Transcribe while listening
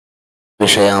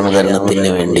വിഷയാവതരണത്തിന്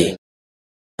വേണ്ടി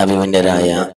അഭിമന്യരായ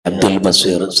അബ്ദുൽ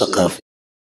ബസീർ സഖാഫി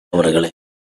അവറുകളെ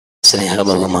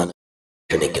സ്നേഹബഹുമാനം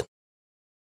ക്ഷണിക്കുന്നു.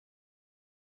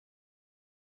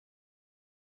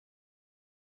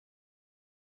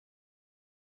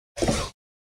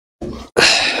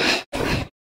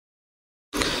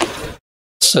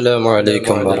 السلام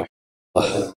عليكم ورحمة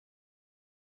الله.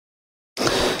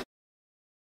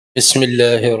 بسم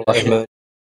الله الرحمن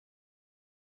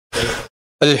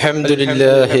الحمد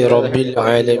لله رب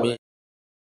العالمين.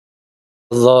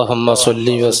 اللهم صل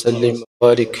وسلم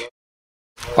وبارك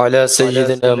على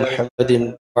سيدنا محمد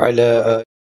وعلى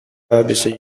آله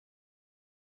سيدنا.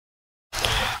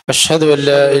 أشهد أن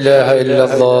لا إله إلا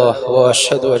الله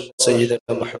وأشهد أن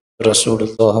سيدنا محمد رسول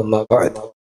الله. أما بعد،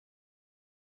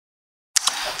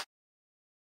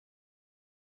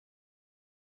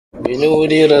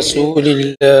 بنور رسول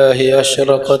الله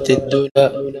أشرقت الدنيا،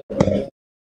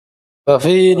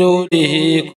 وفي نوره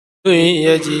كل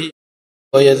يجي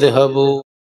ويذهب.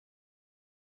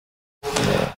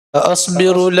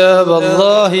 أصبر لا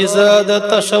والله زاد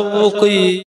تشوقي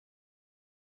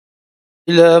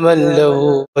إلى من له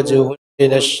وجه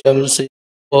من الشمس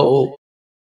يضوء.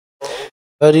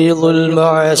 مريض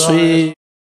المعاصي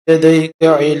يديك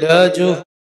علاجه،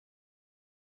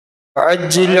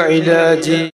 عجل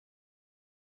علاجي.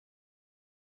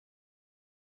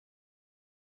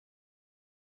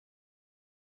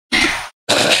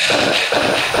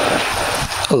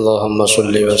 اللهم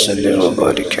صل وسلم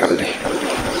وبارك عليه.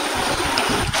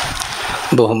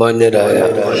 ബഹുമാന്യരായ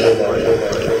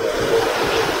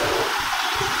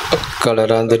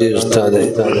കളറാന്തരി ഉസ്താദ്,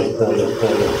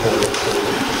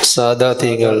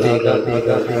 സാദാതീങ്ങൾ,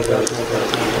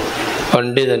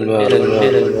 പണ്ഡിതന്മാർ,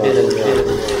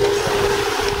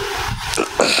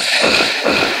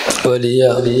 വലിയ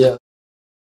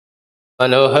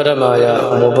മനോഹരമായ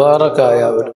മുബാറക്കായ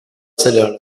ഒരു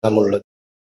മനസ്സിലാണ് നാമുള്ളത്.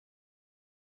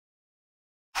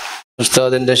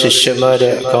 ഉസ്താദിന്റെ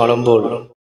ശിഷ്യന്മാരെ കാണുമ്പോൾ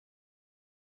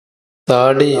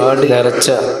താടി നിറച്ച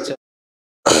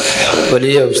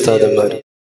വലിയ ഉസ്താദന്മാർ,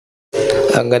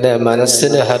 അങ്ങനെ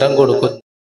മനസ്സിന് ഹരം കൊടുക്കുന്ന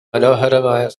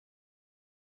മനോഹരമായ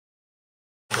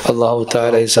അല്ലാഹു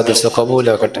തആല ഈ സദസ്സ്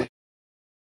കബൂലാക്കട്ടെ.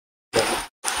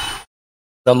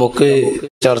 നമുക്ക്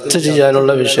ചർച്ച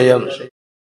ചെയ്യാനുള്ള വിഷയം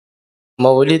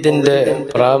മൗലിദിന്റെ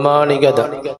പ്രാമാണികത.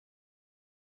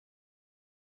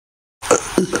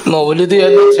 മൗലിദ്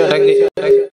എന്ന ചടങ്ങ്,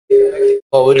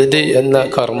 മൗലിദ് എന്ന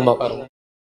കർമ്മം,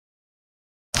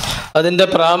 അതിന്റെ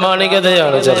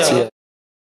പ്രാമാണികതയാണ് ചർച്ച ചെയ്യുക.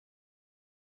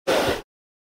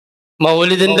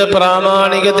 മൗലിദിന്റെ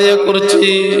പ്രാമാണികതയെ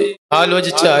കുറിച്ച്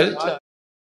ആലോചിച്ചാൽ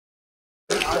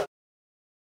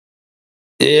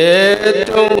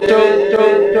ഏറ്റവും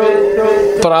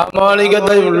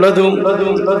പ്രാമാണികതയുള്ളതും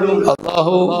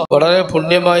അല്ലാഹു വളരെ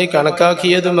പുണ്യമായി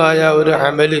കണക്കാക്കിയതുമായ ഒരു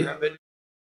അമല്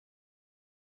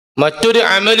മറ്റൊരു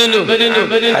അമലിനും,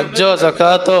 ഹജ്ജോ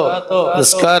സക്കാത്തോ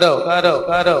നിസ്കാരോ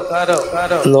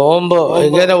നോമ്പോ,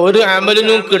 ഇങ്ങനെ ഒരു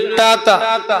അമലിനും കിട്ടാത്ത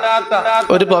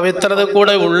ഒരു പവിത്രത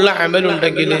കൂടെ ഉള്ള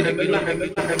അമലുണ്ടെങ്കിൽ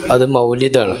അത്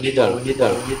മൗലിദാണ്.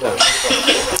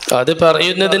 അത്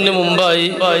പറയുന്നതിന് മുമ്പായി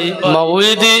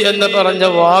മൗലിദ് എന്ന് പറഞ്ഞ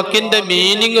വാക്കിന്റെ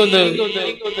മീനിങ് ഒന്ന്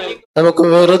നമുക്ക്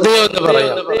വെറുതെ ഒന്ന്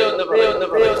പറയാം.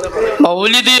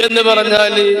 മൗലിദ് എന്ന്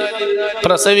പറഞ്ഞാല്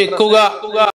പ്രസവിക്കുക,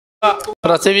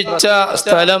 പ്രസവിച്ച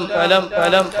സ്ഥലം,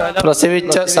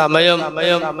 പ്രസവിച്ച സമയം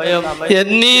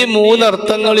എന്നീ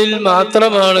മൂന്നർത്ഥങ്ങളിൽ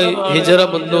മാത്രമാണ് ഹിജ്റ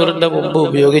 300 മുമ്പ്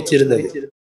ഉപയോഗിച്ചിരുന്നത്.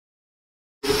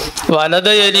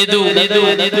 വലദയലിദു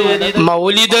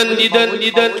മൗലിദൻ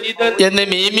എന്ന്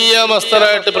മീമിയ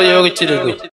മസ്തറായിട്ട്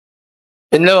പ്രയോഗിച്ചിരുന്നു.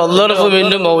 പിന്നെ വല്ലർഫു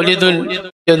മിന്നു മൗലിദുൻ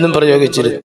എന്നും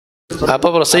പ്രയോഗിച്ചിരുന്നു. അപ്പൊ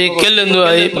പ്രസവിക്കൽ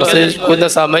എന്നുമായി, പ്രസവിക്കുന്ന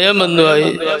സമയം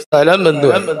എന്നുമായി, സ്ഥലം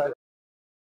എന്നുമായി.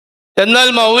 എന്നാൽ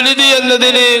മൗലിദ്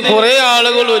എന്നതിന് കുറെ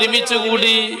ആളുകൾ ഒരുമിച്ച്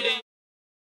കൂടി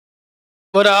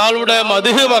ഒരാളുടെ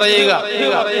മദ്ഹ് പറയുക,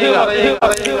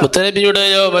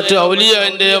 മുത്തനബിയുടെയോ മറ്റു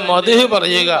ഔലിയാന്റെയോ മദ്ഹ്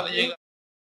പറയുക,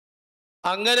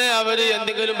 അങ്ങനെ അവര്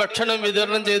എന്തെങ്കിലും ഭക്ഷണം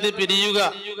വിതരണം ചെയ്ത് പിരിയുക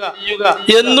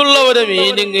എന്നുള്ള ഒരു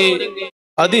മീനിങ്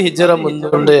അത് ഹിജ്റ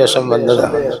 300 ശേഷം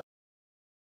വന്നതാണ്.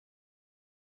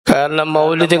 കാരണം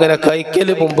മൗലിദ് ഇങ്ങനെ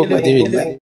കഴിക്കല് മുമ്പ് പതിവില്ല.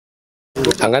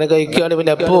 അങ്ങനെ കഴിക്കുകയാണ്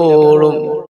പിന്നെ എപ്പോഴും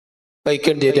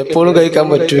കഴിക്കേണ്ടി വരും. എപ്പോഴും കഴിക്കാൻ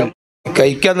പറ്റും.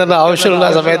 കഴിക്കാൻ തന്നെ ആവശ്യമുള്ള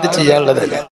സമയത്ത്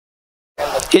ചെയ്യാനുള്ളതല്ല.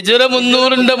 ഹിജ്റ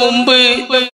 300 മുമ്പ്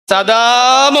സദാ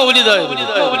മൗലിദായിരുന്നു.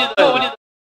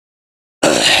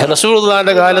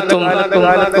 റസൂലുള്ളാഹിന്റെ കാലത്തും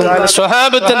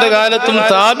സ്വഹാബത്തിന്റെ കാലത്തും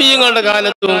താബിഈങ്ങളുടെ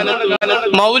കാലത്തും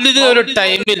മൗലിദിന് ഒരു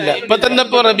ടൈമില്ല. ഇപ്പൊ തന്നെ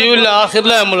ഇപ്പൊ റബീഉൽ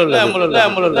ആഖിറിലെ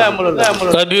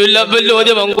റബീഉൽ അവ്വലിൽ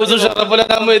ഒരു മങ്കൂസ്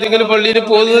ഷറഫുലാകുമ്പോ ഏതെങ്കിലും പള്ളിയിൽ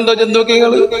പോകുന്നുണ്ടോ?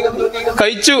 ചെന്നോക്കിങ്ങൾ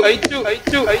കഴിച്ചു.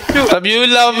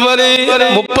 റബീഉൽ അവ്വൽ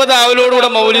 30 ആവലോടുകൂടെ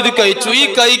മൗലിദ് കഴിച്ചു. ഈ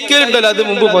കഴിക്കലുണ്ടല്ലോ, അത്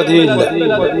മുമ്പ് പതിവില്ല.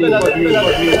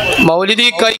 മൗലിദ് ഈ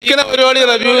കഴിക്കണ പരിപാടി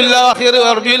റബീഉൽ ആഖിർ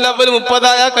റബീഉൽ അവ്വൽ 30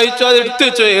 ആയാ കഴിച്ചു, അത് എടുത്തു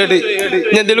വെച്ചോ.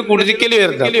 എന്തെങ്കിലും കുടിരിക്കല്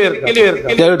വരണം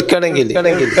എടുക്കണമെങ്കിൽ.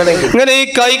 ഇങ്ങനെ ഈ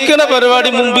കഴിക്കണ പരിപാടി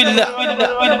മുമ്പില്ല.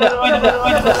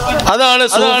 അതാണ്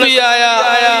സൂഫിയായ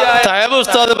തയ്യബ്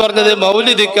ഉസ്താദ് പറഞ്ഞത്,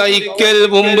 മൗലിദ് കഴിക്കൽ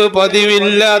മുമ്പ്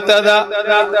പതിവില്ലാത്തതാ,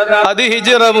 അത് ഹിജ്റ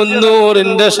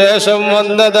 300 ശേഷം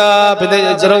വന്നതാ. പിന്നെ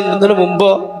ഹിജ്റ 300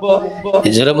 മുമ്പോ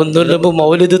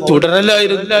മൗലിദ്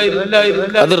തുടരലായിരുന്നു.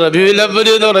 അത് റബീഉൽ അവ്വൽ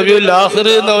എന്നോ റബീഉൽ ആഖിർ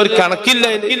എന്നോ ഒരു കണക്കില്ല.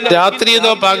 രാത്രി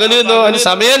എന്നോ പകലെന്നോ അതിന്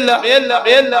സമയമല്ല.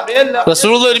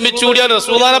 റസൂൽ ഒരുമിച്ച് കൂടിയാൽ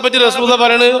റസൂലിനെ പറ്റി റസൂൽ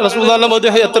പറയണത്, റസൂലിന്റെ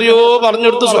മദ്ഹ് എത്രയോ പറഞ്ഞു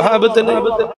കൊടുത്തു സ്വഹാബത്തിന്.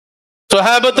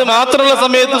 സ്വഹാബത്ത് മാത്രമുള്ള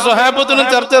സമയത്ത് സ്വഹാബത്തിനും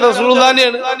ചർച്ച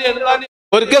റസൂലുള്ളാഹിനെയാണ്.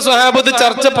 ഒരിക്കൽ സ്വഹാബത്ത്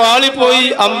ചർച്ച പാളിപ്പോയി.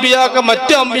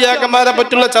 മറ്റു അമ്പിയാക്കന്മാരെ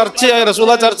പറ്റിയുള്ള ചർച്ചയായി.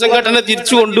 റസൂല ചർച്ച കേട്ടനെ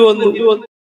തിരിച്ചു കൊണ്ടുവന്നു.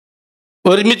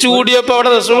 ഒരുമിച്ച് കൂടിയപ്പോ അവിടെ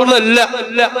റസൂലല്ല.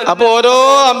 അപ്പൊ ഓരോ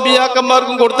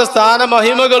അമ്പിയാക്കന്മാർക്കും കൊടുത്ത സ്ഥാന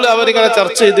മഹിമകൾ അവരിങ്ങനെ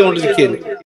ചർച്ച ചെയ്തുകൊണ്ടിരിക്കുകയാണ്.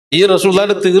 ഈ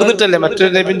റസൂലുള്ളാഹിന്റെ തീർന്നിട്ടല്ലേ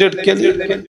മറ്റൊരു നബിന്റെ അടുക്കൽ.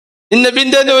 ഈ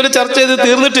നബിന്റെ ഒരു ചർച്ച ചെയ്ത്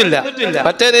തീർന്നിട്ടില്ല.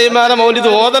 മറ്റേ നബിമാരെ മൗലിദ്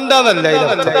ഓതണ്ടെന്നല്ല,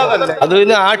 അത്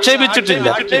പിന്നെ ആക്ഷേപിച്ചിട്ടില്ല.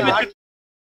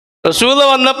 റസൂൽ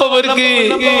വന്നപ്പോ അവർക്ക്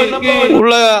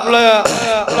ഉള്ള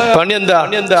പണി എന്താ?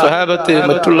 സ്വഹാബത്ത്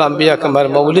മറ്റുള്ള അമ്പിയാക്കന്മാർ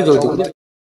മൗലിദ് ഓതി.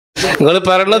 നിങ്ങൾ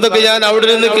പറയണതൊക്കെ ഞാൻ അവിടെ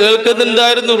നിന്ന്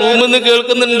കേൾക്കുന്നുണ്ടായിരുന്നു, റൂമിൽ നിന്ന്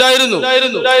കേൾക്കുന്നുണ്ടായിരുന്നു.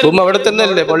 റൂം അവിടെ തന്നെ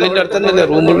അല്ലേ, പള്ളിന്റെ അടുത്ത് തന്നെ അല്ലേ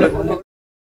റൂമുള്ള.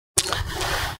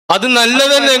 അത്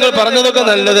നല്ലതന്നെ, നിങ്ങൾ പറഞ്ഞതൊക്കെ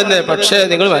നല്ലതന്നെ. പക്ഷെ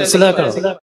നിങ്ങൾ മനസ്സിലാക്കണം,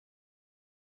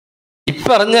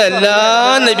 ഇപ്പറഞ്ഞ എല്ലാ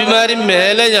നബിമാരും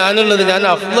മേലെ ഞാനുള്ളത്. ഞാൻ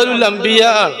അഫ്ളലുൽ അംബിയ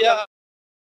ആണ്.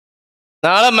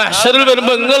 നാളെ മഹ്ശറിൽ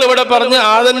വരുമ്പോ നിങ്ങൾ ഇവിടെ പറഞ്ഞ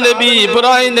ആദം നബി,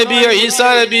 ഇബ്രാഹിം നബി, ഈസാ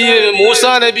നബി,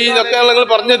 മൂസാ നബി എന്നൊക്കെയാണ് നിങ്ങൾ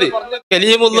പറഞ്ഞത്.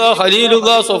 കലീമുല്ലാ,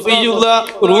 ഖലീലുല്ലാ, സഫിയുല്ലാ,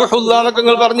 റൂഹുല്ലാ എന്നൊക്കെ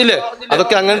നിങ്ങൾ പറഞ്ഞില്ലേ?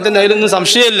 അതൊക്കെ അങ്ങനെ തന്നെ, അതിലൊന്നും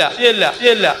സംശയമില്ല.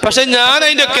 പക്ഷെ ഞാൻ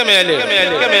അതിന്റെ ഒക്കെ മേലെ,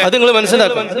 അത് നിങ്ങൾ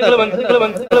മനസ്സിലാക്കും.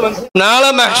 നാളെ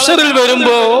മഹ്ശറിൽ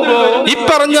വരുമ്പോ ഈ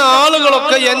പറഞ്ഞ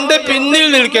ആളുകളൊക്കെ എന്റെ പിന്നിൽ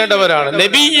നിൽക്കേണ്ടവരാണ്.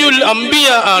 നബിയുൽ അംബിയ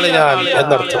ആണ് ഞാൻ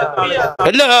എന്നർത്ഥം.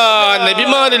 എല്ലാ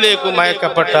നബിമാരിലേക്കും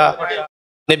അയക്കപ്പെട്ട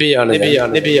നബിയാണ്.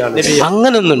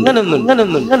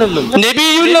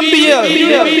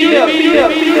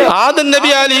 ആദം നബി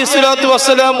അലൈഹി സ്വലാത്തു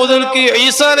വസ്സലാം മുതൽക്ക്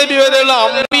ഈസാ നബി വരെയുള്ള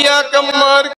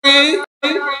അമ്പിയാക്കന്മാർക്ക്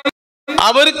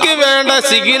അവർക്ക് വേണ്ട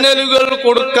സിഗ്നലുകൾ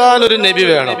കൊടുക്കാൻ ഒരു നബി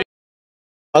വേണം.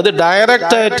 അത്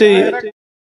ഡയറക്റ്റ് ആയിട്ട്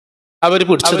അവർ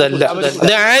പിടിച്ചതല്ല.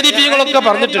 അത് ആരിഫീങ്ങളൊക്കെ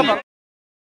പറഞ്ഞിട്ടുണ്ട്.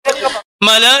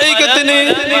 മലായികത്തിന്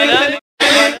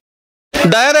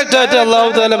ഡയറക്റ്റ് ആയിട്ട് അല്ലാഹു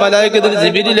തആല മലായികത്തിന്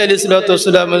ജിബ്രീൽ അലൈഹി സ്വലാത്തു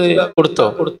വസ്സലാമിന്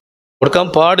കൊടുക്കാൻ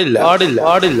പാടില്ല.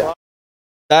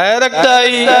 ഡയറക്റ്റ്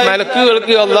ആയി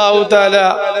മലക്കുകൾക്ക് അല്ലാഹു തആല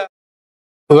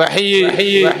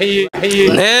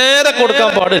നേരെ കൊടുക്കാൻ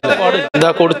പാടില്ല. എന്താ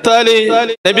കൊടുത്താല്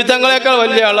നബി തങ്ങളെക്കാൾ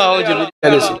വലിയ ആളാവും ജിബ്രീൽ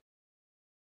അലൈഹി സ്വലാം.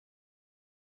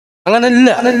 അങ്ങനല്ല.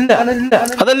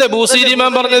 അതല്ലേ ബൂസീരി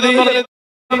ഇമാം പറഞ്ഞത്,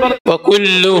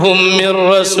 വകുല്ലുഹും മിർ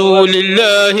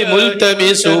റസൂലില്ലാഹി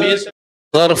മുൽതമിസു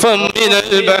ظرفا من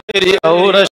البحر أو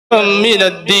رشفا من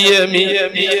الديم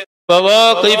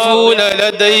فواقفون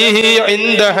لديه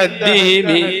عند حدهم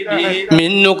من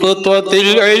نقطة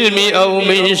العلم أو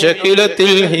من شكلة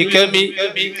الحكم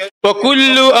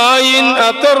وكل آي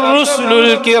أتى الرسل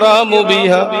الكرام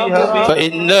بها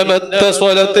فإنما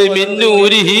اتصلت من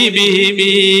نوره بهم.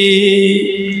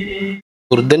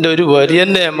 ഖുർആന്റെ ഒരു വരി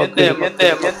തന്നെ നമുക്ക്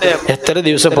എത്ര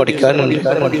ദിവസം പഠിക്കാനുണ്ട്.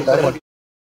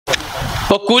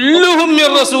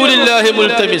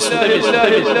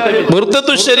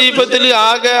 ഷരീഫത്തിൽ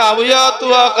ആകെ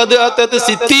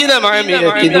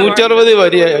 160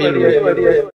 വരിയായി.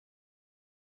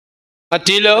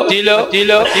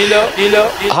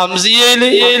 ഹംസിയയില്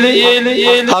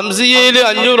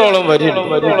 500ഓളം വരിയുണ്ട്.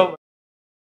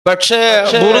 പക്ഷേ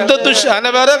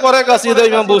വേറെ കുറെ കസീദ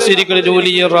ഇമാം ബൂസീരിക്കല്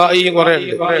ജൂലിയും റായിയും കുറെ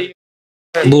ഉണ്ട്.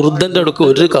 ബുർദന്റെ അടുക്ക്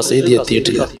ഒരു കസീദ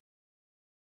എത്തിയിട്ടില്ല.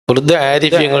 ബുർദ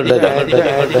ആരിഫ്യങ്ങളുടേതാണ്,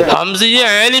 ഹംസിയ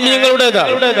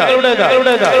ആലിമീങ്ങളുടേതാണ്.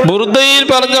 ബുർദയിൽ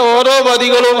പറഞ്ഞ ഓരോ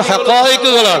വരികളും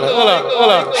ഹഖായിഖുകളാണ്.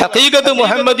 ഹഖീഖത്ത്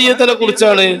മുഹമ്മദിയത്തിനെ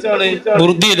കുറിച്ചാണ്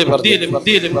ബുർദയിൽ പറഞ്ഞത്.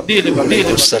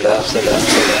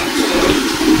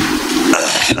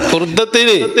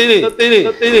 ബുർദത്തില്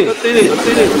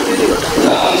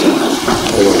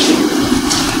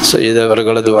സയ്യിദ്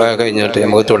അവരുടെ ദുആ കഴിഞ്ഞിട്ട്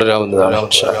നമുക്ക് തുടരാവുന്നതാണ്.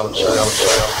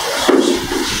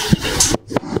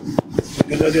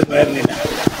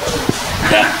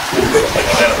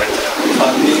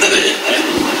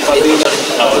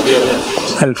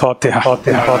 الفاتحة.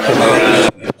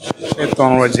 الشيطان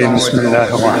الرجيم. بسم الله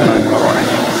الرحمن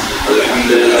الرحيم.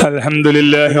 الحمد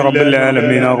لله رب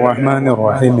العالمين الرحمن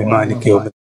الرحيم مالك يوم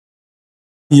الدين.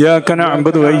 إياك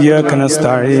نعبد وإياك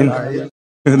نستعين.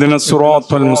 اهدنا الصراط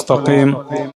المستقيم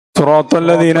صراط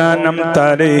الذين أنعمت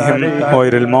عليهم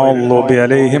غير المغضوب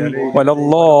عليهم ولا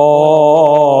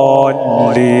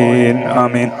الضالين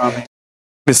آمين.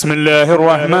 بسم الله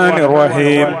الرحمن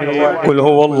الرحيم. قل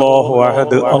هو الله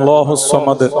أحد الله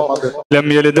الصمد لم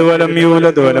يلد ولم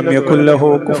يولد ولم يكن له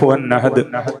كفوا أحد.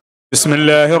 بسم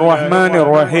الله الرحمن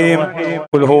الرحيم.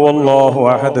 قل هو الله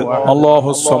أحد الله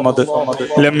الصمد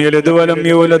لم يلد ولم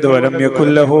يولد ولم يكن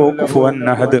له كفوا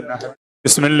أحد.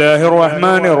 بسم الله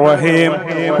الرحمن الرحيم.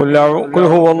 قل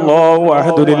هو الله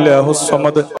أحد لله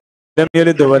الصمد لم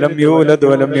يلد ولم يولد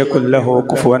ولم يكن له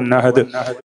كفوا أحد.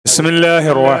 بسم الله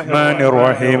الرحمن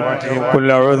الرحيم. قل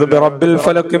أعوذ برب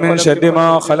الفلق من شر ما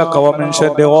خلق ومن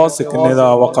شر غاسق إذا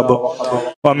وقب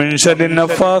ومن شر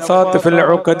النفاثات في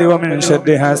العقد ومن شر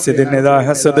حاسد إذا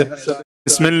حسد.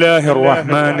 بسم الله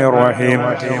الرحمن الرحيم.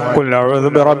 قل أعوذ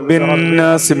برب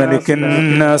الناس ملك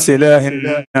الناس إله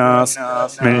الناس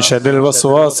من شر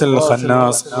الوسواس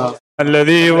الخناس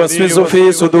الذي يوسوس في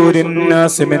صدور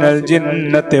الناس من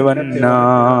الجنة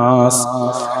والناس.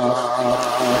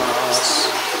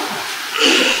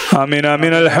 آمين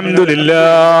آمين. الحمد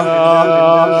لله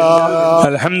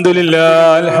الحمد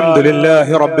لله الحمد لله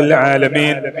رب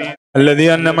العالمين الذي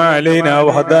أنعم علينا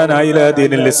وهدانا إلى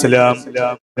دين الإسلام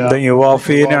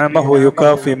يوافي نعمه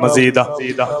ويكافي مزيده.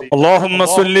 اللهم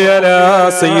صل على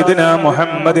سيدنا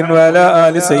محمد وعلى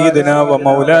آل سيدنا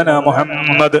ومولانا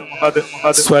محمد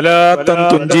صلاة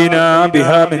تنجينا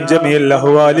بها من جميع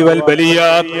الأهوال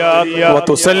والبليات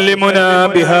وتسلمنا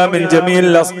بها من جميع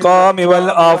الأسقام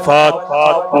والآفات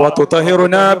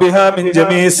وتطهرنا بها من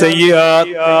جميع السيئات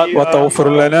وتغفر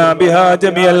لنا بها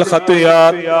جميع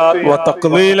الخطيئات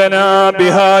وتقضي لنا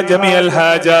بها جميع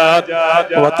الحاجات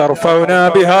وترفعنا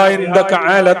بها عندك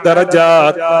على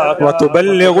الدرجات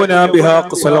وتبلغنا بها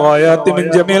أقصى الغايات من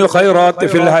جميع الخيرات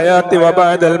في الحياة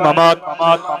وبعد الممات.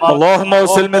 اللهم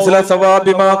اوصل مثل ثواب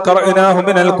ما قرأناه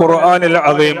من القرآن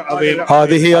العظيم.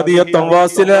 هذه هدية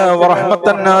واصلة ورحمة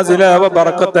نازلة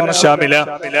وبركة شاملة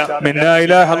منا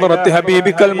إلى حضرة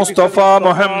حبيبك المصطفى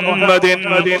محمد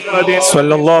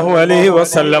صلى الله عليه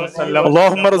وسلم.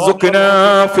 اللهم ارزقنا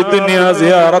في الدنيا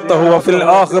زيارته وفي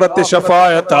الآخرة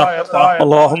شفاعته.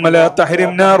 اللهم لا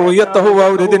تحرمنا رؤيته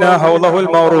وأوردنا حوضه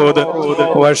المورود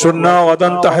واشرنا غدا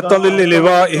تحت ظل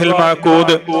لوائه المعقود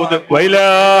وإلى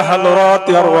حضرات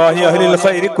أرواح أهل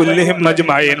الخير كلهم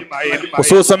أجمعين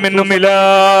خصوصا منهم إلى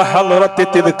حضرة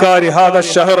تذكار هذا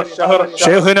الشهر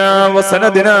شيخنا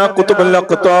وسندنا قطب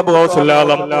الأقطاب غوث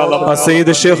العالم السيد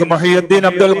الشيخ محي الدين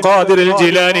عبد القادر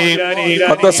الجيلاني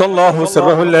قدس الله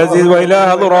سره العزيز وإلى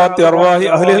حضرات أرواح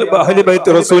أهل بيت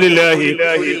رسول الله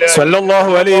صلى الله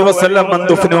عليه وسلم من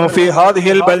دفنوا في هذه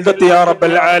البلدة يا رب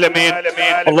العالمين.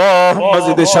 اللهم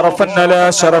زد شرفا على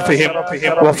شرفهم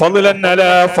وفضلا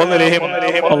على فضلهم.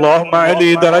 اللهم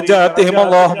علي درجاتهم.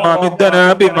 اللهم امدنا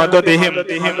بمددهم.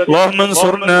 اللهم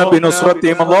انصرنا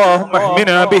بنصرتهم. اللهم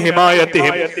احمنا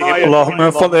بحمايتهم. اللهم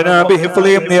احفظنا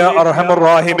بحفظهم يا أرحم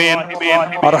الراحمين.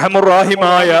 أرحم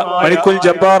الراحമായ മലിക്കുൽ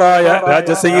ജബ്ബാറായ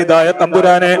രാജസയ്യിദായ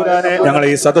തമ്പുരാനെ ഞങ്ങൾ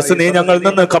ഈ സദസ്സ് നീ ഞങ്ങളിൽ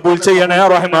നിന്ന് കബൂൽ ചെയ്യണേ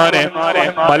റഹ്മാനെ.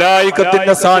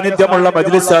 മലായികത്തിന്റെ സാന്നിധ്യമുള്ള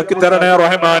മജ്ലിസാക്കി തരണേ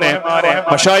റഹ്മാനെ.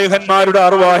 മശായിഖന്മാരുടെ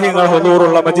അർവാഹികൾ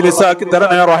ഹുദൂറുള്ള മജ്ലിസാക്കി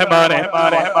തരണേ റഹ്മാനെ.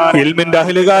 ഇൽമിന്റെ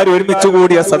അഹ്ലുകാർ ഒരുമിച്ച്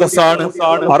കൂടിയ സദസ്സാണ്.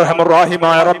 അർഹമർ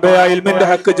റഹീമായ റബ്ബേ ഇൽമിന്റെ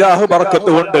ഹക്ക് ജാഹ്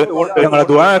ബർക്കത്ത് കൊണ്ട് ഞങ്ങളുടെ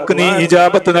ദുആക്ക് നീ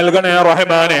ഇജാബത്ത് നൽകണേ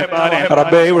റഹ്മാനെ.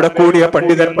 റബ്ബേ ഇവിടെ കൂടിയ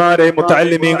പണ്ഡിതന്മാരെ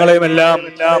മുതഅല്ലിമീങ്ങളെയും എല്ലാം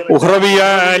ഉഖ്റവിയ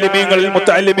ആലിമീങ്ങളിൽ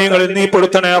മുതഅല്ലിമീങ്ങളിൽ നീ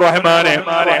പെടുത്തണേ റഹ്മാനെ.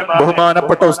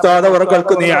 ബഹുമാനപ്പെട്ട ഉസ്താദ്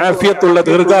അവർകൾക്ക് നീ ആഫിയത്തുള്ള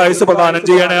ദീർഘായുസ് പ്രദാനം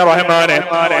ചെയ്യണേ റഹ്മാനെ.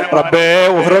 റബ്ബേ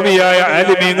ഉഖ്റവിയായ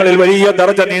ആലിമീങ്ങളിൽ വലിയ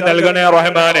ദർജ നീ നൽകണേ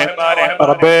റഹ്മാനെ.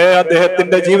 റബ്ബേ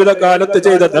അദ്ദേഹത്തിന്റെ ജീവിതകാലത്ത്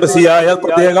ചെയ്ത ദർസിയായ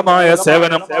പ്രത്യേകമായ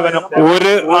സേവനം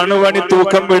ഒരു അണുവണി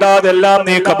തൂക്കം വിടാതെല്ലാം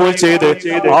നീ കബൂൽ ചെയ്ത്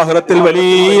ആഖിറത്തിൽ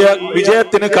വലിയ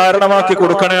വിജയത്തിന് കാരണമാക്കി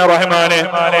കൊടുക്കണേ റഹ്മാനെ.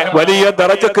 വലിയ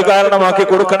ദർജക്ക് കാരണമാക്കി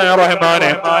കൊടുക്കണേ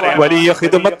റഹ്മാനെ. വലിയ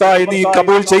ഖിദ്മത്തായി നീ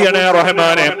കബൂൽ ചെയ്യണേ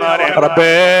റഹ്മാനെ.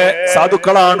 റബ്ബേ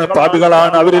സാധുക്കളാണ്,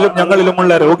 പാപികളാണ്, അവരിലും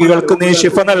ഞങ്ങളിലുമുള്ള രോഗികൾക്ക് നീ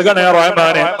ശിഫ നൽകണേ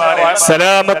റഹ്മാനെ.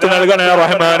 സലാമത്ത് നൽകണേ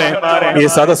റഹ്മാനെ. ഈ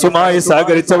സദസ്സുമായി ഇതുമായി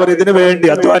സഹകരിച്ചവർ, ഇതിനു വേണ്ടി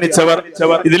അധ്വാനിച്ചവർ,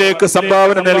 ഇതിലേക്ക്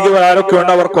സംഭാവന നൽകിയവർ ആരൊക്കെ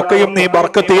ഉണ്ട് അവർക്കൊക്കെയും നീ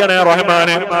ബർക്കത്ത് ചെയ്യണേ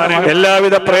റഹ്മാനെ.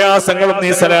 എല്ലാവിധ പ്രയാസങ്ങളും നീ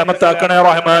സലാമത്താക്കണേ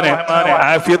റഹ്മാനെ.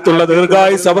 ആഫിയത്തുള്ള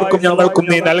ദീർഘായുസ് അവർക്കും ഞങ്ങൾക്കും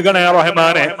നീ നൽകണേ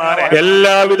റഹ്മാനെ.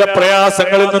 എല്ലാവിധ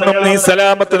പ്രയാസങ്ങളിൽ നിന്നും നീ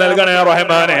സലാമത്ത് നൽകണേ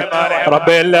റഹ്മാനെ.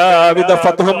 റബ്ബേ എല്ലാവിധ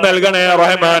ഫത്ഹും നൽകണേ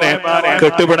റഹ്മാനെ.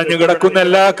 കെട്ടുപിണഞ്ഞു കിടക്കുന്ന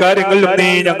എല്ലാ കാര്യങ്ങളിലും നീ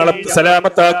ഞങ്ങളെ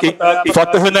സലാമത്താക്കി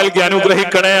ഫത്ഹ് നൽകി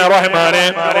അനുഗ്രഹിക്കണേ റഹ്മാനെ.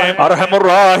 അർഹമുർ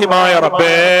റഹീമായ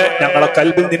റബ്ബേ, ഞങ്ങളെ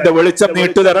കൽബിൽ നിന്റെ വെളിച്ചം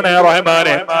നീട്ടു തരണേ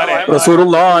റഹ്മാനെ.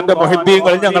 റസൂലുള്ളാഹിന്റെ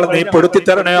മുഹിബ്ബീങ്ങൾ ഞങ്ങളെ നീ പെടുത്തി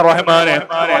തരണേ റഹ്മാനെ.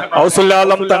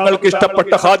 ഔസുല്ലാലം തങ്ങൾക്ക്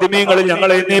ഇഷ്ടപ്പെട്ട ഖാദിമീങ്ങളിൽ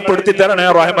ഞങ്ങളെ നീ പെടുത്തി തരണേ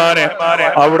റഹ്മാനെ.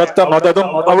 അവിടുത്തെ മദതും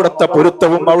അവിടുത്തെ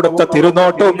പൊരുത്തവും അവിടുത്തെ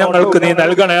തിരുനോട്ടവും ഞങ്ങൾക്ക് നീ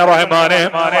നൽകണേ റഹ്മാനെ.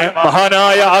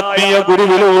 മഹാനായ ആത്മീയ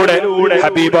ഗുരുവിലൂടെ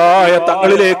ഹബീബായ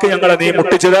തങ്ങളിലേക്ക് ഞങ്ങളെ നീ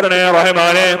മുട്ടിച്ചു തരണേ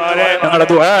റഹ്മാനെ. ഞങ്ങളുടെ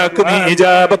ദുആക്ക് നീ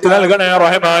ഇജാബത്ത് നൽകണേ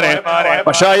റഹ്മാനെ.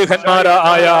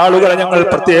 മശായിഖന്മാരായ ആളുകളെ ഞങ്ങൾ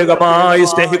പ്രത്യേകമായി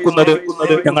സ്നേഹിക്കുന്നത്,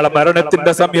 ഞങ്ങളെ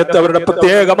മരണത്തിന്റെ സമയത്ത് അവരുടെ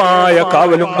പ്രത്യേകമായ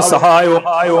കാവലും സഹായവും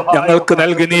ഞങ്ങൾക്ക്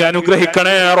നൽകി നീ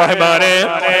അനുഗ്രഹിക്കണേ റഹ്മാനെ.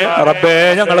 റബ്ബേ,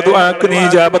 ഞങ്ങളെ ദുആക്ക് നീ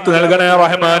ഇജാബത്ത് നൽകണേ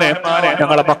റഹ്മാനെ.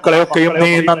 ഞങ്ങളെ മക്കളെയൊക്കെയും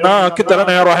നീ നന്നാക്കി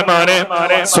തരണേ റഹ്മാനെ.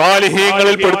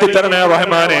 സ്വാലിഹീങ്ങളിൽ പെടുത്തി തരണേ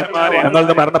റഹ്മാനെ. ഞങ്ങളിൽ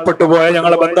നിന്ന് മരണപ്പെട്ടു പോയ,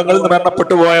 ഞങ്ങളെ ബന്ധങ്ങളിൽ നിന്ന്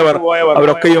മരണപ്പെട്ടു പോയവർ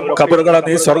അവരൊക്കെയും ഖബറുകളെ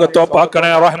നീ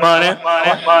സ്വർഗത്തോപ്പാക്കണേ റഹ്മാനെ.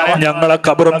 ഞങ്ങളെ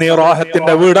ഖബറും നീ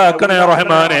റാഹത്തിന്റെ വീടാക്കണേ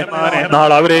റഹ്മാനെ.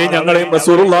 നാളെ അവരെയും ഞങ്ങളെയും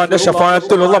റസൂലുള്ളാഹിന്റെ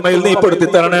ശഫാഅത്തുൽ ഉളമയിൽ നീ പെടുത്തി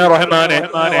തരണേ റഹ്മാനെ.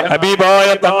 ഹബീബായ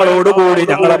തങ്ങളോടുകൂടി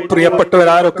ഞങ്ങളെ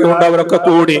പ്രിയപ്പെട്ടവരാരൊക്കെ ഉണ്ട് അവരൊക്കെ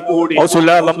കൂടി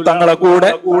ഔസുല്ലാഹം തങ്ങളെ കൂടെ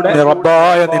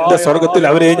റബ്ബായ നിന്റെ സ്വർഗത്തിൽ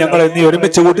അവരെയും ഞങ്ങളെ നീ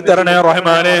ഒരുമിച്ച് കൂട്ടി തരണേ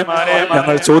റഹ്മാനെ.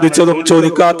 ഞങ്ങൾ ചോദിച്ചതും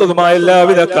ചോദിക്കാത്തതുമായ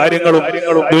എല്ലാവിധ കാര്യങ്ങളും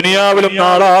ദുനിയാവിലും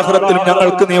നാളെ ആഖിറത്തിലും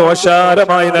ഞങ്ങൾക്ക് നീ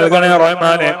ഓശാരമായി നൽകണേ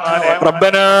റഹ്മാനെ.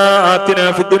 റബ്ബനാ ആതിനാ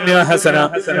ഫിദ്ദുനിയാ ഹസന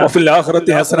വഫിൽ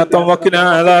ആഖിറതി ഹസനതൻ വഖിനാ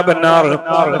അദാബന്നാർ.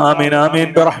 ആമീൻ ആമീൻ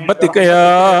ബിറഹ്മതിക യാ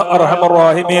അർഹമർ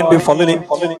റഹീമീൻ ബിഫദ്ലി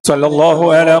സല്ലല്ലാഹു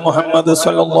അലാ മുഹമ്മദ്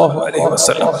സല്ലല്ലാഹു അലൈഹി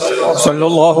വസല്ലം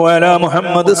സല്ലല്ലാഹു അലാ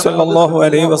മുഹമ്മദ് സല്ലല്ലാഹു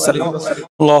അലൈഹി വസല്ലം.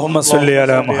 അല്ലാഹുമ്മ സ്വല്ലി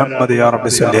അലാ മുഹമ്മദ് യാ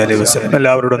റബ്ബി സ്വല്ലി അലൈഹി വസല്ലം.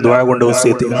 എല്ലാവരോടും ദുആ കൊണ്ട്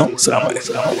വസിയത്ത് ചെയ്യുന്നു. അസ്സലാമു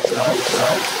അലൈക്കും.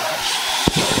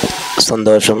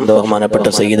 സന്തോഷം. ബഹുമാനപ്പെട്ട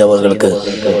സയ്യിദ് അവർക്ക്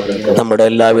നമ്മുടെ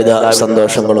എല്ലാവിധ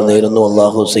സന്തോഷങ്ങളും നേരുന്നു.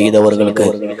 അള്ളാഹു സയ്യിദ് അവർക്ക്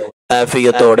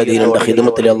ആഫിയത്തോടെ ദീനിന്റെ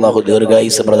ഖിദ്മത്തിൽ അള്ളാഹു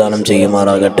ദീർഘായുസ് പ്രദാനം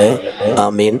ചെയ്യുമാറാകട്ടെ.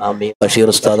 ആമീൻ. ബഷീർ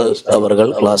ഉസ്താദ് അവർ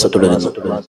ക്ലാസ് തുടരുന്നു.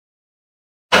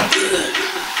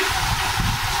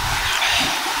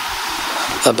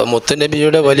 അപ്പൊ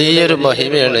മുത്തുനബിയുടെ വലിയൊരു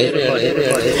മഹിമയാണ്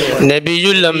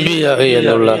നബിയുൽ അംബിയ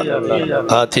എന്നുള്ള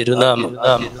ആ തിരുനാമം.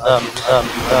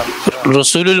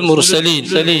 റസൂലുൽ മുർസലീൻ,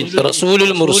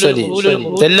 റസൂലുൽ മുർസലീൻ,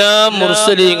 എല്ലാ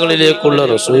മുർസലീങ്ങളിലേക്കുള്ള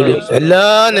റസൂലും എല്ലാ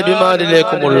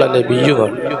നബിമാരിലേക്കുമുള്ള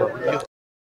നബിയുമാണ്.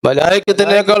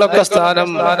 മലായികത്തിനേക്കാളൊക്കെ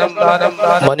സ്ഥാനം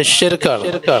മനുഷ്യർക്കാണ്.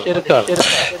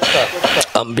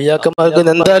 അമ്പിയാക്കന്മാർക്ക്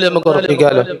എന്തായാലും നമുക്ക്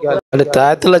ഉറപ്പിക്കാലോ. അതിന്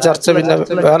താഴത്തുള്ള ചർച്ച പിന്നെ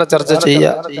വേറെ ചർച്ച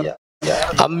ചെയ്യാം.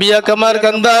 അമ്പിയാക്കന്മാർക്ക്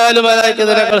എന്തായാലും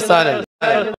മലായികത്തിനേക്കാൾ സ്ഥാനം.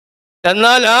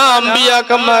 എന്നാൽ ആ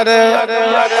അമ്പിയാക്കന്മാരെ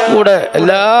കൂടെ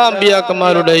എല്ലാ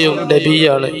അമ്പിയാക്കന്മാരുടെയും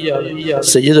നബിയാണ്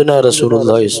സയ്യിദുനാ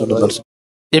റസൂലുള്ളാഹി സ്വല്ലല്ലാഹു അലൈഹി വസല്ലം.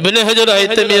 ഇബ്നു ഹജർ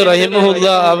ഹൈതമി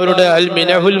റഹിമഹുല്ലാ അവരുടെ അൽ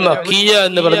മിനഹുൽ മക്കിയ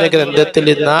എന്ന് പറഞ്ഞ ഗ്രന്ഥത്തിൽ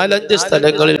 4-5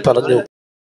 സ്ഥലങ്ങളിൽ പറഞ്ഞു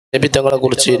നബി തങ്ങളെ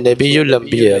കുറിച്ച് നബിയുൽ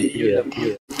അംബിയായി.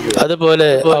 അതുപോലെ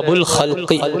അബുൽ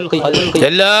ഖൽഖി,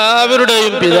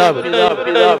 എല്ലാവരുടെയും പിതാവ്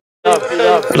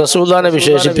റസൂലുള്ളാഹിനെ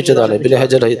വിശേഷിപ്പിച്ചതാണ് ഇബ്നു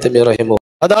ഹജർ ഹൈതമി റഹിമഹു.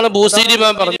 അതാണ് ബൂസീരി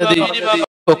ഇമാം പറഞ്ഞത്,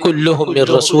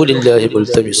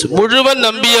 മുഴുവൻ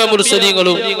അംബിയ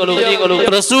മുർസലീങ്ങളും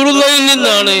റസൂലുള്ളാഹിൽ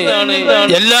നിന്നാണ്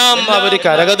എല്ലാം അവർ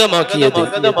കരഗതമാക്കിയത്.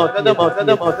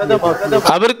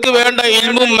 അവർക്ക് വേണ്ട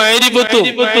ഇൽമും മഅരിഫത്തും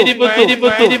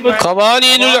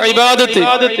ഖവാനീനുൽ ഇബാദത്ത്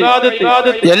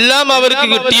എല്ലാം അവർക്ക്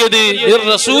കിട്ടിയത്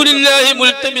റസൂലുള്ളാഹി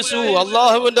മുൽതമിസു,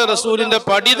 അല്ലാഹുവിന്റെ റസൂലിന്റെ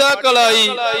പഠിതാക്കളായി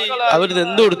അവർ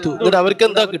നിന്നെടുത്തു. എന്നിട്ട് അവർക്ക്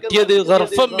എന്താ കിട്ടിയത്?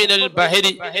 ഗർഫം മിനൽ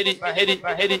ബഹരി,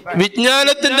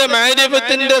 വിജ്ഞാനത്തിന്റെ മഅരിഫത്ത്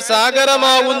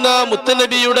സാഗരമാവുന്ന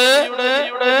മുത്തനബിയുടെ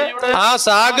ആ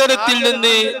സാഗരത്തിൽ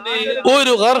നിന്ന്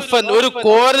ഒരു ഗർഫൻ, ഒരു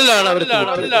കോരലാണ് അവർക്ക്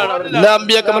എല്ലാ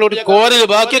അമ്പിയാക്കന്മാരും ഒരു കോരൽ,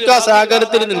 ബാക്കിയൊക്കെ ആ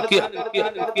സാഗരത്തിൽ നിൽക്കുക.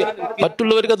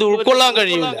 മറ്റുള്ളവർക്ക് അത് ഉൾക്കൊള്ളാൻ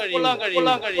കഴിയില്ല.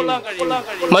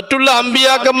 മറ്റുള്ള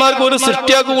അമ്പിയാക്കന്മാർക്ക് ഒരു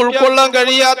സൃഷ്ടിയാക്കും ഉൾക്കൊള്ളാൻ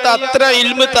കഴിയാത്ത അത്ര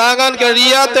ഇൽമ്, താങ്ങാൻ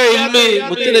കഴിയാത്ത ഇൽമ്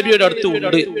മുത്തനബിയുടെ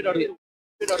അടുത്തുണ്ട്.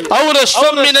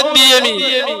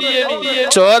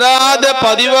 ചോരാതെ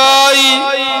പതിവായി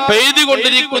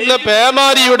പെയ്തുകൊണ്ടിരിക്കുന്ന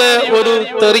പേമാരിയുടെ ഒരു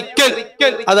തെറിക്കൽ,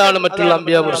 അതാണ് മറ്റുള്ള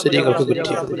അമ്പിയാ മുർസലീങ്ങൾക്ക്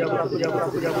കിട്ടിയത്.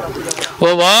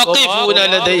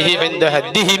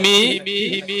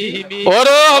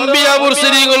 ഓരോ അമ്പിയാ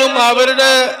മുർസലീങ്ങളും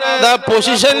അവരുടെ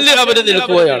പൊസിഷനിൽ അവർ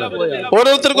നിൽക്കുകയാണ്.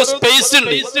 ഓരോരുത്തർക്കും സ്പേസ്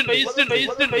ഉണ്ട്,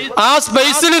 ആ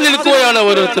സ്പേസിൽ നിൽക്കുകയാണ്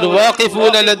ഓരോരുത്തർ.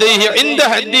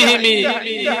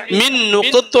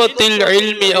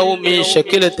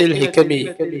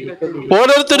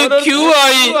 ഓരോരുത്തരും ക്യൂ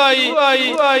ആയി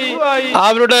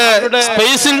അവരുടെ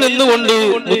സ്പേസിൽ നിന്നുകൊണ്ട്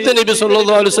മുത്തനബി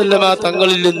സല്ലല്ലാഹു അലൈഹി വസല്ലമ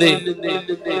തങ്ങളിൽ നിന്ന്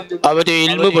അവര്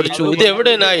ഇൽമു പഠിച്ചു. ഇത്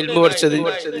എവിടെയാണ് ഇൽമു പഠിച്ചത്?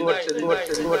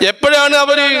 എപ്പോഴാണ്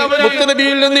അവര്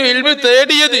മുത്തനബിയിൽ നിന്ന് ഇൽമു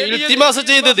തേടിയത്, ഇൽത്തിമാസ്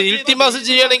ചെയ്തത്? ഇൽത്തിമാസ്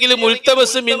ചെയ്യണമെങ്കിൽ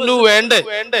മുൽത്തമസ് മിന്നു വേണ്ടേ?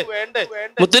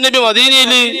 മുത്തനബി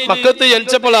മദീനയിൽ മക്കത്ത്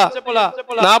ജനിച്ചപ്പോഴാ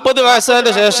 40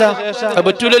 വയസ്സാന്റെ ശേഷം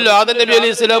പറ്റൂലല്ലോ. ആദം നബി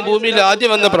അലൈഹി സ്വലാം ഭൂമിയിൽ ആദ്യം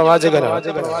വന്ന പ്രവാചകനാണ്.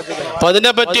 അപ്പൊ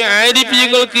അതിനെപ്പറ്റി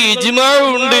ആരിഫീങ്ങൾക്ക് ഇജ്മാ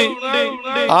ഉണ്ട്.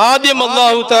 ആദ്യം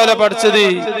അല്ലാഹു തആല പഠിച്ചത്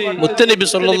മുത്തനബി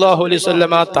സല്ലല്ലാഹു അലൈഹി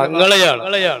വസല്ലമ തങ്ങളെയാണ്.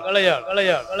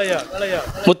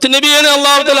 മുത്തനബിയാണ്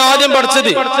അല്ലാഹു തആല ആദ്യം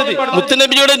പഠിച്ചത്.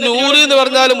 മുത്തനബിയുടെ നൂറ് എന്ന്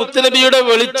പറഞ്ഞാൽ മുത്തനബിയുടെ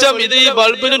വെളിച്ചം. ഇത് ഈ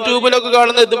ബൾബിലും ട്യൂബിലും ഒക്കെ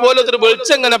കാണുന്ന ഇതുപോലത്തെ ഒരു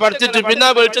വെളിച്ചം ഇങ്ങനെ പഠിച്ചിട്ട് പിന്നെ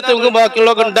ആ വെളിച്ചത്തെ നമുക്ക്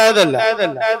ബാക്കിയുള്ളതൊക്കെ ഉണ്ടായതല്ല.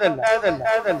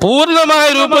 പൂർണ്ണമായ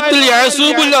രൂപത്തിൽ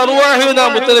യാസൂബുൽ അർവാഹ് എന്ന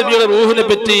മുത്തനബിയുടെ റൂഹിനെ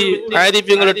പറ്റി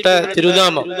ആരിഫ്യങ്ങളിട്ട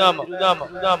തിരുനാമം,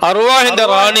 അർവാഹിന്റെ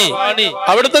റാണി.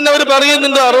 അവിടെ തന്നെ അവർ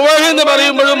പറയുന്നുണ്ട്, അർവാഹ് എന്ന്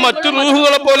പറയുമ്പോഴും മറ്റു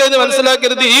റൂഹുകളെ പോലെ എന്ന്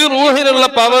മനസ്സിലാക്കരുത്. ഈ റൂഹിനുള്ള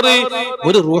പവർ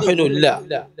ഒരു റൂഹിനും ഇല്ല.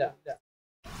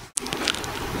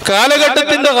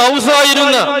 കാലഘട്ടത്തിന്റെ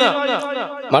ഗൗസായിരുന്ന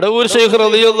മടവൂർ ശൈഖ്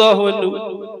റളിയല്ലാഹു അൻഹു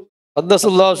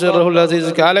ഖദ്ദസല്ലാഹു സിർറഹുൽ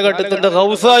അസീസ് കാലഘട്ടത്തിന്റെ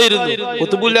ഗൗസായിരുന്നു.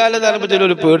 ഖുതുബുൽ ആലം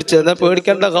ചിലർ പേടിച്ചത്, എന്നാ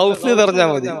പേടിക്കേണ്ട ഗൗസ് പറഞ്ഞാൽ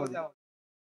മതി.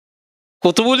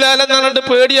 ഖുതുബുൽ ആലം എന്ന് പറഞ്ഞിട്ട്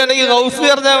പേടിയാണെങ്കിൽ ഗൗസ്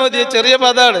പറഞ്ഞാൽ മതി. ചെറിയ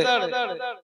പദാണ്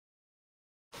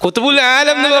ഖുതുബുൽ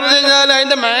ആലം എന്ന് പറഞ്ഞു കഴിഞ്ഞാൽ.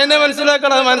 അതിന്റെ മാന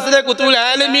മനസ്സിലാക്കണം. അത് മനസ്സിലാക്കി ഖുതുബുൽ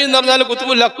ആലമി എന്ന് പറഞ്ഞാലും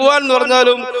ഖുതുബുൽ അക്വാൻ എന്ന്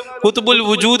പറഞ്ഞാലും ഖുതുബുൽ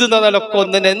വുജൂദ് എന്ന് പറഞ്ഞാലും ഒക്കെ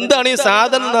ഒന്നെ. എന്താണ് ഈ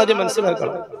സാധനം എന്ന് ആദ്യം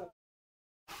മനസ്സിലാക്കണം.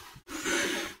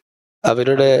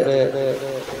 അവരുടെ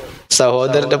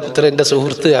സഹോദരന്റെ പുത്രന്റെ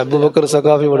സുഹൃത്ത് അബൂബക്കർ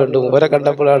സഖാഫി ഇവിടെ ഉണ്ട്. ഇവരെ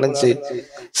കണ്ടപ്പോഴാണ്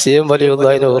CM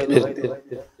വലിയുള്ളാഹിനെ ഓർമ്മ.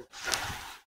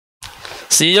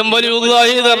 CM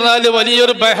വലിയുള്ളാഹി എന്ന് പറഞ്ഞാല്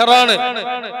വലിയൊരു ബഹറാണ്.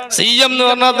 CM എന്ന്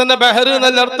പറഞ്ഞാൽ തന്നെ ബഹർ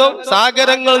എന്നല്ല അർത്ഥം,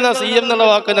 സാഗരങ്ങൾ എന്ന CM എന്നുള്ള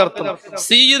വാക്കിന്റെ അർത്ഥം.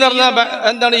 സി എന്ന് പറഞ്ഞാൽ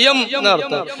എന്താണ്? എം എന്ന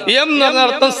അർത്ഥം. എം എന്ന് പറഞ്ഞ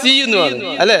അർത്ഥം സി എന്ന്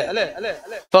പറഞ്ഞു അല്ലെ.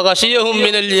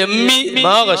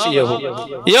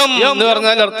 എം എന്ന്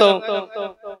പറഞ്ഞാൽ അർത്ഥം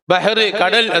ബഹർ,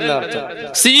 കടൽ എന്ന അർത്ഥം.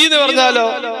 സി എന്ന് പറഞ്ഞാലോ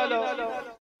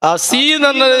ആ സി എന്ന്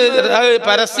പറഞ്ഞത്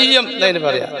പരസ്യം എന്നതിന്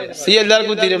പറയാം. സി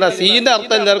എല്ലാവർക്കും തിരിയണം. സീന്റെ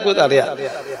അർത്ഥം എല്ലാവർക്കും അറിയാം.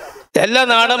 എല്ലാ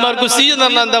നാടന്മാർക്കും സി എന്ന്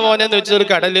പറഞ്ഞാൽ എന്താ മോനെന്ന് വെച്ചാൽ ഒരു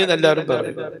കടല് എന്ന് എല്ലാവരും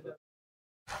പറയും.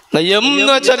 എം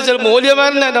എന്ന് വെച്ചാൽ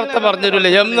മൂല്യമാരൻ അതിന്റെ അർത്ഥം പറഞ്ഞിട്ടില്ല.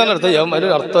 എം എന്ന് പറഞ്ഞ അർത്ഥം എം ഒരു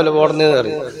അർത്ഥമല്ല പോടുന്നതെന്ന്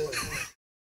അറിയാം.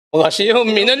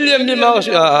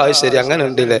 ശരി, അങ്ങനെ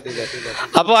ഉണ്ടല്ലേ.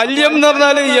 അപ്പൊ അല്യം എന്ന്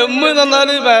പറഞ്ഞാല് എം എന്ന്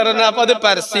പറഞ്ഞാല് വേറെ. അപ്പൊ അത്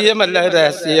പരസ്യമല്ല,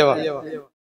 രഹസ്യമാണ്.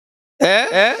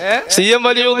 CM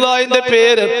വലിയുള്ളാഹിന്റെ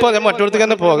പേര് ഇപ്പൊ ഞാൻ മറ്റോടത്തേക്ക്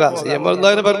തന്നെ പോകാം. CM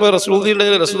വലിയുള്ളാഹിനെ പറയുമ്പോ റസൂലുള്ളാഹി ഉണ്ട്,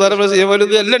 റസൂലുള്ളാഹി CM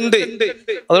വലിയുള്ളാഹി എല്ലാം ഉണ്ട്.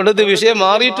 അതുകൊണ്ട് ഇത് വിഷയം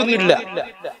മാറിയിട്ടൊന്നുമില്ല.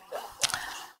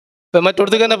 ഇപ്പൊ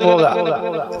മറ്റോടത്തേക്ക് തന്നെ പോകാം.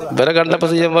 ഇവരെ കണ്ടപ്പോ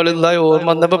CM വലിയുള്ളാഹി ഓർമ്മ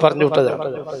വന്നപ്പോ പറഞ്ഞു വിട്ടതാണ്.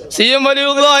 CM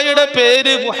വലിയുള്ളാഹിയുടെ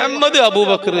പേര് മുഹമ്മദ്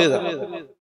അബൂബക്കർ.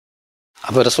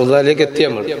 അപ്പൊ റസൂലുള്ളാഹിലേക്ക്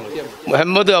എത്തിയാൽ മതി.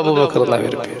 മുഹമ്മദ് അബൂബക്കർ എന്ന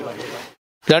പേര്.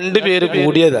 രണ്ടുപേര്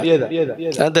കൂടിയതാ.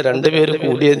 അത് രണ്ടുപേര്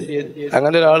കൂടിയത്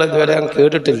അങ്ങനെ ഒരാൾ ഇതുവരെ ഞാൻ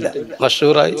കേട്ടിട്ടില്ല.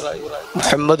 മഷൂറായി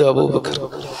മുഹമ്മദ് അബൂബക്കർ.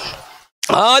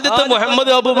 ആദ്യത്തെ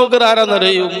മുഹമ്മദ് അബൂബക്കർ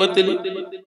ആരാന്നറിയോ?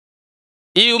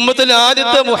 ഈ ഉമ്മത്തിൽ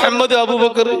ആദ്യത്തെ മുഹമ്മദ്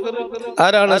അബൂബക്കർ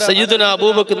ആരാണ്? സയ്യിദുനാ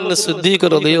അബൂബക്കർ സിദ്ദീഖ്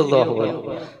റളിയല്ലാഹു അൻഹു.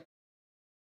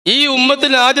 ഈ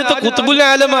ഉമ്മത്തിൽ ആദ്യത്തെ ഖുത്ബുൽ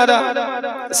ആലം ആരാ?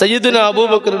 സയ്യിദുനാ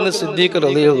അബൂബക്കർ സിദ്ദീഖ്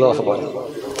റളിയല്ലാഹു അൻഹു.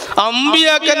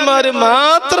 അമ്പിയാക്കന്മാര്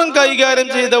മാത്രം കൈകാര്യം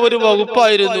ചെയ്ത ഒരു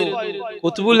വകുപ്പായിരുന്നു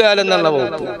ഖുത്ബുൽ ആലം എന്നുള്ള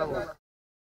വകുപ്പ്.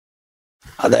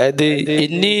 അതായത്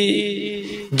ഇന്നി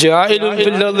ജാഇലുൻ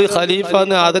ഫിൽ അർളി ഖലീഫ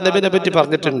എന്ന് ആദം നബിനെ പറ്റി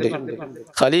പറഞ്ഞിട്ടുണ്ട്.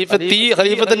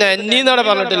 ഖലീഫത്തൻ അന്നി എന്നാണ്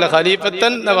പറഞ്ഞിട്ടില്ല,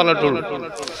 ഖലീഫത്തൻ എന്ന് പറഞ്ഞിട്ടുള്ളൂ.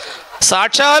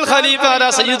 സാക്ഷാൽ ഖലീഫ ആരാ?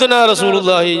 സയ്യിദുനാ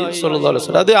റസൂലുള്ളാഹി സ്വല്ലല്ലാഹു അലൈഹി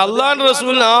വസല്ലം. അത് അള്ളാഹുവിന്റെ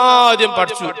റസൂലിനെ ആദ്യം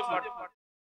പഠിച്ചു.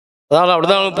 അതാണ്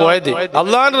അവിടുന്നാണ് പോയത്.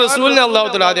 അള്ളാഹുവിന്റെ റസൂലിനെ അല്ലാഹു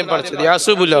തആല ആദ്യം പഠിച്ചത്.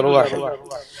 യാസൂബുൽ അർവാഹ്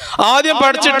ആദ്യം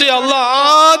പഠിച്ചിട്ട് അള്ളാഹ്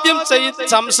ആദ്യം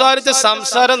സംസാരിച്ച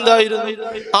സംസാരം എന്തായിരുന്നു?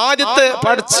 ആദ്യത്തെ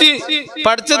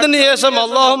പഠിച്ചതിന് ശേഷം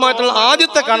അള്ളാഹുമായിട്ടുള്ള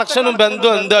ആദ്യത്തെ കണക്ഷനും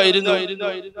ബന്ധവും എന്തായിരുന്നു?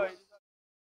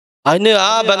 അതിന്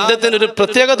ആ ബന്ധത്തിന് ഒരു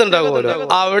പ്രത്യേകത ഉണ്ടാകുമല്ലോ.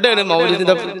 അവിടെയാണ്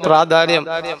മൗലിദിന്റെ പ്രാധാന്യം,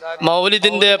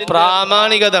 മൗലിദിന്റെ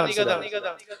പ്രാമാണികത.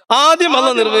 ആദ്യം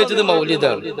അള്ളാഹ് നിർവഹിച്ചത്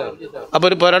മൗലിദാണ്. അപ്പൊ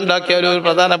ഒരു പുരണ്ടാക്കിയാലും ഒരു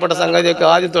പ്രധാനപ്പെട്ട സംഗതിയൊക്കെ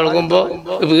ആദ്യം തുടങ്ങുമ്പോൾ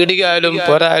വീടികായാലും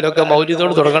പുരായാലും ഒക്കെ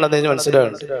മൗലിദോട് തുടങ്ങണമെന്ന്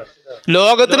മനസ്സിലാവുന്നുണ്ട്.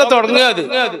 ലോകത്തിനെ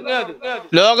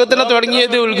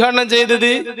തുടങ്ങിയത് ഉദ്ഘാടനം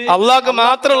ചെയ്തത് അള്ളാഹ്ക്ക്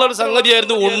മാത്രമുള്ള ഒരു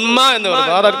സംഗതിയായിരുന്നു ഉണ്മ എന്ന്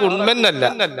പറയുന്നത്. വേറെ ആർക്കും ഉണ്മന്നല്ല.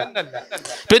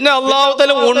 പിന്നെ അള്ളാഹു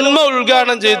തആല ഉണ്മ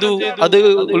ഉദ്ഘാടനം ചെയ്തു. അത്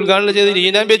ഉദ്ഘാടനം ചെയ്ത്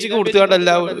ഈനാം പേച്ചിക്ക് കൊടുത്തുകൊണ്ടല്ല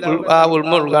ആ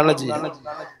ഉണ്മ ഉദ്ഘാടനം ചെയ്യും.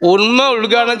 ഉണ്മ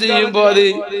ഉദ്ഘാടനം ചെയ്യുമ്പോൾ അത്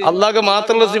അള്ളാഹ്ക്ക്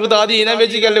മാത്രമുള്ള സിഫത്ത് ആദ്യം ഈനാം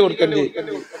പേച്ചിക്കല്ലേ കൊടുക്കണ്ടേ.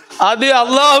 അത്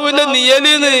അള്ളാഹുവിന്റെ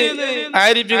നിയലിന്ന്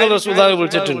ആരിഫ്യങ്ങൾ റസൂലുള്ളാഹി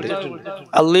വിളിച്ചിട്ടുണ്ട്.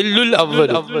 അല്ലില്ലുൽ അവ്വൽ.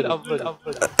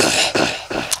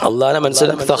 അള്ളാഹിനെ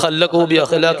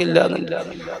മനസ്സിലാക്കി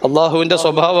അള്ളാഹുവിന്റെ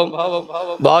സ്വഭാവം,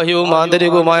 ബാഹ്യവും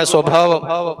ആന്തരികവുമായ സ്വഭാവം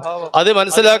അത്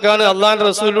മനസ്സിലാക്കാൻ അള്ളാഹിന്റെ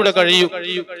റസൂലിലൂടെ കഴിയും.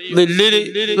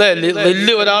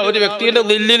 ഒരു വ്യക്തിയുടെ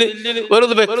ലില്ലിന്, ഒരു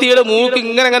വ്യക്തിയുടെ മൂക്ക്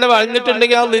ഇങ്ങനെ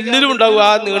വളഞ്ഞിട്ടുണ്ടെങ്കിൽ ആ ലില്ലിലും ഉണ്ടാവും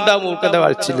ആ നീണ്ട മൂക്കന്റെ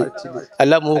വളച്ചില്.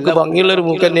 അല്ല, മൂക്ക് ഭംഗിയുള്ള ഒരു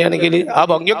മൂക്ക് തന്നെയാണെങ്കിൽ ആ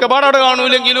ഭംഗിയൊക്കെ പാടവിടെ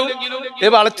കാണൂലെങ്കിലും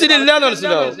വളച്ചിലില്ല എന്ന്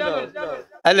മനസ്സിലാവും.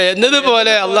 അല്ല,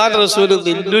 എന്നതുപോലെ അള്ളാഹുവിന്റെ റസൂൽ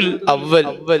ദില്ലുൽ അവ്വൽ,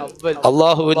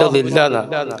 അള്ളാഹുവിന്റെ ദില്ലാണ്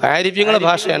ആരിഫ്യങ്ങളുടെ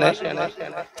ഭാഷയാണ്.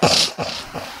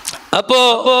 അപ്പോ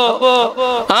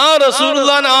ആ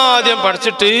റസൂലുള്ളാഹിനെ ആദ്യം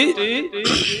പഠിച്ചിട്ട്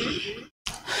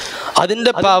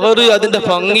അതിന്റെ പവർ, അതിന്റെ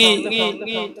ഭംഗി,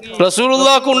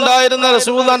 റസൂലുള്ളാഹിക്ക് ഉണ്ടായിരുന്ന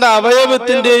റസൂലുള്ളാഹിന്റെ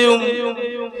അവയവത്തിന്റെയും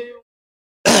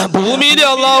ഭൂമിയിൽ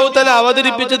അല്ലാഹു തആല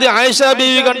അവതരിപ്പിച്ചത് ആയിഷ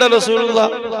ബീവി കണ്ട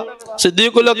റസൂലുള്ളാഹ്,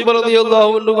 സിദ്ദീഖുൽ അക്ബർ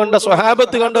റളിയല്ലാഹു അൻഹു കണ്ട,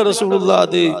 സ്വഹാബത്ത് കണ്ട റസൂലുള്ളാഹ്,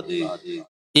 അത്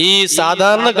ഈ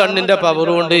സാധാരണ കണ്ണിന്റെ പവർ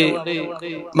കൊണ്ട്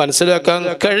മനസ്സിലാക്കാൻ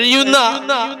കഴിയുന്ന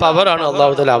പവറാണ്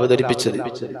അല്ലാഹു തആല അവതരിപ്പിച്ചത്.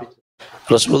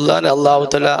 റസൂലുള്ളാഹിനെ അല്ലാഹു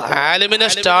തആല ആലമിനെ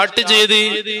സ്റ്റാർട്ട് ചെയ്ത്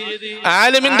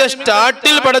ആലമിന്റെ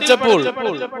സ്റ്റാർട്ടിൽ പടച്ചപ്പോൾ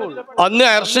അന്ന്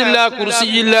അർശില്ല,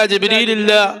 കുർസിയില്ല,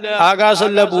 ജിബ്രീലില്ല,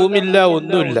 ആകാശമില്ല, ഭൂമിയില്ല,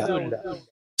 ഒന്നുമില്ല.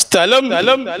 സ്ഥലം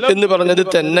എന്ന് പറഞ്ഞത്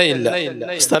തന്നെ ഇല്ല.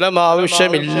 സ്ഥലം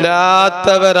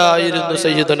ആവശ്യമില്ലാത്തവരായിരുന്നു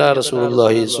സയ്യിദുനാ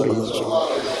റസൂലുള്ളാഹി സ്വല്ലല്ലാഹു അലൈഹി വസല്ലം.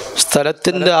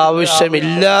 സ്ഥലത്തിന്റെ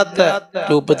ആവശ്യമില്ലാത്ത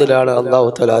രൂപത്തിലാണ് അല്ലാഹു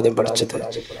തആല ആദ്യം പഠിച്ചത്.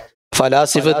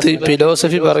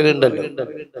 ഫിലോസഫി പറയുന്നുണ്ടല്ലോ,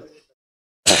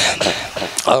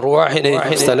 അർവാഹിന്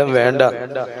സ്ഥലം വേണ്ട,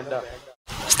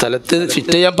 സ്ഥലത്ത്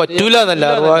ഫിറ്റ് ചെയ്യാൻ പറ്റൂല എന്നല്ല,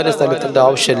 അർവാഹിന് സ്ഥലത്തിന്റെ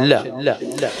ആവശ്യമില്ല.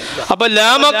 അപ്പൊ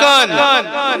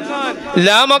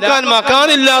ലാമക്കാൻ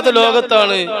മക്കാനില്ലാത്ത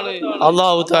ലോകത്താണ്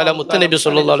അല്ലാഹു തആല മുത്തനബി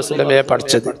സല്ലല്ലാഹു അലൈഹി വസല്ലമയെ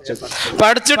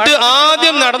പഠിച്ചിട്ട്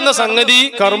ആദ്യം നടന്ന സംഗതി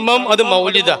കർമ്മം, അത്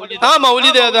മൗലിദ. ആ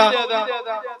മൗലിദ് ഏതാ?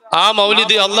 ആ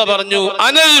മൗലിദ് അല്ലാഹ് പറഞ്ഞു,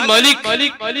 അനൽ മലിക്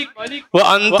വ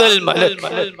അൻതൽ മലക്,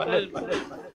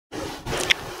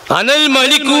 അനൽ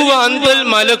മലിക്കു വ അൻതൽ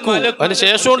മലക്കു. അതിന്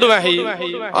ശേഷമുണ്ട് വഹി.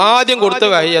 ആദ്യം കൊടുത്ത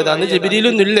വഹി അത്. അന്ന്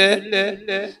ജിബ്രീലൊന്നും ഇല്ലേ.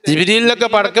 ജിബ്രീലിനൊക്കെ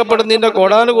പടക്കപ്പെടുന്നതിന്റെ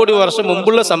കോടാനുകോടി വർഷം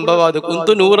മുമ്പുള്ള സംഭവം അത്.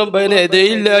 കുന്തു നൂറൻ ബൈന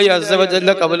യദൈല്ലാഹി അസ്സ വജല്ല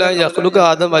ഖബല യഖ്ലുഖ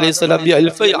ആദം അലൈഹിസ്സലാം ബി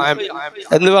അൽഫി ആം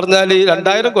എന്ന് പറഞ്ഞാൽ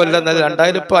 2000 കൊല്ലം.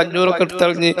 2000 ഇപ്പൊ 500 ഒക്കെ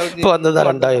എടുത്തറിഞ്ഞ് ഇപ്പൊ വന്നതാ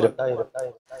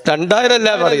 2000 അല്ല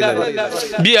പറയുന്നത്.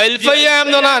 ബി അൽഫയ്യാം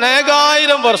എന്ന് പറഞ്ഞാൽ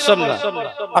അനേകായിരം വർഷം.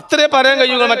 അത്രേ പറയാൻ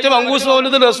കഴിയുള്ളൂ. മറ്റേ മങ്കൂസ്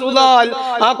മൗലിദ് റസൂലുള്ളാഹി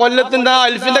ആ കൊല്ലത്തിന്റെ ആ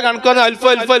അൽഫിന്റെ കണക്കാണ്. അൽഫ്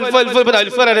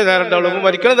വരെ നേരണ്ടാവുള്ളൂ.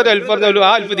 മരിക്കണ അൽഫ് പറഞ്ഞാലും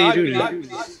ആ അൽഫ് തീരുമില്ല.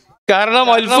 കാരണം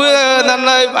അൽഫ് എന്ന്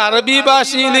പറഞ്ഞാൽ അറബി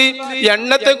ഭാഷയിൽ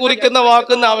എണ്ണത്തെ കുറിക്കുന്ന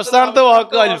വാക്കുന്ന അവസാനത്തെ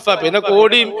വാക്ക് അൽഫ. പിന്നെ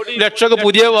കോടിയും ലക്ഷമൊക്കെ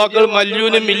പുതിയ വാക്കുകൾ,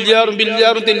 മല്യൂനും മില്യാറും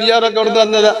ബില്യാറും തെല്ലിയാറും ഒക്കെ അവിടെ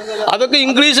വന്നത് അതൊക്കെ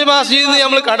ഇംഗ്ലീഷ് ഭാഷയിൽ നിന്ന്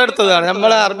നമ്മൾ കടെടുത്തതാണ്.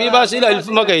 നമ്മളെ അറബി ഭാഷയിൽ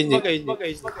അൽഫമ കഴിഞ്ഞ്.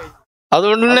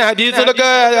 അതുകൊണ്ട് തന്നെ ഹദീസിലൊക്കെ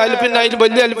അൽഫിന്റെ അതിൽ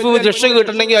വലിയ അൽഫ് ലക്ഷം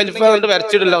കിട്ടണമെങ്കിൽ അൽഫ് കൊണ്ട്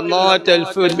വരച്ചിടില്ല. ഒന്നായിട്ട്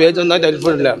അൽഫ്, ഒരു പേജ് ഒന്നായിട്ട് അൽഫ്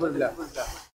ഇടില്ല.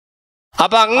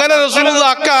 അപ്പൊ അങ്ങനെ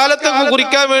റസൂലുള്ളാഹി അക്കാലത്തെ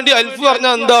കുറിക്കാൻ വേണ്ടി അൽഫ്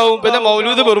പറഞ്ഞാൽ എന്താവും? പിന്നെ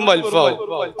മൗലൂദ് വെറും അൽഫാവും.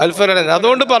 അൽഫറാണ്.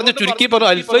 അതുകൊണ്ട് പറഞ്ഞു, ചുരുക്കി പറഞ്ഞു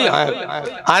അൽഫ്.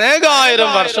 അനേകായിരം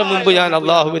വർഷം മുമ്പ് ഞാൻ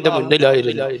അള്ളാഹുവിന്റെ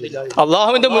മുന്നിലായിരുന്നു.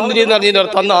 അള്ളാഹുവിന്റെ മുന്നിൽ എന്ന്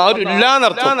പറഞ്ഞതിനർത്ഥം അന്ന് ആരും ഇല്ല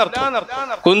എന്നർത്ഥം.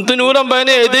 കുന്തുനൂറൻ ബൈന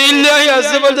യദൈല്ലാഹി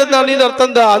അസ്സ വജല്ല എന്ന് പറഞ്ഞതിനർത്ഥം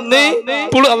എന്താ? അന്ന്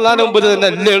ഇപ്പോൾ അള്ളാഹിന്റെ മുമ്പിൽ തന്നെ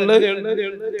അല്ലേ ഉള്ളത്.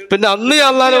 പിന്നെ അന്ന്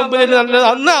അള്ളാഹിന്റെ മുമ്പിൽ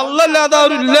അന്ന് അള്ളല്ലാതെ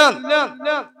ആരും ഇല്ല.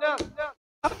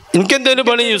 എനിക്കെന്തേലും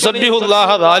പണി യുസബ്ബിഹുല്ലാഹ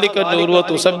ദാലിക നൂർ വ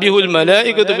തുസബ്ബിഹുൽ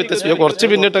മലായികതു ബിത്തസ്ബീഹ്. കുറച്ച്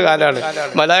പിന്നിട്ട കാലാണ്.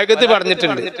 മലായികത്ത്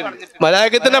പറഞ്ഞിട്ടുണ്ട്.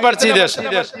 മലായികത്തിനെ പഠിച്ച ശേഷം.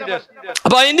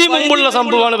 അപ്പൊ അതിന്റെ മുമ്പുള്ള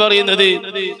സംഭവമാണ് പറയുന്നത്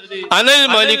അനൽ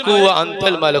മലിക്കു വ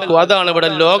അൻതൽ മലക്കു. അതാണ് ഇവിടെ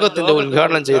ലോകത്തിന്റെ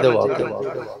ഉദ്ഘാടനം ചെയ്ത വാക്ക്.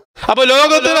 അപ്പൊ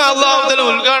ലോകത്തിന് അല്ലാഹു തആല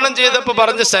ഉദ്ഘാടനം ചെയ്തപ്പോ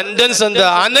പറഞ്ഞ സെന്റൻസ് എന്താ?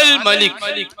 അനൽ മലിക്.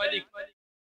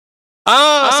 ആ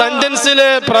സെന്റൻസിലെ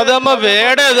പ്രഥമ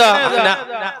വേർഡ് ഏതാ?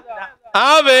 ആ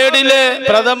വേർഡിലെ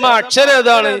പ്രഥമ അക്ഷരം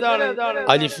ഏതാണ്?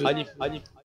 അലിഫ്.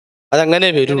 അതങ്ങനെ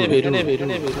വരും.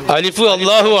 അലിഫ്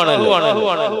അല്ലാഹു ആണല്ലോ.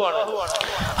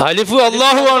 അലിഫ്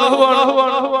അല്ലാഹു ആണ്.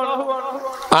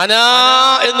 അനാ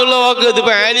എന്നുള്ള വാക്ക്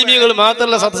ഇതിപ്പോ ആലിമികൾ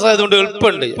മാത്രമല്ല സദസ്സായതുകൊണ്ട്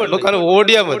എളുപ്പമുണ്ട്, നമുക്കത്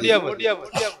ഓടിയാൽ മതി,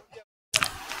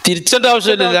 തിരിച്ചേണ്ട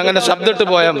ആവശ്യമില്ല, അങ്ങനെ ശബ്ദമിട്ട്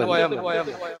പോയാൽ മതി.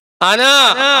 അനാ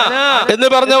എന്ന്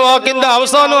പറഞ്ഞ വാക്കിന്റെ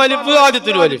അവസാനം അലിഫ്,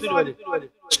 ആദ്യത്തിലും അലിഫ്.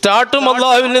 സ്റ്റാർട്ടും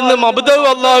അള്ളാഹുവിൽ നിന്ന്, മബ്ദഉ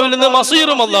അള്ളാഹുവിൽ നിന്ന്,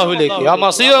 മസീറും അള്ളാഹുവിലേക്ക്. ആ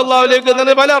മസീർ അള്ളാഹുലേക്ക്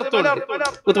എന്നതിന് പല അർത്ഥമുണ്ട്.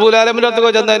 ഖുത്ബുൽ ആലമിന്റെ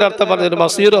അടുത്ത് ചെന്നതിന്റെ അർത്ഥം പറഞ്ഞത്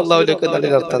മസീർ അള്ളാഹുലേക്ക്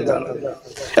എന്നതിന്റെ അർത്ഥം എന്താണ്?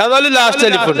 ഏതായാലും ലാസ്റ്റ്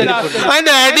അലിഫുണ്ട്.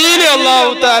 അതിന്റെ അടിയിൽ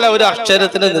അള്ളാഹു തആല ഒരു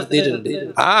അക്ഷരത്തിനെ നിർത്തിയിട്ടുണ്ട്.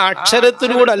 ആ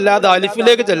അക്ഷരത്തിലൂടെ അല്ലാതെ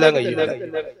അലിഫിലേക്ക് ചെല്ലാൻ കഴിയില്ല.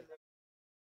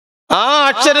 ആ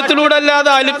അക്ഷരത്തിലൂടെ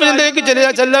അല്ലാതെ അലിഫിലേക്ക്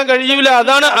ചെല്ലാൻ കഴിയൂല.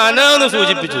 അതാണ് അന എന്ന്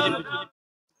സൂചിപ്പിച്ചത്.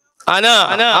 അന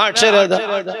ആ അക്ഷരം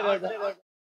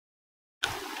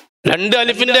രണ്ട്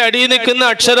അലിഫിന്റെ അടിയിൽ നിൽക്കുന്ന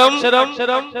അക്ഷരം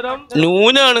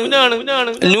നൂനാണ്.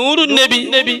 നൂറുൻ നബി.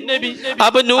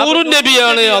 അപ്പൊ നൂറുൻ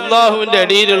നബിയാണ് അള്ളാഹുവിന്റെ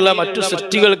അടിയിലുള്ള മറ്റു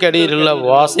സൃഷ്ടികൾക്കിടയിലുള്ള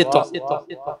വാസിത്വം.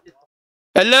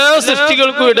 എല്ലാ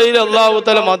സൃഷ്ടികൾക്കും ഇടയിൽ അള്ളാഹു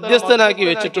തആല മധ്യസ്ഥനാക്കി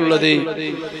വെച്ചിട്ടുള്ളത്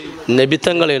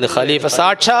നബിത്തങ്ങളെയാണ്. ഖലീഫ,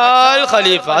 സാക്ഷാൽ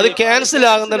ഖലീഫ. അത് ക്യാൻസൽ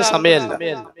ആകുന്ന ഒരു സമയമല്ല.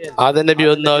 ആദം നബി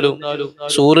വന്നാലും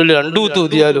സൂറിൽ രണ്ടു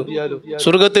തൂതിയാലും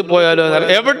സ്വർഗത്തിൽ പോയാലും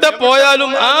എവിടെ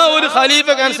പോയാലും ആ ഒരു ഖലീഫ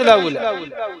ക്യാൻസൽ ആകൂല.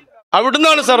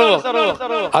 അവിടുന്നാണ് സർവ്വം.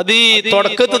 അത് ഈ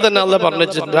തുടക്കത്തിൽ തന്നെ അള്ളാഹ്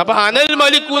പറഞ്ഞിട്ടുണ്ട്. അപ്പൊ അനൽ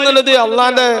മലിക്കു എന്നുള്ളത്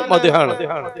അള്ളാന്റെ മദ്ഹാണ്,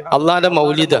 അള്ളാന്റെ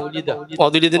മൗലിദ.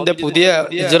 മൗലിദിന്റെ പുതിയ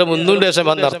ഹിജ്റ 300 ശേഷം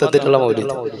വന്ന അർത്ഥത്തിലുള്ള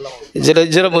മൗലിദ്.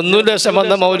 ഹിജ്റ 300 ശേഷം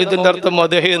വന്ന മൗലിദിന്റെ അർത്ഥം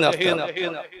മദ്ഹ് എന്ന അർത്ഥം.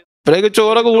 ഇപ്പോഴേക്ക്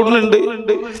ചോറൊക്കെ കൂടുന്നുണ്ട്.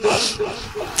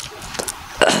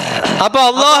 അപ്പൊ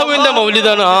അള്ളാഹുവിന്റെ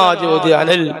മൗലിദാണ് ആ ജ്യോതി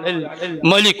അനൽ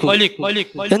മലിക്കു.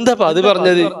 എന്താ അത്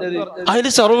പറഞ്ഞത്?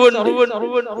 അതിന് സർവ്വമുണ്ട്.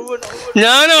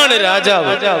 ഞാനാണ്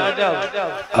രാജാവ്.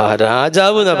 ആ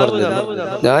രാജാവ് എന്നാ പറഞ്ഞത്.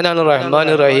 ഞാനാണ് റഹ്മാൻ,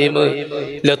 റഹീം,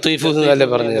 ലത്തീഫ് എന്നല്ലേ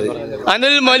പറഞ്ഞത്.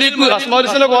 അനൽ മലിക്കു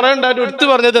അസ്മാഉൽ കുറെ ഉണ്ടായിട്ട് എടുത്തു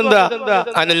പറഞ്ഞത് എന്താ?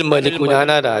 അനൽ മലിക്കു,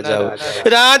 ഞാനാ രാജാവ്.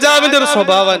 രാജാവിന്റെ ഒരു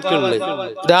സ്വഭാവം എനിക്കുള്ളത്.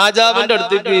 രാജാവിന്റെ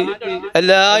അടുത്തേക്ക്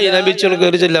എല്ലാ ഇനബിച്ചുകളും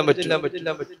കയറി ചെല്ലാൻ പറ്റില്ല.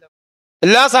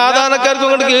 എല്ലാ സാധാരണക്കാർക്കും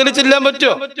അങ്ങോട്ട് കയറി ചെല്ലാൻ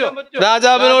പറ്റുമോ?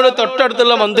 രാജാവിനോട്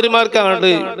തൊട്ടടുത്തുള്ള മന്ത്രിമാർക്ക്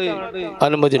അങ്ങോട്ട്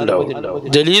അനുമതി ഉണ്ടാവും.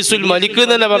 ജലീസുൽ മലിക്ക്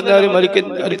എന്ന് തന്നെ പറഞ്ഞാൽ മലിക്ക്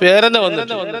ഒരു പേരെന്നെ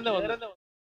വന്നിട്ട്.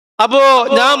 അപ്പോ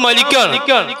ഞാൻ മലിക്കാണ്.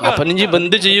 അപ്പൊ നീ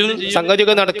ബന്ദ് ചെയ്യും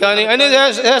സംഗതിയൊക്കെ നടക്കാൻ. അതിന്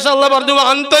ശേഷം അല്ലാഹ് പറഞ്ഞു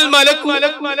അന്തൽ മലക്കു,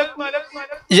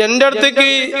 എന്റെ അടുത്തേക്ക്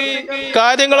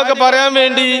കാര്യങ്ങളൊക്കെ പറയാൻ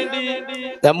വേണ്ടി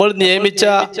നമ്മൾ നിയമിച്ച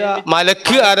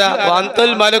മലക്ക് ആരാ?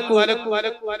 അന്തൽ മലക്കു,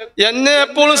 എന്നെ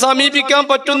എപ്പോഴും സമീപിക്കാൻ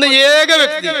പറ്റുന്ന ഏക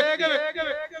വ്യക്തി.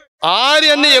 ആര്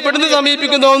എന്നെ എവിടുന്ന്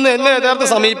സമീപിക്കുന്നോന്ന് എന്നെ യഥാർത്ഥ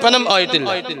സമീപനം ആയിട്ടില്ല.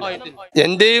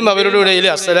 എന്റെയും അവരുടെ ഇടയിൽ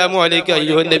അസ്സലാമു അലൈക്കും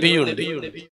അയ്യുഹൻ നബിയുണ്ട്.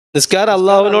 നിസ്കാരം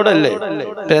അള്ളാഹുവിനോടല്ലേ?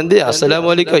 എന്ത് അസ്സലാമു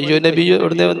അലൈക്കും അയ്യോ നബിയോ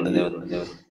എവിടുന്ന് വന്നത്?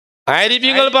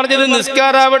 ആരിഫീങ്ങൾ പറഞ്ഞത്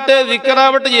നിസ്കാരാവട്ടെ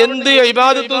ദിക്റാവട്ടെ എന്ത്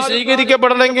ഇബാദത്തും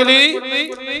സ്വീകരിക്കപ്പെടണമെങ്കിൽ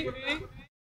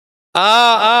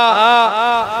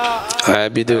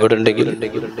ആബിദ് ഇവിടെ ഉണ്ടെങ്കിൽ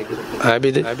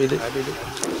ആബിദ്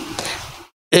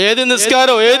ഏത്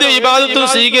നിസ്കാരോ ഏത് ഇബാദത്തും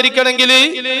സ്വീകരിക്കണമെങ്കിൽ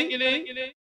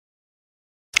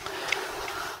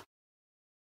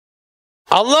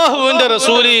അള്ളാഹുവിന്റെ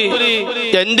റസൂല്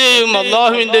എന്റെയും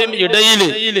അള്ളാഹുവിന്റെയും ഇടയിൽ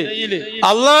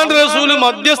അള്ളാഹുവിന്റെ റസൂല്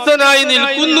മധ്യസ്ഥനായി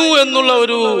നിൽക്കുന്നു എന്നുള്ള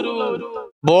ഒരു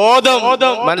ബോധം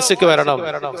മനസ്സിക്ക് വരണം.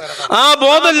 ആ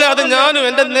ബോധമില്ലാതെ ഞാനും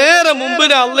എന്റെ നേരെ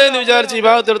മുമ്പിൽ അള്ളാഹ് വിചാരിച്ച്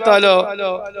ഇബാദത്ത് എടുത്താലോ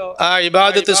ആ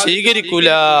ഇബാദത്ത് സ്വീകരിക്കൂല.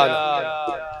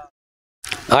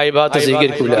 ആ ഇബാദത്ത്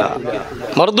സ്വീകരിക്കൂല,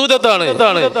 മർദൂദത്താണ്.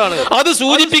 അത്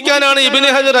സൂചിപ്പിക്കാനാണ് ഇബ്നു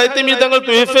ഹജർ ഹൈതമി തങ്ങൾ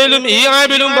തുഹ്ഫയിലും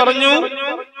ഈആബിലും പറഞ്ഞു,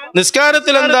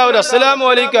 നിസ്കാരത്തിൽ എന്താ ഒരു അസ്സലാമു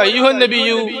അലൈക അയ്യുഹൻ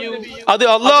നബിയു, അത്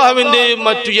അള്ളാഹുവിന്റെയും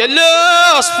മറ്റു എല്ലാ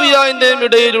അസ്ഫിയാന്റെയും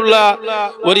ഇടയിലുള്ള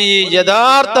ഒരു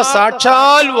യഥാർത്ഥ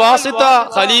സാക്ഷാൽ വാസിത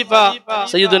ഖലീഫ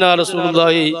സയ്യിദുനാ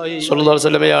റസൂലുള്ളാഹി സ്വല്ലല്ലാഹു അലൈഹി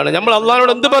വസല്ലമയാണ്. നമ്മൾ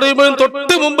അള്ളാഹിനോട് എന്ത് പറയുമ്പോഴും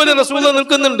തൊട്ട് മുമ്പിൽ റസൂലുള്ളാഹി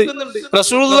നിൽക്കുന്നുണ്ട്.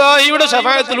 റസൂലുള്ളാഹിയുടെ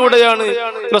ശഫാഅത്തിലൂടെയാണ്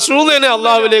റസൂലിനെ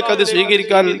അള്ളാഹുവിലേക്ക് അത്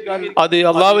സ്വീകരിക്കാൻ, അത്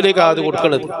അള്ളാഹുവിലേക്ക് അത്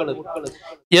കൊടുക്കുന്നത്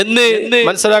എന്ന്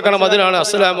മനസ്സിലാക്കണം. അതിനാണ്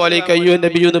അസ്സലാമു അലൈക അയ്യുഹൻ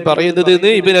നബിയു എന്ന് പറയുന്നത്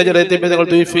എന്ന് ഇബ്നു ഹജർ തങ്ങൾ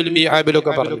തുഹ്ഫയിൽ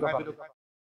ഈആബിലൊക്കെ പറഞ്ഞു.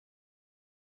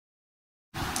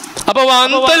 അപ്പൊ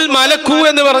അന്തൽ മലക്കു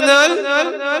എന്ന് പറഞ്ഞാൽ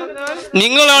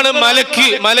നിങ്ങളാണ് മലക്ക്.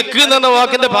 മലക്ക് എന്ന് പറഞ്ഞ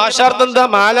വാക്കിന്റെ ഭാഷാർത്ഥം എന്താ?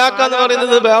 മാലാക്ക എന്ന്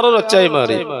പറയുന്നത് വേറൊരു ഒച്ചായി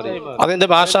മാറി, അതിന്റെ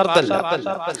ഭാഷാർത്ഥമല്ല.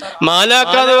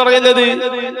 മാലാക്ക എന്ന് പറയുന്നത്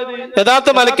യഥാർത്ഥ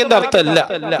മലക്കിന്റെ അർത്ഥമല്ല.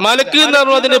 മലക്ക് എന്ന്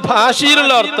പറഞ്ഞാൽ അതിന്റെ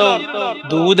ഭാഷയിലുള്ള അർത്ഥം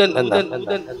ദൂതൻ എന്നാണ്.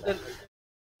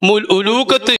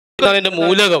 ഉലൂക്കത്ത് അതിന്റെ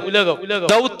മൂലകം,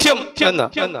 ദൗത്യം എന്ന.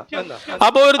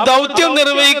 അപ്പൊ ഒരു ദൗത്യം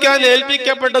നിർവഹിക്കാൻ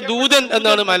ഏൽപ്പിക്കപ്പെട്ട ദൂതൻ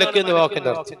എന്നാണ് മലക്ക് എന്ന വാക്കിന്റെ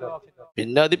അർത്ഥം.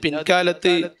 പിന്നെ അത്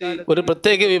പിൻകാലത്ത് ഒരു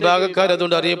പ്രത്യേക വിഭാഗക്കാർ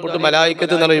അതുകൊണ്ട് അറിയപ്പെട്ടു,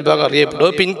 മലായിക്കത്ത് എന്നുള്ള വിഭാഗം അറിയപ്പെട്ടു.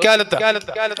 പിൻകാലത്ത്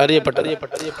അറിയപ്പെട്ടത്.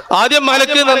 ആദ്യം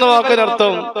മലക്ക് എന്ന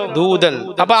വാക്കിനർത്ഥം ദൂതൻ.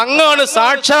 അപ്പൊ അങ്ങാണ്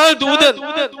സാക്ഷാൽ ദൂതൻ.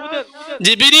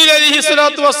 ജിബ്രീൽ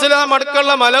അലൈഹിസ്സലാത്തു വസ്സലാം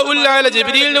അടക്കമുള്ള മലഉൽ അഅല,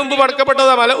 ജിബ്രീലിന് മുമ്പ്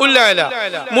അടക്കപ്പെട്ടത് മലഉൽ അഅല,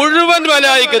 മുഴുവൻ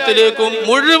മലായിക്കത്തിലേക്കും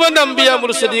മുഴുവൻ അംബിയ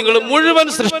മുർസലീങ്ങളും മുഴുവൻ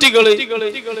സൃഷ്ടികള്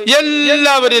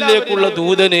എല്ലാവരിലേക്കുള്ള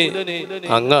ദൂതന്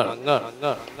അങ്ങാണ്.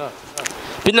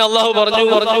 പിന്നെ അള്ളാഹു പറഞ്ഞു,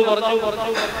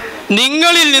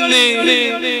 നിങ്ങളിൽ നിന്ന്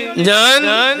ഞാൻ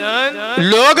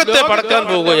ലോകത്തെ പടക്കാൻ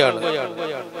പോവുകയാണ്.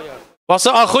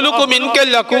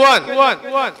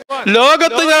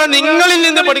 ലോകത്ത് ഞാൻ നിങ്ങളിൽ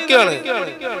നിന്ന് പഠിക്കുകയാണ്.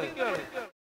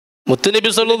 മുത്തുനബി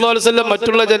സല്ലല്ലാഹു അലൈഹി വസല്ലം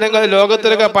മറ്റുള്ള ജനങ്ങളെ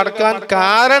ലോകത്തിലൊക്കെ പടക്കാൻ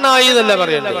കാരണമായി എന്നല്ല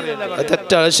പറയണ്ടേ. അത്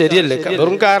തെറ്റാണ്, ശരിയല്ലേ?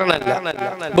 വെറും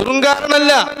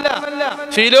കാരണമല്ല.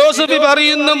 ഫിലോസഫി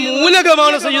പറയുന്ന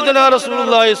മൂലകമാണ് സയ്യിദുനാ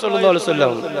റസൂലുള്ളാഹി സ്വല്ലല്ലാഹു അലൈഹി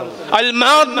വസല്ലം. അൽ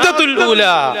മാദ്ദത്തുൽ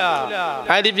ഊലാ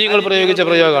അരിബികൾ പ്രയോഗിച്ച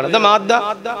പ്രയോഗമാണ്. എന്താ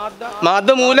മാദ്ദ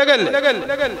മൂലകല്ലേ?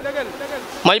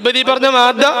 മൈബദി പറഞ്ഞ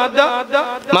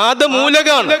മാദ്ദ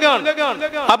മൂലകാണ്.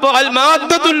 അപ്പൊ അൽ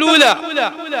മാദ്ദത്തുൽ ഊലാ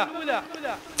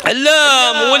എല്ലാ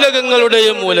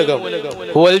മൂലകങ്ങളുടെയും മൂലകം.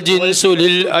 വൽ ജിൻസു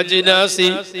ലിൽ അജ്നാസി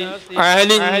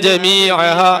അലിൻ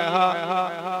ജമീഅഹാ.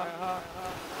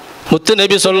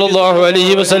 മുത്തുനബി സല്ലല്ലാഹു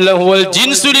അലൈഹി വസല്ലം വൽ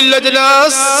ജിൻസു ലിൽ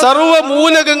അജ്നാസ്, സർവ്വ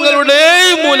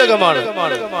മൂലകങ്ങളുടെയും മൂലകമാണ്.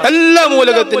 എല്ലാ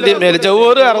മൂലകത്തിന്റെയും മേലെ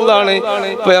ജൗഹർ അർളാണ്.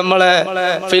 ഇപ്പൊ നമ്മളെ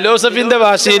ഫിലോസഫിന്റെ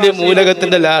ഭാഷയിൽ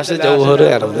മൂലകത്തിന്റെ ലാസ്റ്റ് ജൗഹർ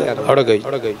അർള്. അവിടെ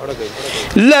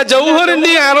ഇല്ല,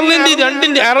 ജൗഹറിന്റെയും അർളിന്റെയും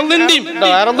രണ്ടിന്റെ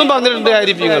അർളും പറഞ്ഞിട്ടുണ്ട്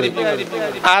ആരിഫ്യങ്ങൾ.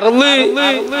 അർള്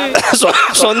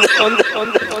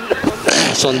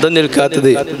സ്വന്തം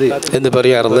നിൽക്കാത്തത് എന്ന്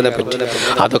പറയാ അർളിനെ പറ്റി.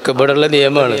 അതൊക്കെ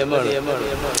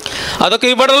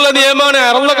ഇവിടെയുള്ള നിയമമാണ്.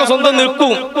 അറളൊക്കെ സ്വന്തം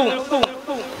നിൽക്കും.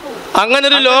 അങ്ങനെ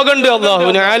ഒരു ലോകമുണ്ട്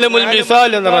അല്ലാഹുവിന്. ആലമുൽ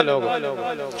മിസാൽ എന്ന ലോകം.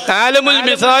 ആലമുൽ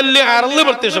മിസാലില് അറള്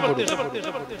പ്രത്യക്ഷപ്പെടും.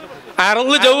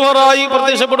 അറള് ജൗഹറായി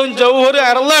പ്രത്യക്ഷപ്പെടും, ജൗഹർ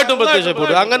അറളായിട്ടും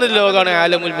പ്രത്യക്ഷപ്പെടും. അങ്ങനെ ഒരു ലോകമാണ്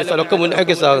ആലമുൽ മിസാൽ. ഒക്കെ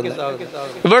മുൻഹക്കിസാകുന്നത്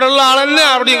ഇവിടെയുള്ള ആളെന്നെ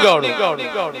അവിടെയും കാണും.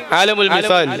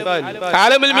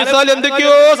 ആലമുൽ മിസാൽ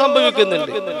എന്തൊക്കെയോ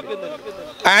സംഭവിക്കുന്നുണ്ട്.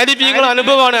 ആരിഫീങ്ങൾ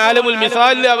അനുഭവമാണ് ആലമുൽ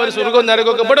മിസാലിൽ. അവർ സ്വർഗവും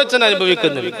നരകമൊക്കെ ഇവിടെ വെച്ചാൽ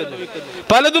അനുഭവിക്കുന്നുണ്ട്.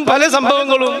 പലതും പല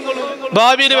സംഭവങ്ങളും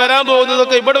ഭാവിയിൽ വരാൻ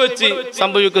പോകുന്നതൊക്കെ ഇവിടെ വെച്ച്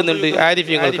സംഭവിക്കുന്നുണ്ട്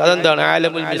ആരിഫീങ്ങൾക്ക്. അതെന്താണ്?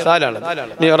 ആലമുൽ മിസാലാണ്.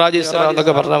 മിഅ്റാജ് ഇസ്രാ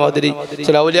എന്നൊക്കെ പറഞ്ഞ മാതിരി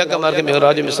ചില ഔലിയാക്കന്മാർക്ക്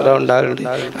മിഅ്റാജും ഇസ്രാ ഉണ്ടാകാറുണ്ട്.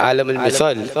 ആലമുൽ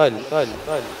മിസാൽ.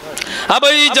 അപ്പൊ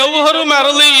ഈ ജൗഹറും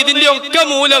അർള് ഇതിന്റെ ഒക്കെ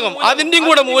മൂലകം, അതിന്റെയും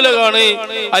കൂടെ മൂലകമാണ്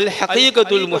അൽ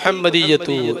ഹഖീഖത്തുൽ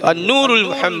മുഹമ്മദിയ്യത്തു അന്നൂറുൽ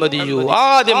മുഹമ്മദിയ്യു.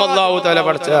 ആദ്യം അല്ലാഹു തആല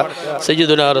പഠിച്ച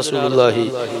സയ്യിദുനാ റസൂലുള്ളാഹി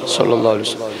സ്വല്ലല്ലാഹു അലൈഹി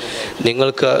വസല്ലം.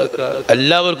 നിങ്ങൾക്ക്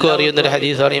എല്ലാവർക്കും അറിയുന്ന ഒരു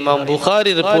ഹദീസാണ്, ഇമാം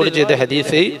ബുഖാരി റിപ്പോർട്ട് ചെയ്ത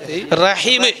ഹദീസ്.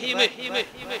 റഹീം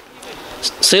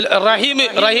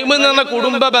എന്ന് പറഞ്ഞ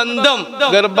കുടുംബ ബന്ധം,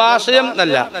 ഗർഭാശയം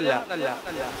അല്ല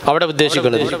അവിടെ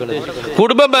ഉദ്ദേശിക്കുന്നത്.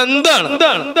 കുടുംബ ബന്ധാണ്.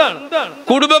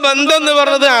 കുടുംബ ബന്ധം എന്ന്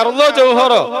പറഞ്ഞത് അർളോ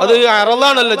ജൗഹറോ? അത്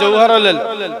അർളാണല്ലോ, ജൗഹറല്ലല്ലോ.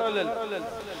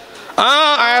 ആ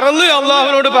അർള്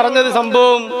അള്ളാഹുവിനോട് പറഞ്ഞത്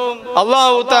സംഭവം,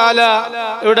 അള്ളാഹു തആല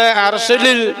ഇവിടെ അർശിൽ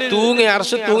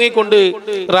തൂങ്ങിക്കൊണ്ട്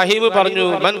റഹീം പറഞ്ഞു,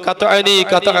 മൻ ഖതഅനി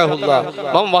ഖതഅഹുല്ലാഹ്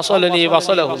മൻ വസലനി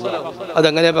വസലഹുല്ലാഹ്.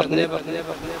 അതെങ്ങനെ പറഞ്ഞു?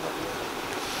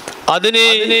 അതിന്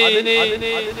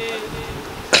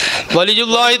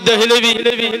വലിയുല്ലാഹി ദഹ്ലവി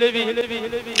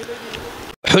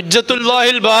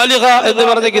ഹുജ്ജത്തുല്ലാഹിൽ ബാലിഗ എന്ന്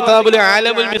പറഞ്ഞ കിതാബിൽ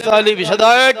ആലമുൽ മിസാലി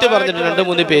വിശദമായിട്ട് പറഞ്ഞിട്ടുണ്ട്.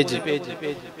 2-3 പേജ്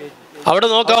അവിടെ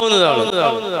നോക്കാവുന്നതാണ്.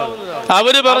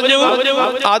 അവര് പറഞ്ഞു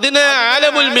അതിനെ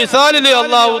ആലമുൽ മിസാലില്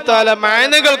അല്ലാഹു തആല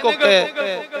മാനകൾക്കൊക്കെ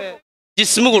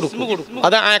ജിസ്മു കൊടുക്കും.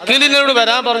 അത് അഖിലിനോട്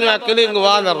വരാൻ പറഞ്ഞു. അഖില്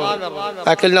വാന്ന് പറഞ്ഞു.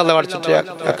 അഖിലിനെ അല്ലാഹു പഠിച്ചിട്ട്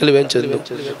അഖില് വേഗം ചെന്നു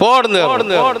പോടുന്നു.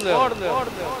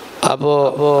 അപ്പോ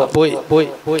പോയി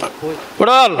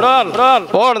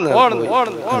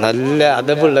നല്ല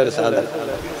അതപ്പുള്ള ഒരു സാധനം.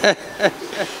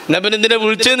 നബിൻ എന്തിനാ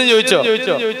വിളിച്ചെന്ന് ചോദിച്ചോ?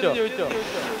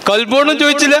 കൽബോണ്ടും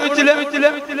ചോദിച്ചില്ല.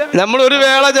 നമ്മൾ ഒരു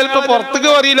വേള ചിലപ്പോ പുറത്തേക്ക്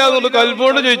പറയില്ല എന്നുണ്ട്.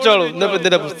 കൽബോണ്ട് ചോദിച്ചോളൂ, ഇന്നിപ്പോ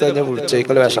എന്തിനാ പുസ്തകം ഞാൻ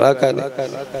വിളിച്ചേക്കള് വിഷമാക്കാൻ.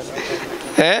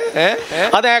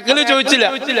 അത് അക്കല് ചോദിച്ചില്ല.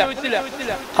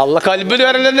 അള്ള കൽബിൽ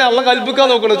വരല്ലേ, അള്ള കൽബിക്കാൻ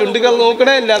നോക്കണേ, ചുണ്ടിക്കാൻ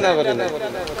നോക്കണേ ഇല്ല എന്നാ പറയുന്നത്.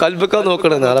 കൽബിക്കാൻ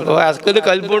നോക്കണെന്ന്. അപ്പൊ അക്കല്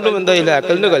കൽബോണ്ടും എന്തായില്ല,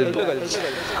 അക്കലിന്റെ കൽബ്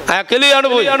അക്കലിയാണ്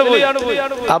പോയി.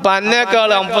 അപ്പൊ അന്നേക്കാൾ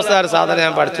അംഫസാര സാധനം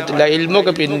ഞാൻ പഠിച്ചിട്ടില്ല.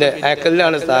 ഇൽമൊക്കെ പിന്നെ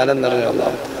അക്കലിനാണ് സ്ഥാനം എന്ന്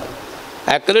പറഞ്ഞാൽ.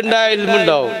 അക്കലുണ്ടായ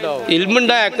ഇൽമുണ്ടാവും,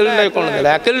 ഇൽമുണ്ടായ അക്കലുണ്ടായിക്കൊള്ളുന്നില്ല.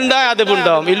 അക്കലുണ്ടായ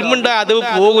അതവുണ്ടാവും, ഇൽമുണ്ടായ അതവ്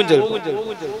പോകും ചിലപ്പോൾ.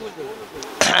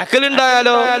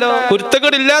 അക്കലുണ്ടായാലോ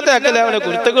കുരുത്തക്കേടില്ലാത്ത അക്കലാണ്.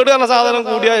 കുരുത്തക്കേട് എന്ന സാധനം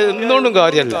കൂടിയാൽ എന്തുകൊണ്ടും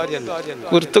കാര്യമല്ല.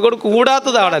 കുരുത്തക്കേട്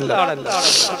കൂടാത്തതാണല്ലോ.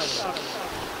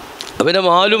 പിന്നെ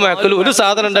മാലും അക്കലും ഒരു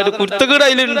സാധനം ഉണ്ടായിട്ട് കുരുത്തക്കേട്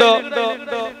അതിലുണ്ടോ,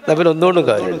 പിന്നെ ഒന്നുകൊണ്ടും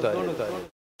കാര്യം.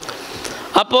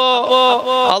 അപ്പോ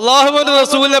അള്ളാഹുവിന്റെ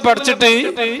റസൂലിനെ പഠിച്ചിട്ട്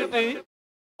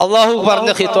അള്ളാഹു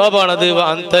പറഞ്ഞ ഖിതാബാണത്.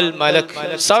 അന്തൽ മലക്,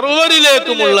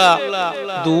 സർവരിലേക്കുമുള്ള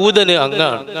ദൂതന്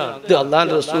അങ്ങാണ്. ഇത്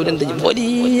അള്ളാഹുവിന്റെ റസൂലിന്റെ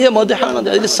വലിയ മദ്ഹാണ്.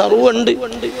 അതിൽ സർവ്വമുണ്ട്.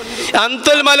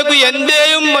 അന്തൽ മലക്,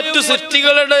 എന്റെയും മറ്റു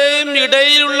സൃഷ്ടികളുടെയും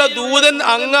ഇടയിലുള്ള ദൂതൻ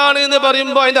അങ്ങാണ് എന്ന്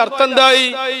പറയുമ്പോൾ അതിന്റെ അർത്ഥം എന്തായി?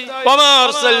 വമാ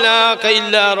അർസൽനാക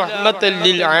ഇല്ലാ റഹ്മത്തൽ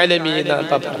ലിൽ ആലമീൻ.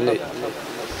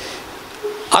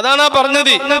 അതാണ്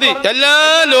പറഞ്ഞത്. എല്ലാ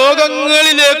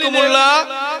ലോകങ്ങളിലേക്കുമുള്ള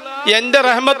എന്റെ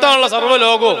റഹ്മത്താണുള്ള സർവ്വ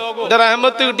ലോകവും. എന്റെ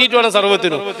റഹ്മത്ത് കിട്ടിയിട്ട് വേണം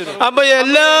സർവ്വത്തിനും. അപ്പൊ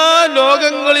എല്ലാ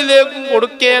ലോകങ്ങളിലേക്കും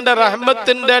കൊടുക്കേണ്ട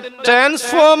റഹ്മത്തിന്റെ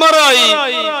ട്രാൻസ്ഫോമറായി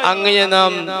അങ്ങനെ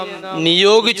നാം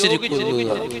നിയോഗിച്ചിരിക്കുന്നു.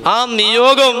 ആ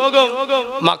നിയോഗം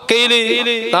മക്കയില്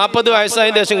 40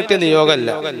 വയസ്സായതിനു ശേഷം കിട്ടിയ നിയോഗമല്ല,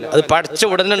 അത് പഠിച്ച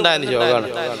ഉടനെ ഉണ്ടായ നിയോഗമാണ്.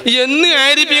 എന്ന്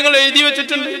ആരിഫ്യങ്ങൾ എഴുതി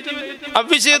വെച്ചിട്ടുണ്ട്.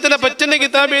 അവിഷയത്തിനെ പറ്റുന്ന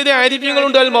കിതാബ് എഴുതിയ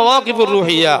ആരിഫ്യങ്ങളുണ്ട്. അൽ മവാഖിഫുർ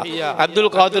റൂഹിയ്യ, അബ്ദുൽ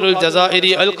ഖാദിർ അൽ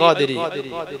ജസാഇരി അൽ ഖാദിരി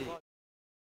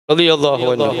റളിയല്ലാഹു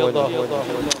അൻഹു.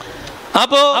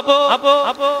 അപ്പോ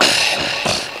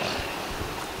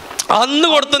അന്ന്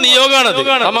കൊടുത്ത നിയോഗാണത്.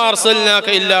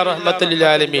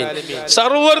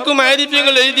 സർവർക്കും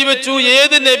ആരിഫ്യങ്ങൾ എഴുതി വെച്ചു.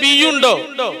 ഏത് നബിയുണ്ടോ,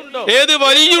 ഏത്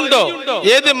വലിയുണ്ടോ,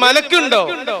 ഏത് മലക്കുണ്ടോ,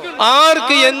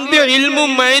 ആർക്ക് എന്ത് ഇൽമും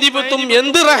മാരിഫത്തും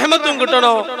എന്ത് റഹ്മത്തും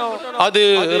കിട്ടണോ അത്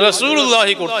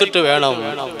റസൂലുള്ളാഹി കൊടുത്തിട്ട് വേണം.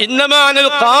 ഇന്നമാ അനൽ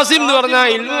ഖാസിം എന്ന് പറഞ്ഞാൽ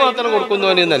ഇൽമു മാത്രം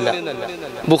കൊടുക്കുന്നവനെന്നല്ല.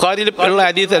 ബുഖാരിയിൽ ഉള്ള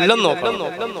ഹദീസ് എല്ലാം നോക്കണം.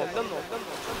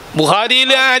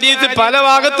 ബുഖാരിയിലെ ഹദീസ് പല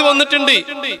ഭാഗത്ത് വന്നിട്ടുണ്ട്.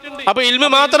 അപ്പൊ ഇൽമു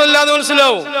മാത്രമല്ല എന്ന്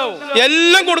മനസ്സിലാവും.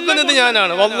 എല്ലാം കൊടുക്കുന്നത്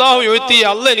ഞാനാണ്. വല്ലാഹു യുഅ്തി,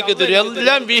 അല്ലാഹ് എനിക്ക് തരും.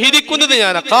 എല്ലാം വിഹിരിക്കുന്നത്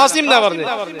ഞാനാണ്. ഖാസിം എന്നാ പറഞ്ഞു.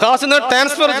 ഖാസിം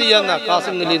ട്രാൻസ്ഫർ ചെയ്യാന്ന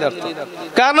ഖാസിം അർത്ഥം.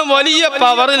 കാരണം വലിയ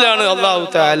പവറിലാണ് അല്ലാഹു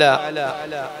തആല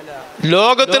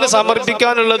ലോകത്തിന്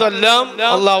സമർപ്പിക്കാനുള്ളതെല്ലാം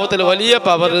അല്ലാഹു തആല വലിയ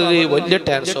പവറിൽ വലിയ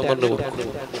ട്രാൻസ്ഫോമറിന് കൊടുക്കും.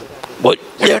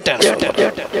 വലിയ ട്രാൻസ്ഫോമർ.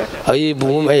 ഈ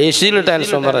ഭൂമി ഏഷ്യയിലെ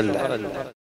ട്രാൻസ്ഫോമർ അല്ല,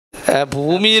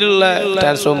 ഭൂമിയിലുള്ള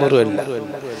ട്രാൻസ്ഫോമറും അല്ല,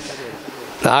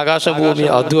 ആകാശഭൂമി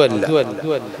അതുമല്ല.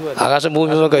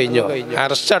 ആകാശഭൂമി കഴിഞ്ഞോ,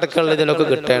 അറസ്റ്റടക്കമുള്ള ഇതിനൊക്കെ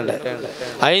കിട്ടേണ്ടേ.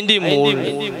 അതിൻ്റെ മുകളിൽ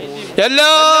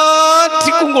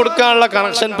എല്ലാത്തിനും കൊടുക്കാനുള്ള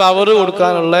കണക്ഷൻ, പവർ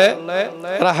കൊടുക്കാനുള്ള,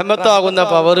 റഹ്മത്താകുന്ന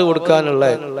പവർ കൊടുക്കാനുള്ള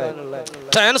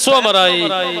ട്രാൻസ്ഫോമറായി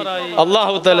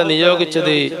അല്ലാഹു തആല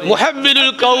നിയോഗിച്ചത്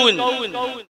മുഹവ്വിലുൽ കൗൻ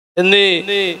എന്ന്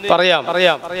പറയാം.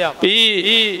 ഈ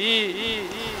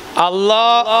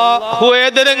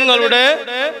അല്ലാഹുവേദരങ്ങളുടെ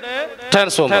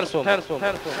ട്രാൻസ്ഫോമർ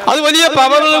അത് വലിയ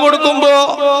പവർ കൊടുക്കുമ്പോ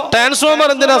ട്രാൻസ്ഫോമർ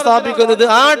എന്തിനാ സ്ഥാപിക്കുന്നത്?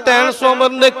 ആ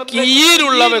ട്രാൻസ്ഫോമറിന്റെ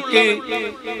കീഴിലുള്ളവർക്ക്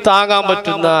താങ്ങാൻ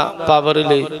പറ്റുന്ന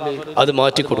പവറിൽ അത്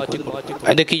മാറ്റി കൊടുക്കും.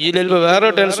 അതിന്റെ കീഴിൽ വേറെ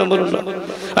ട്രാൻസ്ഫോമർ ഉണ്ടോ,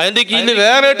 അതിന്റെ കീഴിൽ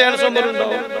വേറെ ട്രാൻസ്ഫോമർ ഉണ്ടോ,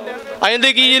 അതിന്റെ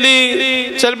കീഴിൽ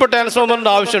ചിലപ്പോൾ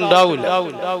ട്രാൻസ്ഫോമറിന്റെ ആവശ്യം ഉണ്ടാവില്ല.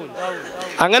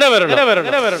 അങ്ങനെ വരണം.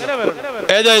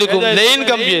 ഏതായിരിക്കും? ലൈൻ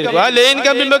കമ്പി ആയിരിക്കും. ആ ലൈൻ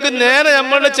കമ്പിമ്പക്ക് നേരെ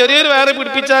നമ്മളുടെ ചെറിയൊരു വയറ്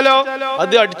പിടിപ്പിച്ചാലോ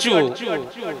അത് അടിച്ചു പോകും.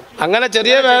 അങ്ങനെ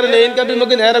ചെറിയ വയറ് ലൈൻ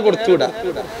കമ്പിമ്പക്ക് നേരെ കൊടുത്തുവിടാ.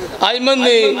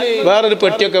 അതിമന്ന് വേറൊരു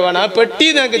പെട്ടിയൊക്കെ വേണം. ആ പെട്ടി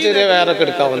നിങ്ങൾക്ക് ചെറിയ വയറൊക്കെ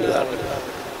എടുക്കാവുന്നതാണ്.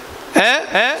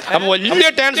 അപ്പൊ വലിയ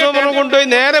ട്രാൻസ്ഫോമർ കൊണ്ടുപോയി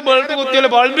നേരെ ബൾബ് കുത്തിയാൽ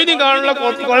ബൾബിനും കാണില്ല,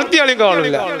 കൊളുത്തിയാലും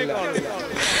കാണില്ല.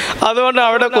 അതുകൊണ്ട്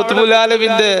അവിടെ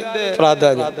ഖുത്ബുൽ-ആലമിന്റെ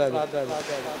പ്രാധാന്യം.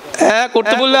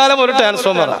 ഖുത്ബുൽ-ആലം ഒരു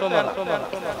ട്രാൻസ്ഫോമറാണ്,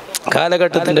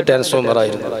 കാലഘട്ടത്തിന്റെ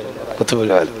ട്രാൻസ്ഫോമറായിരുന്നു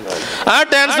ഖുത്ബുൽ-ആലം. ആ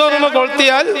ട്രാൻസ്ഫോമർ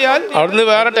കൊളുത്തിയാൽ അവിടുന്ന്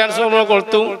വേറെ ട്രാൻസ്ഫോമർ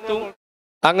കൊളുത്തും.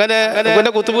 അങ്ങനെ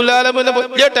പിന്നെ ഖുത്ബുൽ-ആലമിന്റെ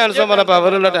വലിയ ട്രാൻസ്ഫോമറാണ്,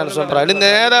 പവറുള്ള ട്രാൻസ്ഫോമർ. അതിന്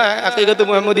നേരെ ഹഖീഖത്ത്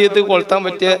മുഹമ്മദിയത്ത് കൊളുത്താൻ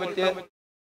പറ്റിയ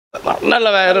നല്ല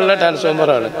വയറുള്ള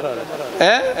ട്രാൻസ്ഫോമറാണ്.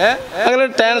 അങ്ങനെ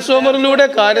ട്രാൻസ്ഫോമറിലൂടെ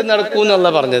കാര്യം നടക്കൂ എന്നുള്ള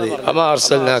പറഞ്ഞത്. അമാ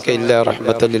അർസൽനാക ഇല്ലാ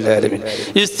റഹ്മത്തൽ ലിൽ ആലമീൻ.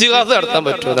 ഇസ്തിഗാസ നടത്താൻ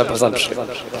പറ്റുമെന്ന് അപ്പൊ സംശയം.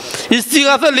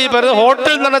 ഇസ്തിഗാസ അല്ലേ ഈ പറയുന്നത്?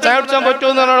 ഹോട്ടലിൽ നിന്ന് ചായ കുടിച്ചാൻ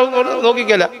പറ്റുമെന്നാണ്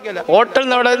നോക്കിക്കല. ഹോട്ടൽ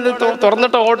അവിടെ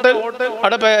തുറന്നിട്ട ഹോട്ടൽ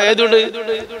അവിടെ ഏതുകൊണ്ട്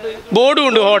ബോർഡും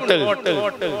ഉണ്ട് ഹോട്ടൽ.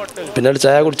 പിന്നെ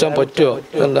ചായ കുടിച്ചാൻ പറ്റുമോ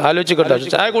ആലോചിക്കട്ടെ.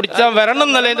 ചായ കുടിച്ചാൻ വരണം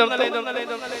എന്നല്ല അതിന്റെ അർത്ഥം.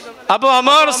 അപ്പൊ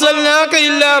അമാ അർസൽനാക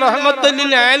ഇല്ലാ റഹ്മത്തൽ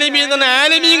ലിൽ ആലമീൻ,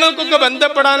 ആലിമീങ്ങൾക്കൊക്കെ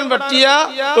ബന്ധപ്പെടാൻ പറ്റിയ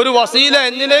ഒരു വസീല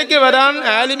എന്നിലേക്ക് വരാൻ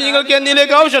ആലിമീങ്ങൾക്ക്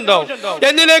എന്നിലേക്ക് ആവശ്യമുണ്ടാവും.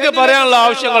 എന്നിലേക്ക് പറയാനുള്ള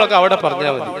ആവശ്യങ്ങളൊക്കെ അവിടെ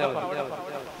പറഞ്ഞാൽ മതി.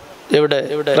 എവിടെ?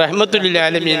 റഹ്മത്തുൽ ലിൽ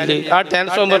ആലമീനിൽ ആ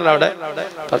ട്രാൻസ്ഫോമറിൽ അവിടെ.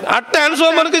 ആ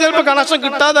ട്രാൻസ്ഫോമർക്ക് ചിലപ്പോൾ കണക്ഷൻ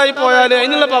കിട്ടാതായി പോയാൽ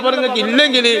അതിനുള്ള പവർ നിങ്ങൾക്ക്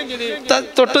ഇല്ലെങ്കിൽ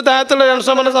തൊട്ട് താഴത്തുള്ള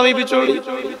ട്രാൻസ്ഫോമറിനെ സമീപിച്ചോളി.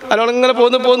 അല്ലെങ്കിൽ ഇങ്ങനെ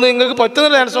പോന്ന് നിങ്ങൾക്ക് പറ്റുന്ന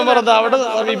ട്രാൻസ്ഫോമർ അത് അവിടെ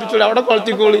സമീപിച്ചോളി, അവിടെ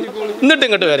കൊളുത്തിക്കോളി, എന്നിട്ട്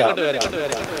ഇങ്ങോട്ട് വരാം.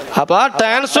 അപ്പൊ ആ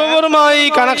ട്രാൻസ്ഫോമറുമായി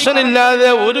കണക്ഷൻ ഇല്ലാതെ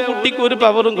ഒരു കുട്ടിക്ക് ഒരു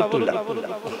പവറും കിട്ടില്ല.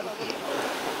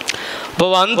 അപ്പൊ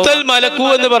അന്തൽ മലക്കു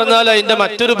എന്ന് പറഞ്ഞാൽ അതിന്റെ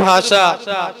മറ്റൊരു ഭാഷ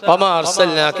വമാ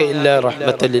അർസൽനാക ഇല്ലാ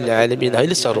റഹ്മത്തൽ ലിൽ ആലമീൻ.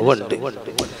 അതിൽ സർവ്വമുണ്ട്.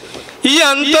 ഈ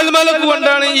അന്തൽ മലക്കു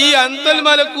കൊണ്ടാണ് ഈ അന്തൽ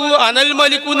മലക്കു അനൽ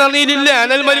മലിക്കു എന്ന് പറഞ്ഞില്ലേ?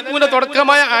 അനൽ മലിക്കുവിന്റെ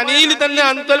തുടക്കമായ അനയിൽ തന്നെ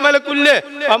അന്തൽ മലക്കുല്ലേ?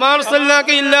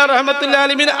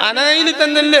 അനയിൽ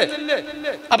തന്നെയല്ലേ?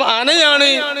 അപ്പൊ അനയാണ്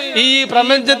ഈ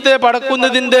പ്രപഞ്ചത്തെ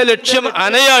പടക്കുന്നതിന്റെ ലക്ഷ്യം.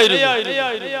 അനയായിരുന്നു.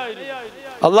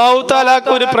 അല്ലാഹു തആലാക്ക്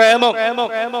ഒരു പ്രേമം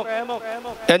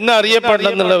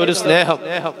എന്നറിയപ്പെടുന്നുള്ള ഒരു സ്നേഹം,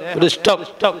 ഒരു ഇഷ്ടം.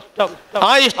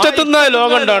 ആ ഇഷ്ടത്തിൽ നിന്നാണ്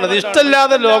ലോകം ഉണ്ടാവുന്നത്.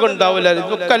 ഇഷ്ടമില്ലാതെ ലോകം ഉണ്ടാവില്ല.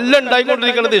 ഇതൊക്കെ എല്ലാം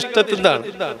ഉണ്ടായിക്കൊണ്ടിരിക്കുന്നത് ഇഷ്ടത്തിൽ നിന്നാണ്.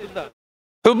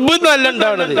 ഹുബ്ബ് നല്ല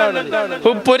ഉണ്ടാവുന്നത്.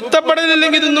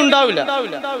 പൊരുത്തപ്പെടലില്ലെങ്കിൽ ഇതൊന്നും ഉണ്ടാവില്ല.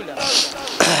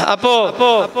 അപ്പോ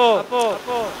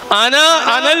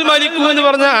അനൽ മലിക്കു എന്ന്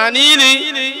പറഞ്ഞ അനീല്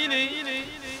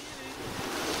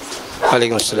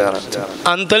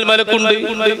അന്തൽ മലക്കുണ്ട്.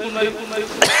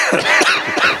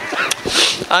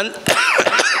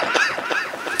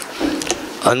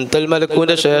 അന്തൽ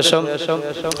മലക്കൂന്റെ ശേഷം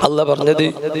അല്ലാഹ് പറഞ്ഞത്,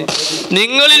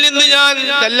 നിങ്ങളിൽ നിന്ന് ഞാൻ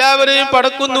എല്ലാവരെയും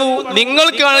പടക്കുന്നു,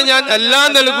 നിങ്ങൾക്കാണ് ഞാൻ എല്ലാം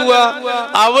നൽകുക,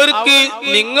 അവർക്ക്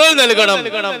നിങ്ങൾ നൽകണം.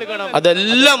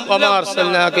 അതെല്ലാം വമാ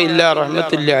അർസൽനാക ഇല്ലാ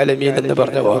റഹ്മത്തുൽ ആലമീൻ എന്ന്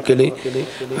പറഞ്ഞ വാക്കിൽ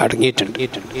അടങ്ങിയിട്ടുണ്ട്.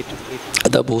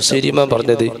 അതാ ബൂസൈരി ഇമാം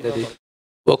പറഞ്ഞത്,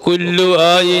 وكل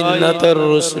آية نطى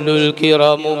الرسل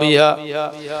الكرام بها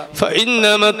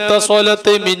فإنما اتصلت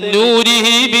من نوره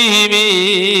بهم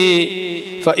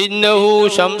فإنه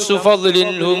شمس فضل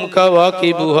هم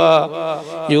كواكبها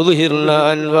يظهرن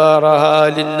أنوارها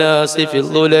للناس في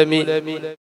الظلم.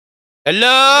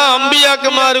 എല്ലാ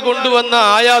അമ്പിയാക്കന്മാർ കൊണ്ടുവന്ന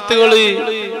ആയാത്തുകള്,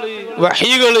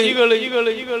 വഹീകള്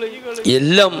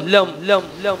എല്ലാം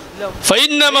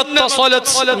ഫഇന്നമാ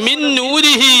തസലത് മിൻ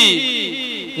നൂരിഹി,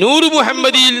 നൂറ്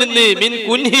മുഹമ്മദിയിൽ നിന്ന്, മിൻ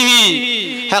കുൻഹിഹി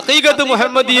ഹഖീഖത്ത്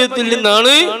മുഹമ്മദിയത്തിൽ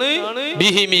നിന്നാണ്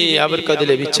ബിഹിമി അവർക്കത്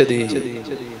ലഭിച്ചത്.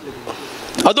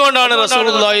 അതുകൊണ്ടാണ്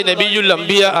റസൂലുള്ളാഹി നബിയുൽ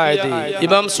അംബിയ ആയത്.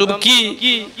 ഇമാം സുബ്കി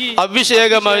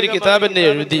അഭിഷേകമായ ഒരു കിതാബ് തന്നെ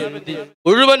എഴുതി,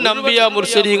 മുഴുവൻ അംബിയ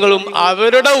മുർസലീങ്ങളും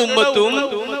അവരുടെ ഉമ്മത്തും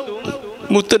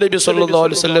മുത്തുനബി സല്ലല്ലാഹു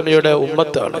അലൈഹി വസല്ലമയുടെ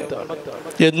ഉമ്മത്താണ്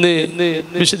എന്ന്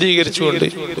വിശദീകരിച്ചുകൊണ്ട്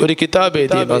ഒരു കിതാബ്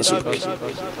എഴുതി ഇമാം സുബ്കി.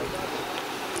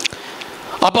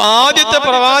 അപ്പൊ ആദ്യത്തെ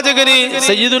പ്രവാചകന്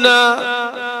സയ്യിദുന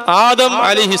ആദം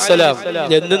അലൈഹിസ്സലാം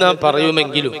എന്ന് നാം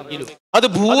പറയുമെങ്കിലും അത്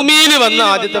ഭൂമിയിൽ വന്ന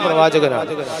ആദ്യത്തെ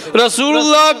പ്രവാചകനാണ്.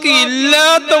 റസൂലുള്ളാഹിക്ക്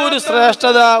ഇല്ലാത്ത ഒരു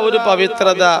ശ്രേഷ്ഠത, ഒരു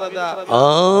പവിത്രത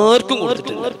ആർക്കും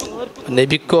കൊടുത്തിട്ടില്ല.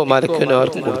 നബിക്കോ മലക്കിനോ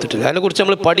ആർക്കും കൊടുത്തിട്ടില്ല. അതിനെ കുറിച്ച്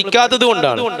നമ്മൾ പഠിക്കാത്തത്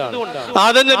കൊണ്ടാണ്.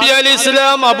 ആദം നബി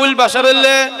അലൈഹിസ്സലാം അബുൽ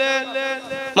ബഷറല്ലേ,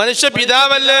 മനുഷ്യ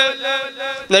പിതാവല്ലേ,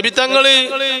 നബി തങ്ങള്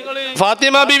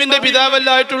ഫാത്തിമ ബീവിന്റെ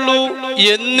പിതാവല്ലായിട്ടുള്ളൂ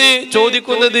എന്ന്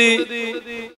ചോദിക്കുന്നത്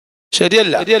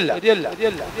ശരിയല്ല.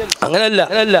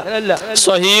 അങ്ങനല്ല.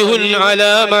 സ്വഹീഹുൻ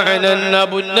അലാ മഅനൻ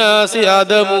അബുന്നാസി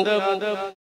ആദമു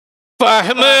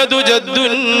ഫഅഹ്മദു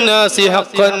ജദ്ദുന്നാസി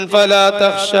ഹഖൻ ഫലാ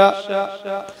തഖ്ശ.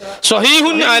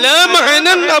 സ്വഹീഹുൻ അലാ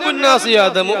മഅനൻ അബുന്നാസി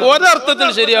ആദമു, ഒരർത്ഥത്തിൽ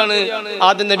ശരിയാണ്,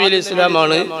 ആദം നബി അലൈഹി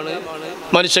സ്വലാമാണ്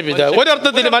മനുഷ്യ പിതാവ്.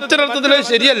 ഒരർത്ഥത്തിൽ, മറ്റൊരർത്ഥത്തിൽ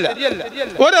ശരിയല്ല.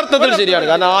 ഒരർത്ഥത്തിൽ ശരിയാണ്.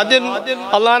 കാരണം ആദ്യം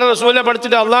അള്ളാഹുവിന്റെ റസൂലിനെ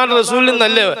പഠിച്ചിട്ട് അള്ളാഹുവിന്റെ റസൂലിൽ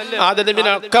നിന്നല്ലേ ആദം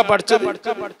നബിനെ ഒക്കെ പഠിച്ചത്.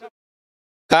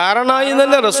 കാരണമായി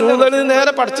എന്നല്ല, റസൂലിൽ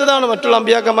നേരെ പഠിച്ചതാണ് മറ്റുള്ള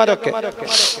അമ്പിയാക്കന്മാരൊക്കെ.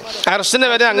 അർശിനെ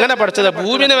വരെ അങ്ങനെ പഠിച്ചത്,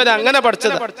 ഭൂമിനെ വരെ അങ്ങനെ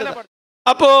പഠിച്ചത്.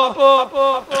 അപ്പോ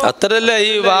അത്രല്ലേ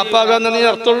ഈ വാപ്പാകാന്ന്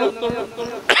അർത്ഥമുള്ളൂ.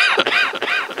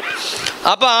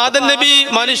 അപ്പൊ ആദം നബി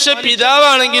മനുഷ്യ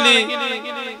പിതാവാണെങ്കിൽ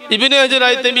ഇബ്നു ഹജർ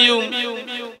ഹൈതമിയും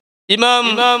ഇമാം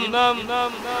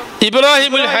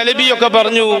ഇബ്രാഹിമുൽ ഹലബി ഒക്കെ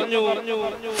പറഞ്ഞു,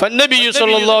 ഫന്നബി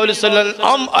സല്ലല്ലാഹു അലൈഹി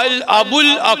വസല്ലം അൽ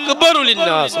അബുൽ അക്ബറു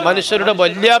ലിന്നാസ്, മനുഷ്യരുടെ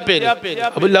വല്യാപ്പേര്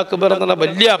അബുൽ അക്ബർ എന്ന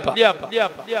വല്യാപ്പ.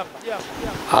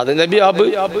 അത് നബി അബ്,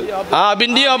 ആ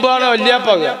അബിന്റെ അബാണ് വല്യാപ്പ.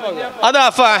 അത്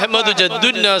അഫ അഹ്മദു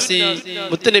ജദ്ദുന്നാസി,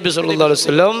 മുത്തുനബി സല്ലല്ലാഹു അലൈഹി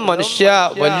വസല്ലം മനുഷ്യ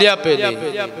വല്യാപ്പേര്.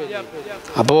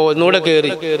 അപ്പോ ഒന്നുകൂടെ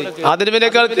കേറി,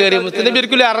 ആദനബിനേക്കാൾ കേറി. മുത്തുനബി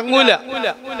ഒരിക്കലും ഇറങ്ങൂല.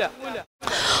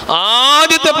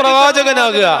 ആദ്യത്തെ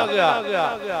പ്രവാചകനാകുക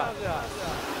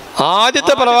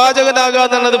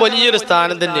എന്നുള്ളത് വലിയൊരു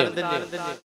സ്ഥാനം തന്നെയാണ്.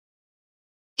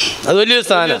 അത് വലിയൊരു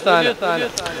സ്ഥാനം.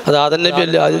 അത് ആദം നബി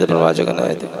അല്ലേ ആദ്യത്തെ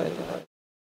പ്രവാചകനായത്?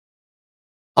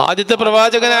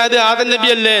 ആദം നബി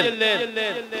അല്ലേ?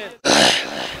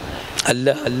 അല്ല.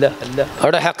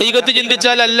 അവിടെ ഹഖീഖത്ത്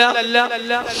ചിന്തിച്ചാൽ അല്ല.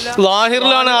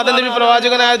 ലാഹിറിലാണ് ആദം നബി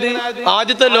പ്രവാചകനായത്.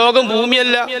 ആദ്യത്തെ ലോകം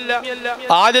ഭൂമിയല്ല.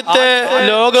 ആദ്യത്തെ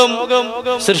ലോകം,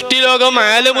 സൃഷ്ടി ലോകം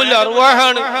ആലമുൽ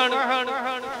അർവാഹാണ്.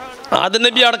 ആദം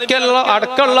നബി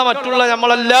അടക്കമുള്ള മറ്റുള്ള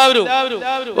നമ്മളെല്ലാവരും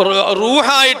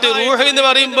റൂഹായിട്ട്, റൂഹ് എന്ന്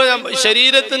പറയുമ്പോൾ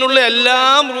ശരീരത്തിനുള്ള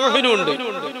എല്ലാം റൂഹിനും ഉണ്ട്.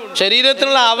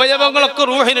 ശരീരത്തിലുള്ള അവയവങ്ങളൊക്കെ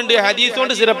റൂഹിനുണ്ട്. ഹദീസ്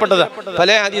കൊണ്ട് സ്ഥിരപ്പെട്ടതാ, പല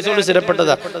ഹദീസ് കൊണ്ട്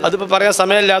സ്ഥിരപ്പെട്ടതാ. അതിപ്പോ പറയാൻ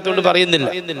സമയമില്ലാത്തതുകൊണ്ട് പറയുന്നില്ല.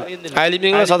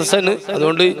 ആലിമീങ്ങളുടെ സദസ്സാണ്,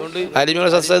 അതുകൊണ്ട്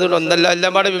ആലിമീങ്ങളുടെ സദസ്സായതുകൊണ്ട് ഒന്നല്ല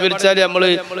എല്ലാം പാടെ വിവരിച്ചാൽ നമ്മൾ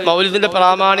മൗലിദിന്റെ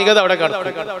പ്രാമാണികത അവിടെ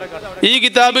കിടക്കും. ഈ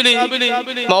കിതാബില്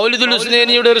മൗലിദുൽ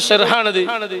ഹുസ്നൈനിയുടെ ഒരു ഷർഹാണിത്.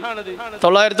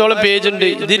 900ഓളം പേജ് ഉണ്ട്.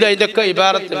 ഇതിൽ അതിന്റെ ഒക്കെ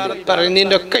ഇബാറത്ത്,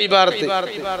 പറഞ്ഞതിന്റെ ഒക്കെ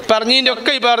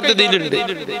ഇബാറത്ത് ഇതിലുണ്ട്.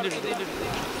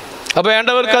 അപ്പൊ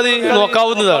വേണ്ടവർക്ക് അത്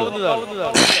നോക്കാവുന്നതാണ്.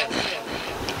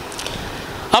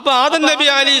 അപ്പൊ ആദം നബി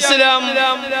അലൈഹിസ്സലാം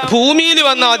ഭൂമിയിൽ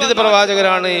വന്ന ആദ്യത്തെ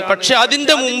പ്രവാചകരാണ്. പക്ഷെ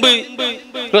അതിന്റെ മുമ്പ്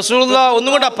റസൂലുള്ളാഹ്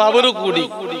ഒന്നും കൂടെ പവർ കൂടി.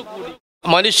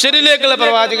 മനുഷ്യരിലേക്കുള്ള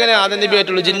പ്രവാചകനെ ആദം നബി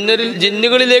ആയിട്ടുള്ളൂ.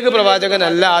 ജിന്നുകളിലേക്ക്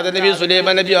പ്രവാചകനല്ല ആദം നബി,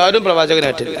 സുലൈമാൻ നബി ആരും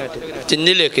പ്രവാചകനായിട്ടില്ല.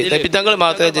 ജിന്നിലേക്ക് നബിതങ്ങൾ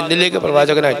മാത്രമേ ജിന്നിലേക്ക്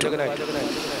പ്രവാചകനായിട്ടുള്ളൂ.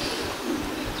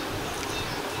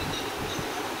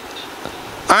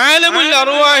 ആലമുൽ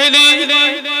അർവാഹിലി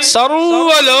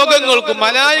സർവ്വ ലോകങ്ങൾക്കും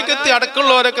മലായികത്തെ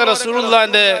അടക്കമുള്ളവരൊക്കെ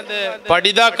റസൂലുള്ളാഹിന്റെ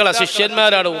പഠിതാക്കളാണ്,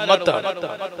 ശിഷ്യന്മാരാണ്, ഉമ്മത്താണ്.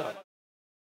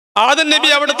 ആദം നബി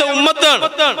അവിടുത്തെ ഉമ്മത്താണ്.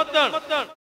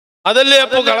 അതല്ലേ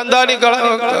അപ്പൊ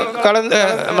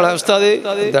നമ്മളെ ഉസ്താദ്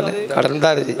എന്താണ്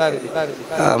കടന്താരി,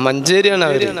 മഞ്ചേരിയാണ്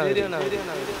അവര്,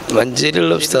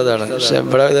 മഞ്ചേരിയുള്ള ഉസ്താദാണ്. പക്ഷെ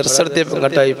ഇവിടെ ദർശനത്തിയപ്പോ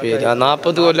ഇങ്ങോട്ടായി പേര്.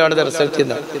 40 കൊല്ലാണ്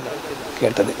ദർശനത്തിന്ന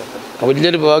കേട്ടത്.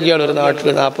 വലിയൊരു ഭാഗ്യമാണ് ഒരു നാട്ടിൽ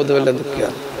 40 കൊല്ലം നിൽക്കുക.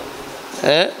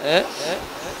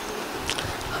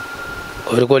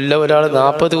 ഒരു കൊല്ലം ഒരാൾ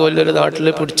 40 കൊല്ലം ഒരു നാട്ടിൽ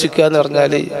പിടിച്ചിക്കുക എന്ന്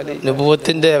പറഞ്ഞാൽ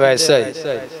നുബുവത്തിന്റെ വയസ്സായി.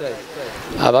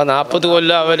 അപ്പൊ 40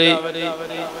 കൊല്ലം അവര്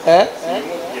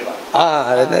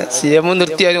അതന്നെ CM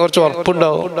നിർത്തി അതിന് കുറച്ച്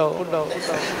ഉറപ്പുണ്ടാവും.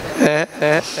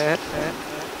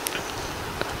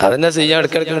 അതന്നെ CM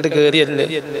ഇടയ്ക്കിടയ്ക്ക് കയറിയല്ലേ.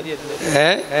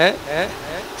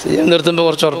 CM നിർത്തുമ്പോൾ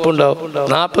കുറച്ച് ഉറപ്പുണ്ടാവും.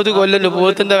 40 കൊല്ലം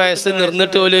നുബുവത്തിന്റെ വയസ്സ്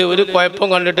നിർന്നിട്ട് ഒരു കുഴപ്പം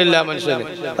കണ്ടിട്ടില്ല മനുഷ്യന്.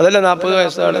 അതല്ല 40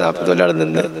 വയസ്സാണ്, 40 കൊല്ലാണ്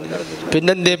നിന്ന്.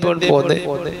 പിന്നെന്തേ പോന്നേ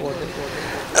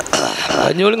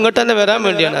അഞ്ഞൂറ് ഇങ്ങോട്ട് തന്നെ വരാൻ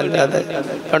വേണ്ടിയാണ്. അല്ലാതെ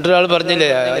മറ്റൊരാൾ പറഞ്ഞില്ലേ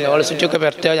യൂണിവേഴ്സിറ്റി ഒക്കെ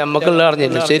പറ്റാ നമ്മക്കുള്ള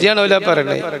അറിഞ്ഞില്ല. ശരിയാണ് അവരാ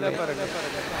പറയണേ.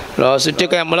 യൂണിവേഴ്സിറ്റി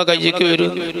ഒക്കെ നമ്മളെ കയ്യിക്ക്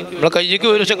വരും, പക്ഷെ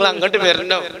നിങ്ങൾ അങ്ങോട്ട്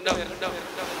വരണോ?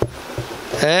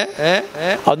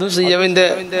 അതും CMന്റെ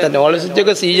യൂണിവേഴ്സിറ്റി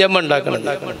ഒക്കെ CM ഉണ്ടാക്കണത്.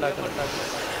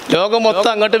 ലോകം മൊത്തം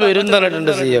അങ്ങോട്ട് വരും എന്ന്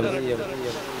പറഞ്ഞിട്ടുണ്ട് CM.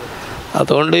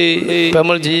 അതുകൊണ്ട് ഇപ്പം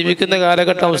നമ്മൾ ജീവിക്കുന്ന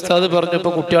കാലഘട്ടം ഉസ്താദ്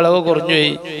പറഞ്ഞപ്പോൾ കുട്ടികളൊക്കെ കുറഞ്ഞു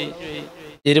പോയി.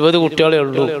 20 കുട്ടികളെ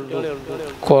ഉള്ളൂ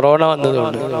കൊറോണ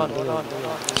വന്നതുകൊണ്ട്.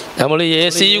 നമ്മൾ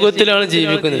AC യുഗത്തിലാണ്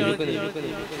ജീവിക്കുന്നത്.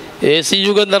 AC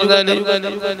യുഗം എന്ന്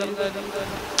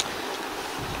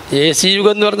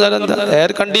പറഞ്ഞാൽ എന്താ?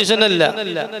 എയർ കണ്ടീഷൻ അല്ല.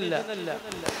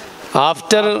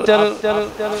 ആഫ്റ്റർ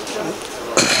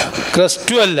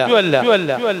ക്രസ്റ്റു അല്ല.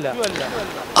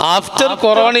 ആഫ്റ്റർ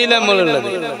കൊറോണയിൽ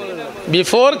നമ്മളുള്ളത്,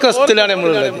 ബിഫോർ ക്രസ്റ്റിലാണ്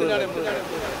നമ്മളുള്ളത്.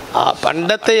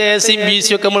 പണ്ടത്തെ AC-യും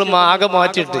BC-യും ഒക്കെ നമ്മൾ ആകെ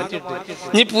മാറ്റിയിട്ട്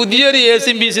ഇനി പുതിയൊരു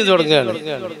AC-യും BC-യും തുടങ്ങുകയാണ്.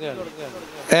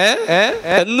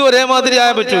 എന്നും ഒരേമാതിരി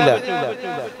ആയാൻ പറ്റൂല.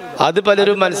 അത്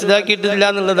പലരും മനസ്സിലാക്കിയിട്ടില്ല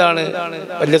എന്നുള്ളതാണ്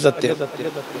വലിയ സത്യം.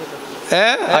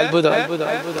 അത്ഭുതം.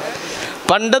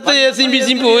 പണ്ടത്തെ AC-യും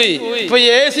BC-യും പോയി. ഇപ്പൊ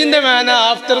AC-ന്റെ മേന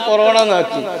ആഫ്റ്റർ കൊറോണ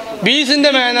എന്നാക്കി,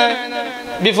 BC-ന്റെ മേന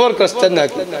ബിഫോർ ക്രിസ്ത്യൻ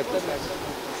എന്നാക്കി.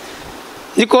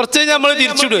 ഈ കുറച്ച് കഴിഞ്ഞാൽ നമ്മൾ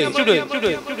തിരിച്ചിടും,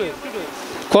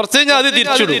 കുറച്ച് കഴിഞ്ഞാൽ അത്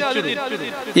തിരിച്ചിടും.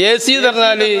 AC എന്ന്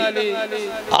പറഞ്ഞാല്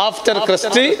ആഫ്റ്റർ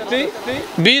ക്രിസ്റ്റ്,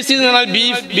 BC എന്ന് പറഞ്ഞാൽ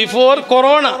ബിഫോർ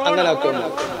കൊറോണ, അങ്ങനെ ആക്കുന്നു.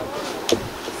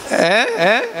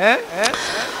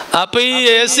 അപ്പൊ ഈ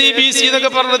AC BC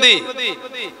എന്നൊക്കെ പറഞ്ഞത്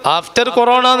ആഫ്റ്റർ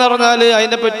കൊറോണ എന്ന് പറഞ്ഞാല്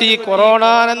അതിനെ പറ്റി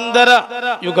കൊറോണാനന്തര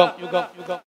യുഗം,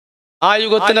 ആ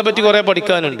യുഗത്തിനെ പറ്റി കുറെ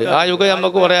പഠിക്കാനുണ്ട്. ആ യുഗം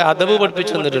നമുക്ക് കുറെ അദബ്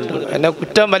പഠിപ്പിച്ചു തന്നിട്ടുണ്ട്. എന്നെ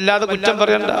വല്ലാതെ കുറ്റം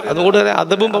പറയണ്ട, അതുകൊണ്ട് തന്നെ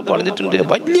അദബും പറഞ്ഞിട്ടുണ്ട്.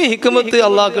 വലിയ ഹിക്മത്ത്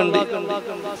അള്ളാഹ്ക്കുണ്ട്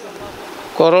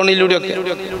കൊറോണയിലൂടെയൊക്കെ.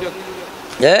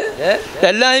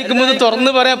 എല്ലാ ഹിക്മത്തും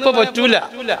തുറന്നു പറയാൻ ഇപ്പൊ പറ്റൂല,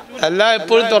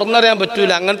 എപ്പോഴും തുറന്നറിയാൻ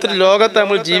പറ്റൂല. അങ്ങനത്തെ ഒരു ലോകത്ത്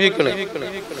നമ്മൾ ജീവിക്കണം.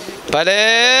 പല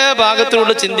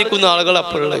ഭാഗത്തിലൂടെ ചിന്തിക്കുന്ന ആളുകൾ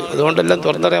അപ്പോഴുള്ളത്, അതുകൊണ്ടെല്ലാം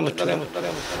തുറന്നറിയാൻ പറ്റില്ല.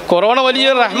 കൊറോണ വലിയ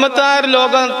റഹ്മത്തായ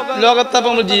ലോകത്താണ്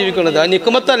നമ്മൾ ജീവിക്കുന്നത്. ആ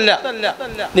നിക്കുമത്തല്ല,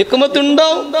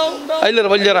 നിക്കുമത്തുണ്ടാവും, അതിൽ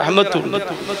വലിയ റഹ്മത്തുണ്ട്.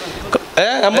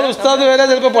 നമ്മൾ ഉസ്താദ് വരെ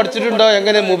ചിലപ്പോൾ പഠിച്ചിട്ടുണ്ടാവും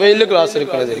എങ്ങനെ മൊബൈലിൽ ക്ലാസ്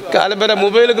എടുക്കണത്. കാലം വരെ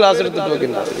മൊബൈൽ ക്ലാസ് എടുത്തിട്ട്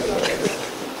നോക്കിയിട്ടുണ്ടാവും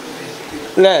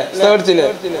അല്ലേ? പഠിച്ചില്ലേ?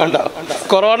 ഉണ്ടോ?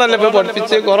 കൊറോണ അല്ലേ ഇപ്പൊ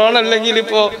പഠിപ്പിച്ച്? കൊറോണ അല്ലെങ്കിൽ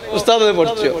ഇപ്പോ ഉസ്താദ്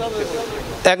പഠിച്ചോ?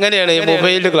 എങ്ങനെയാണ് ഈ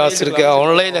മൊബൈലിൽ ക്ലാസ് എടുക്കുക,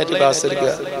 ഓൺലൈനായിട്ട് ക്ലാസ്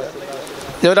എടുക്കുക?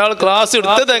 ഒരാൾ ക്ലാസ്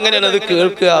എടുത്തത് എങ്ങനെയാണ് അത്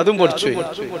കേൾക്കുക, അതും പഠിച്ചു.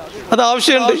 അത്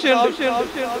ആവശ്യമുണ്ട്,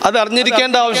 അത്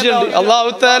അറിഞ്ഞിരിക്കേണ്ട ആവശ്യമുണ്ട്. അല്ലാഹു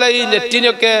തആല ഈ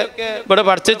നെറ്റിനൊക്കെ ഇവിടെ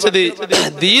പഠിച്ചത്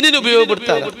ദീനിന്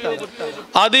ഉപയോഗപ്പെടുത്താൻ,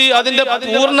 അത് അതിന്റെ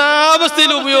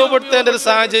പൂർണ്ണാവസ്ഥയിൽ ഉപയോഗപ്പെടുത്തേണ്ട ഒരു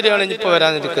സാഹചര്യമാണ് ഇനിയിപ്പോ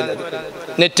വരാനിരിക്കുന്നത്.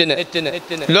 നെറ്റിന്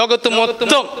ലോകത്ത് മൊത്തം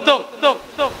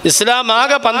ഇസ്ലാം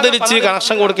ആകെ പന്തലിച്ച്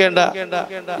കണക്ഷൻ കൊടുക്കേണ്ട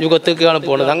യുഗത്തേക്കാണ്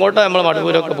പോകുന്നത്. അങ്ങോട്ടാണ് നമ്മൾ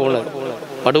മടവൂരൊക്കെ പോകുന്നത്.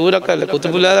 മടവൂരൊക്കെ അല്ലേ,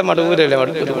 കുത്തുബുലാല മടവൂരല്ലേ,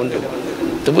 മടവൂര് കൊണ്ട്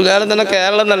കുത്തുബുലാല തന്നെ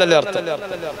കേരളം എന്നല്ലല്ലേ അർത്ഥം.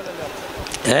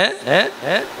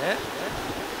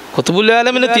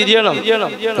 കുത്തുബുലാലമിനെ തിരിയണം.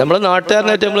 നമ്മളെ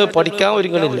നാട്ടുകാരനായിട്ട് നമ്മൾ പഠിക്കാൻ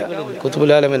ഒരുങ്ങണില്ല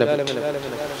കുത്തുബുലാലമിനെ.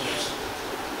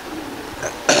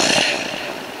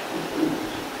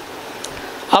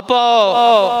 അപ്പോ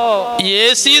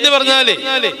AC എന്ന് പറഞ്ഞാല്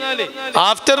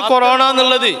ആഫ്റ്റർ കൊറോണ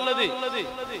എന്നുള്ളത്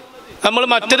നമ്മൾ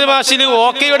മറ്റൊരു ഭാഷയിൽ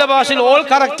ഓക്കെയുടെ ഭാഷയിൽ ഓൾ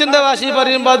കറക്റ്റിന്റെ ഭാഷയിൽ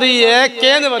പറയുമ്പോൾ അത് AK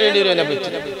എന്ന് പറയേണ്ടി വരും അതിനെ പറ്റി,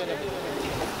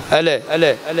 അല്ലേ?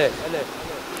 അല്ലേ? അല്ലേ?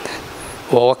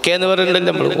 ഓക്കെ എന്ന്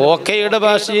പറയുന്നുണ്ടല്ലോ നമ്മൾ. ഓക്കെയുടെ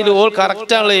ഭാഷയിൽ ഓൾ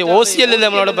കറക്റ്റ് ആണല്ലേ, OC അല്ലല്ലേ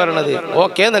നമ്മളവിടെ പറയണത്,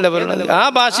 ഓക്കെ എന്നല്ല പറയണത്. ആ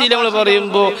ഭാഷയിൽ നമ്മൾ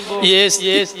പറയുമ്പോൾ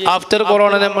ആഫ്റ്റർ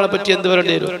കൊറോണ നമ്മളെ പറ്റി എന്ത്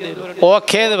പറയേണ്ടി വരും?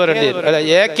 ഓക്കെ എന്ന് പറയേണ്ടി വരും, അല്ല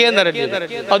AK എന്ന് പറയേണ്ടി വരും.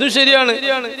 അതും ശരിയാണ്.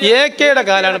 AKയുടെ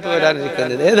കാലാണ് ഇപ്പൊ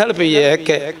വരാനിരിക്കുന്നത്. ഏതാണ് ഇപ്പൊ AK?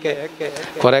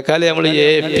 കുറെ കാലം നമ്മൾ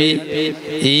AP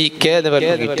EK എന്ന്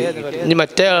പറഞ്ഞു കിട്ടി. ഇനി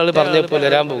മറ്റേ ആള് പറഞ്ഞപ്പോൾ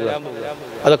വരാൻ പോവുക.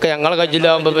 അതൊക്കെ ഞങ്ങളെ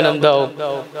കയ്യിലാവുമ്പോ പിന്നെ എന്താവും?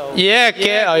 AK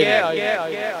ആയി.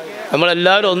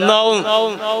 നമ്മളെല്ലാവരും ഒന്നാവും,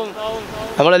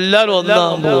 നമ്മളെല്ലാവരും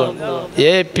ഒന്നാവാൻ പോവാണ്.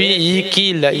 AP EK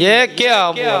ഇല്ല, AK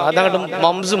ആവുമ്പോ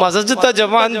അതങ്ങോട്ട് മസ്ജിദ്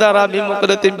ജമാഅൻ തറാബി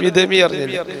മുഖലത്തിൻ ബിദമി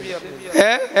അറിഞ്ഞില്ല.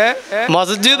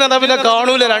 മസ്ജിദ് എന്ന് പറഞ്ഞാൽ പിന്നെ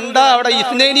കാണൂല, രണ്ടാ അവിടെ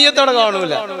ഇസ്നൈനിയത്തോടെ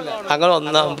കാണൂല, അങ്ങനെ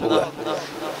ഒന്നാവാൻ പോവുക.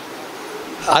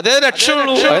 അതേ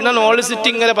രക്ഷയുള്ളൂ. അതിനാണ് ഓൾ സിറ്റി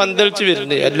ഇങ്ങനെ പന്തളിച്ച്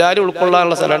വരുന്നത്, എല്ലാരും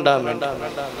ഉൾക്കൊള്ളാനുള്ള സ്ഥലം ഉണ്ടാകാൻ വേണ്ടി.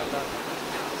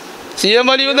 CM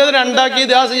വലിയുന്നത്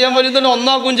രണ്ടാക്കിയത് ആ CM വലിയുന്നതിന്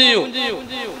ഒന്നാക്കുകയും ചെയ്യും.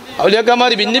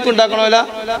 ഔലിയാക്കന്മാര് ഭിന്നിപ്പുണ്ടാക്കണമല്ല,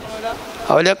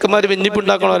 ഔലിയാക്കന്മാര്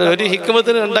ഭിന്നിപ്പുണ്ടാക്കണമല്ല, ഒരു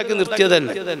ഹിക്മത്തിന് ഉണ്ടാക്കി നിർത്തിയതല്ല.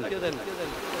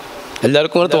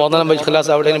 എല്ലാവർക്കും കൂടെ തോന്നണം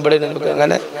ക്ലാസ് അവിടെയും ഇവിടെയും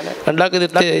അങ്ങനെ ഉണ്ടാക്കി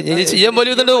നിർത്തിയ CM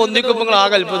വലിയുന്നുണ്ട്. ഒന്നിക്കുമ്പോൾ നിങ്ങൾ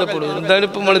ആകെ അത്ഭുതപ്പെടും. എന്തായാലും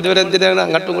ഇപ്പം നമ്മൾ ഇതുവരെ എന്തിനാണ്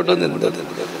അങ്ങോട്ടും ഇങ്ങോട്ടും നിന്നത്?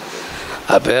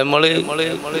 അപ്പൊ നമ്മള്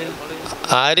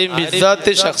ആരെയും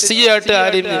ബിദ്അത്ത് ശഖ്സിയായിട്ട്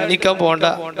ആരെയും നിന്ദിക്കാൻ പോണ്ട,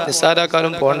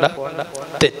 നിസ്സാരാക്കാനും പോണ്ട.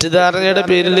 തെറ്റിദ്ധാരണയുടെ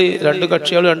പേരിൽ രണ്ട്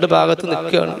കക്ഷികൾ രണ്ട് ഭാഗത്ത്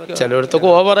നിൽക്കുകയാണ്. ചിലയിടത്തൊക്കെ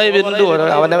ഓവറായി വരുന്നുണ്ട്.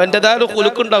 അവനവൻ്റെതായ ഒരു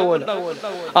ഹുലുക്ക് ഉണ്ടാവുമല്ലോ.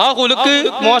 ആ ഹുലുക്ക്,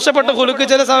 മോശപ്പെട്ട ഹുലുക്ക്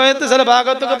ചില സമയത്ത് ചില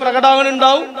ഭാഗത്തൊക്കെ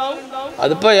പ്രകടമാകുന്നുണ്ടാവും.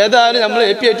 അതിപ്പോ ഏതായാലും നമ്മൾ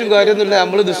AP ആയിട്ടും കാര്യമൊന്നുമില്ല.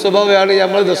 നമ്മൾ ദുസ്വഭാവമാണ്,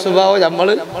 നമ്മൾ ദുസ്വഭാവം നമ്മൾ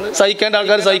സഹിക്കേണ്ട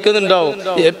ആൾക്കാർ സഹിക്കുന്നുണ്ടാവും.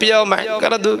 AP ആവും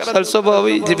ഭയങ്കര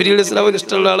സൽസ്വഭാവി, ജിബ്രീൽ ഇസ്ലാമിന്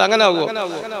ഇഷ്ടമുള്ള ആൾ, അങ്ങനെ ആകുമോ?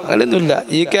 അങ്ങനെയൊന്നുമില്ല.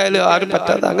 ഈ കാര്യം ആരും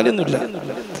പറ്റാതെ അങ്ങനെയൊന്നുമില്ല.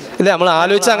 ഇല്ല, നമ്മൾ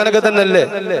ആലോചിച്ച അങ്ങനെയൊക്കെ തന്നെ അല്ലേ?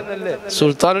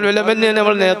 സുൽത്താനുൽ ഉലമ തന്നെയാണ്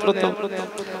നമ്മൾ നേതൃത്വം.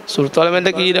 സുൽത്താനുൽ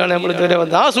ഉലമന്റെ കീഴിലാണ് നമ്മൾ ഇതുവരെ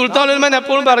വന്നത്. ആ സുൽത്താനുൽ ഉലമ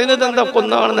എപ്പോഴും പറയുന്നത് എന്താ?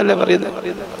 കൊന്നാണെന്നല്ലേ പറയുന്നത്.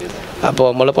 അപ്പോൾ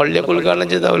നമ്മൾ പള്ളിയൊക്കെ ഉദ്ഘാടനം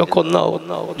ചെയ്ത് അവരൊക്കെ ഒന്നാവും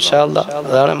ഇൻഷാ അല്ലാഹ്.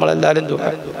 അതാണ് നമ്മളെല്ലാവരും ദുആ.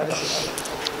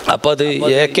 അപ്പൊ അത്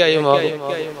AK ആയി മാറും.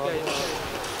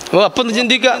 അപ്പൊ ഒന്ന്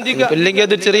ചിന്തിക്കാം. ഇല്ലെങ്കിൽ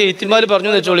അത് ചെറിയ ഇത്തിമാര്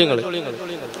പറഞ്ഞു വെച്ചോളി, നിങ്ങള്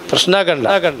പ്രശ്നമാക്കണ്ട.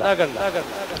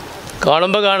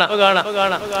 കാണുമ്പോ കാണാം.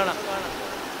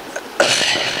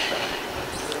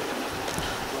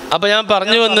 അപ്പൊ ഞാൻ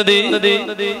പറഞ്ഞു വന്നത്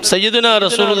സയ്യിദുനാ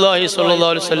റസൂലുള്ളാഹി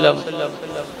സ്വല്ലല്ലാഹു അലൈഹി വസല്ലം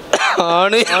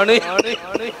ആണ്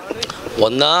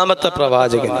ഒന്നാമത്തെ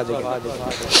പ്രവാചകൻ.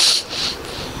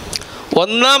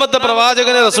 ഒന്നാമത്തെ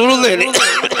പ്രവാചകനെ റസൂലുള്ളാഹി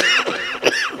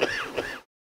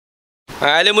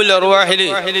ആലിമുൽ അർവാഹിൽ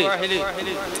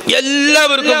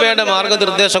എല്ലാവർക്കും വേണ്ട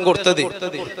മാർഗനിർദ്ദേശം കൊടുത്തത്.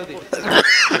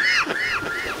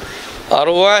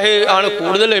 അർവാഹ് ആണ്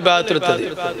കൂടുതൽ ഇബാദത്ത് എടുത്തത്.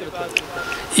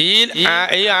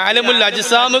 ഈ ആലിമുൽ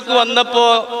അജ്സാമുക്ക് വന്നപ്പോ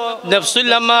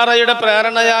നഫ്സുൽ അമ്മാറയുടെ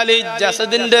പ്രേരണയാല്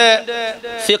ജസദിന്റെ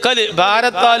ഫിഖല്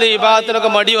ഭാരത്താല് ഇബാദത്തിനൊക്കെ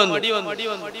മടി വന്നു.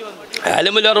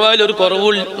 ആലിമുൽ അർവാഹിൽ ഒരു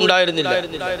കുറവ് ഉണ്ടായിരുന്നില്ല.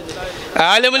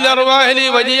 ആലിമുൽ അർവാഹിൽ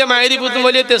വലിയ മഅരിഫത്തും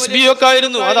വലിയ തസ്ബീഹൊക്കെ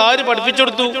ആയിരുന്നു. അതാര്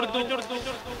പഠിപ്പിച്ചെടുത്തു?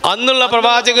 അന്നുള്ള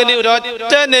പ്രവാചകന്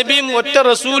ഒരൊറ്റ നബിയും ഒറ്റ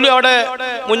റസൂലും അവിടെ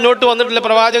മുന്നോട്ട് വന്നിട്ടില്ല,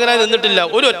 പ്രവാചകനായി നിന്നിട്ടില്ല.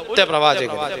 ഒരു ഒറ്റ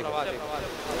പ്രവാചകൻ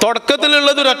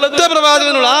തുടക്കത്തിലുള്ളത് ഒരൊറ്റ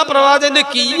പ്രവാചകനുള്ള. ആ പ്രവാചകന്റെ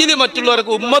കീഴിൽ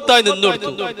മറ്റുള്ളവർക്ക് ഉമ്മത്തായി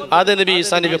നിന്നുകൊടുത്തു. ആദം നബി,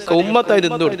 ഈസാ നബി ഒക്കെ ഉമ്മത്തായി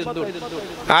നിന്നുകൊടുത്തു.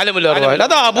 ആലിമുൽ അർവാഹിൽ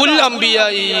അത് അബുൽ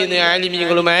അംബിയായി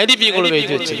ആലിമീങ്ങളും ആരിഫീങ്ങളും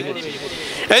എഴുതി വെച്ചത്.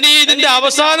 ഇനി ഇതിന്റെ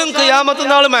അവസാനം ഖിയാമത്ത്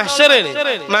നാൾ മഹ്ശറാണ്.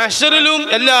 മഹ്ശറിലും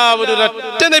എല്ലാവരും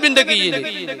ഒരൊറ്റ നബിന്റെ കീഴിൽ.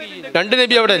 രണ്ട്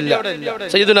നബി അവിടെ ഇല്ല.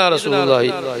 സയ്യിദുനാ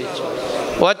റസൂലുള്ളാഹി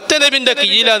ഒറ്റ നബിന്റെ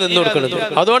കീഴിലാ നിന്ന് കൊടുക്കുന്നത്.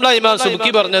 അതുകൊണ്ടാണ് ഇമാം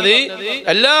സുബ്കി പറഞ്ഞത്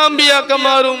എല്ലാ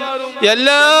അമ്പിയാക്കന്മാരും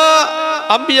എല്ലാ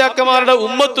അമ്പിയാക്കന്മാരുടെ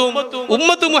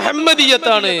ഉമ്മത്ത്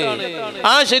മുഹമ്മദിയത്താണ്.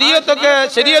 ആ ശരീഅത്തൊക്കെ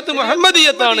ശരീഅത്ത്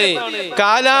മുഹമ്മദിയത്താണ്.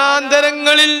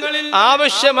 കാലാന്തരങ്ങളിൽ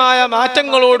ആവശ്യമായ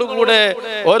മാറ്റങ്ങളോടുകൂടെ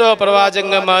ഓരോ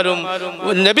പ്രവാചകന്മാരും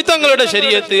നബിതങ്ങളുടെ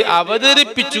ശരീഅത്ത്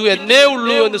അവതരിപ്പിച്ചു എന്നേ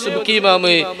ഉള്ളൂ എന്ന് സുബ്കി ഇമാം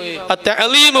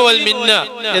അത്തഅലീം വൽ മിന്ന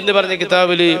എന്ന് പറഞ്ഞ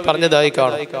കിതാബിൽ പറഞ്ഞതായി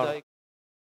കാണാം.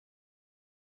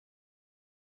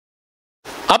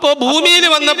 അപ്പോ ഭൂമിയിൽ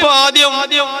വന്നപ്പോ ആദ്യം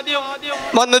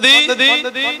വന്നത്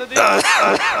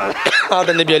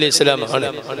ആദം നബി അലൈഹി സ്വലാം ആണ്.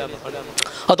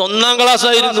 അത് 1-ാം ക്ലാസ്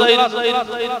ആയിരുന്നു.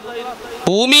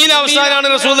 ഭൂമിയിൽ അവസാനമാണ്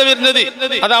റസൂൽ വരുന്നത്.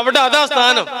 അത് അവിടെ അതാ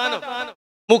സ്ഥാനം.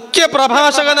 മുഖ്യ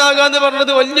പ്രഭാഷകനാകാന്ന്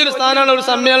പറഞ്ഞത് വലിയൊരു സ്ഥാനമാണ് ഒരു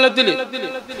സമ്മേളനത്തിൽ.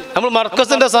 നമ്മൾ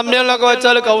മർക്കസിന്റെ സമ്മേളനമൊക്കെ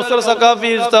വെച്ചാൽ കൗസർ സഖാഫി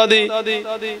ഉസ്താദ്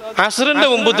അസ്റിന്റെ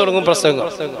മുമ്പ് തുടങ്ങും പ്രസംഗം.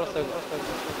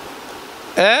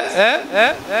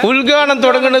 ഉദ്ഘാടനം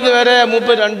തുടങ്ങുന്നത് വരെ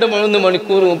 2-3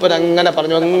 മണിക്കൂർ മൂപ്പർ അങ്ങനെ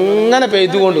പറഞ്ഞു, അങ്ങനെ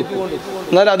പെയ്തുകൊണ്ട്.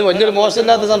 എന്നാലും അത് വലിയൊരു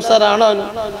മോശമില്ലാത്ത സംസാരമാണോ,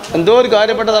 എന്തോ ഒരു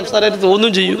കാര്യപ്പെട്ട സംസാരമായിട്ട്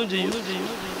തോന്നും ചെയ്യും.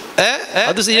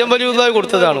 അത് CM വലിയതായി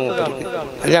കൊടുത്തതാണ് മൂപ്പർക്ക്,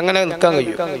 അത് അങ്ങനെ നിൽക്കാൻ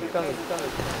കഴിയും.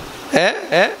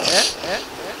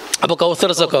 അപ്പൊ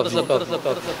കൗസർ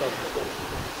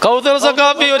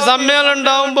സഖാഫി ഒരു സമ്മേളനം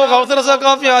ഉണ്ടാവുമ്പോ കൗസർ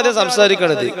സഖാഫി ആദ്യം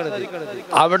സംസാരിക്കണത്.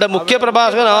 അവിടെ മുഖ്യ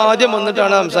പ്രഭാഷകൻ ആദ്യം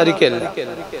വന്നിട്ടാണ് സംസാരിക്കല്ല,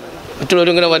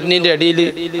 മറ്റുള്ളവരിങ്ങനെ വന്നീന്റെ അടിയിൽ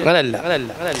അങ്ങനല്ല.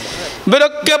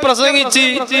 ഇവരൊക്കെ പ്രസംഗിച്ച്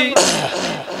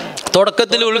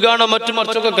തുടക്കത്തിൽ ഉദ്ഘാടനം മറ്റും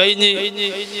മറിച്ചൊക്കെ കഴിഞ്ഞ്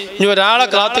ഇനി ഒരാളെ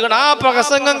കാത്തുകണം. ആ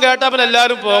പ്രസംഗം കേട്ടപ്പോൾ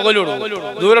എല്ലാവരും പോകലുള്ളൂ,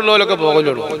 ദൂരമുള്ളവരൊക്കെ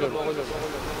പോകലുള്ളൂ.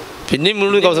 പിന്നെയും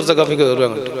മുഴുവൻ കൗസർ സഖാഫിക്ക് കയറുക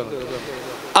അങ്ങോട്ട്.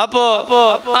 അപ്പോ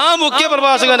ആ മുഖ്യ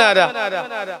പ്രഭാഷകൻ ആരാ?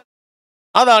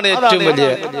 അതാണ് ഏറ്റവും വലിയ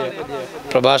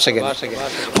പ്രഭാഷകൻ.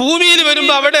 ഭൂമിയിൽ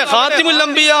വരുമ്പോ അവിടെ ഖാതിമുൽ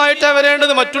അംബിയ ആയിട്ടാ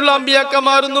വരേണ്ടത്. മറ്റുള്ള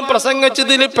അമ്പിയാക്കന്മാരൊന്നും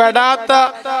പ്രസംഗിച്ചതിൽ പെടാത്ത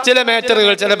ചില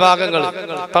മേറ്ററുകൾ, ചില ഭാഗങ്ങൾ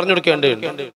പറഞ്ഞു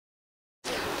കൊടുക്കേണ്ടതുണ്ട്.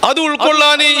 അത്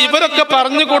ഉൾക്കൊള്ളാൻ ഇവരൊക്കെ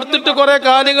പറഞ്ഞു കൊടുത്തിട്ട് കുറെ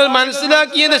കാര്യങ്ങൾ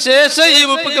മനസ്സിലാക്കിയതിന് ശേഷം ഈ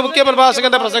മുഖ്യ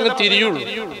പ്രഭാഷകന്റെ പ്രസംഗം തിരിയുള്ളൂ.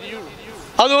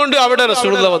 അതുകൊണ്ട് അവിടെ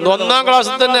റസൂലുള്ളാഹി വന്നു. 1-ാം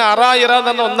ക്ലാസ്സിൽ തന്നെ ഇറ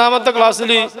എന്ന് പറഞ്ഞ 1-ാമത്തെ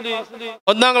ക്ലാസ്സിൽ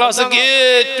 1-ാം ക്ലാസ്സിൽ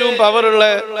ഏറ്റവും പവറുള്ള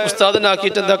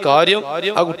ഉസ്താദിനാക്കിയിട്ട് എന്താ കാര്യം?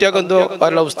 ആ കുട്ടിയൊക്കെ എന്തോ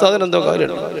അവരുടെ ഉസ്താദിന് എന്തോ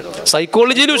കാര്യമുണ്ട്.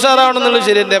 സൈക്കോളജിയിൽ ഉഷാറാവണമെന്നുള്ളത്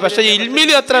ശരി തന്നെ, പക്ഷെ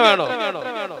ഇൽമിൽ എത്ര വേണോ?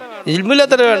 ഇൽമിൽ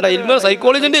എത്ര വേണ്ട? ഇൽമ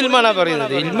സൈക്കോളജിന്റെ ഇൽമാനാ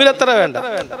പറയുന്നത്, ഇൽമിൽ എത്ര വേണ്ട.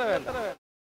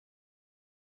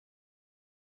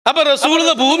 അപ്പൊ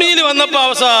റസൂലുള്ളാഹി ഭൂമിയിൽ വന്നപ്പോ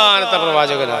അവസാനത്തെ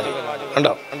പ്രവാചകനായി.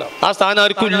 ഉണ്ടോ? ആ സ്ഥാനം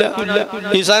ആർക്കും ഇല്ല.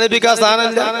 ഈസാ നബിക്ക് ആ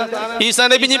സ്ഥാനമില്ല. ഈസാ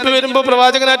നബി ഇപ്പൊ വരുമ്പോ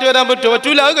പ്രവാചകനായിട്ട് വരാൻ പറ്റുമോ?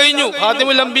 പറ്റൂല. അത് കഴിഞ്ഞു.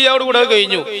 ഖാതിമുൽ അംബിയായോട് കൂടെ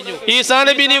കഴിഞ്ഞു. ഈസാ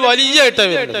നബി ഇനി വലിയായിട്ടാ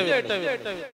വരുന്നത്.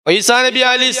 ഈസാ നബി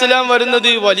അലൈഹിസ്സലാം വരുന്നത്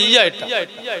വലിയായിട്ടാ.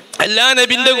 എല്ലാ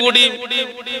നബിന്റെ കൂടിയും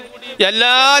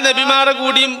എല്ലാ നബിമാരുടെ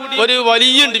കൂടിയും ഒരു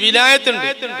വലിയുണ്ട്, വിലായത്തുണ്ട്.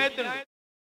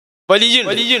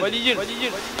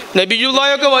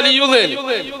 നബിയുള്ളാഹി ഒക്കെ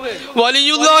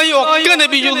വലിയുള്ളാഹി ഒക്കെ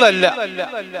നബിയുള്ളല്ല.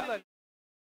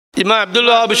 ഇമാം അബ്ദുൽ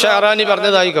വഹാബ് ഷഅറാനി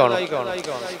പറഞ്ഞതായി കാണും,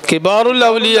 കിബാറുൽ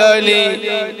ഔലിയാനി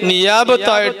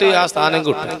നിയാബത്തായിട്ട് ആ സ്ഥാനം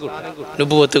കിട്ടും,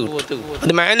 നുബുവത്ത് കിട്ടും.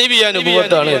 അത് മാനവിയ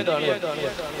നുബുവത്താണ്.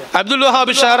 അബ്ദുൽ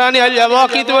വഹാബ് ഷഅറാനി അൽ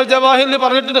യവാഖീത് വൽ ജവാഹിറിൽ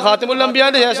പറഞ്ഞിട്ടുണ്ട്, ഖാതിമുൽ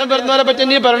അംബിയാന്റെ ശേഷം വരുന്നവരെ പറ്റി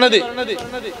നീ പറഞ്ഞത്.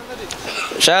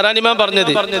 ഷഅറാനി ഇമാം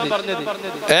പറഞ്ഞത്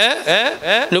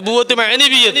നുബുവത്ത്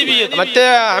മഅനവിയ്യത്ത്. മറ്റേ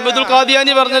അഹ്മദുൽ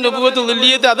ഖാദിയാനി പറഞ്ഞ നുബുവത്ത്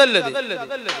ദില്ലിയത്ത് അതല്ലത്,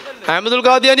 അഹ്മദുൽ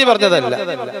ഖാദിയാനി പറഞ്ഞതല്ല.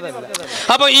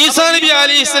 അപ്പൊ ഈസാ നബി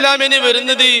അലൈഹിസ്സലാമിന്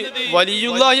വരുന്നത്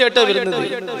വലിയുള്ളാഹി ആയിട്ടാ വരുന്നത്.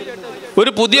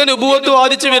 ഒരു പുതിയ നുബുവത്ത്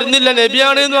വാദിച്ച് വരുന്നില്ല,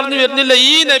 നബിയാണ് എന്ന് പറഞ്ഞ് വരുന്നില്ല.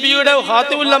 ഈ നബിയുടെ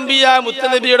ഖാതിമുൽ അംബിയ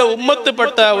മുത്തനബിയുടെ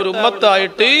ഉമ്മത്തിൽപ്പെട്ട ഒരു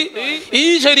ഉമ്മത്തായിട്ട് ഈ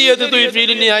ശരീഅത്ത്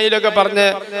തുഫീലിൻ നിയായിലൊക്കെ പറഞ്ഞ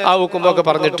ആ ഹുക്കുമൊക്കെ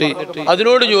പറഞ്ഞിട്ട്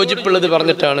അതിനോട് യോജിപ്പുള്ളത്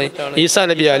പറഞ്ഞിട്ടാണ് ഈസാ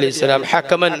നബി അലൈഹിസ്സലാം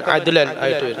ഹക്കമൻ അദ്ലൻ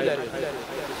ആയിട്ട് വരുന്നത്.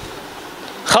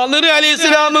 ഖളിർ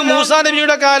അലൈഹിസ്സലാം മൂസാ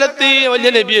നബിയുടെ കാലത്ത് വലിയ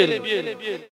നബിയായിരുന്നു,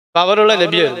 പവറുള്ള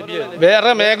നബിയായിരുന്നു.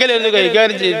 വേറെ മേഖലയായിരുന്നു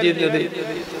കൈകാര്യം ചെയ്തിരുന്നത്.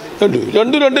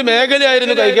 രണ്ട്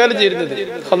മേഖലയായിരുന്നു കൈകാര്യം ചെയ്യുന്നത്.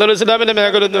 ഖളിർ ഇസ്ലാമിന്റെ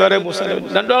മേഖല എന്ന് വേറെ, മൂസാ നബി,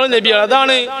 രണ്ടാളും നബിയാണ്.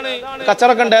 അതാണ്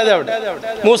കച്ചറക്കം ഉണ്ടായത് അവിടെ.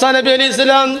 മൂസാ നബി അലൈഹി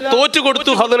ഇസ്ലാം തോറ്റു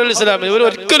കൊടുത്തു ഖളിർ അലൈഹി ഇസ്ലാം.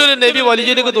 ഒരിക്കലും ഒരു നബി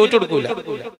വലിയക്ക് തോറ്റു കൊടുക്കൂല,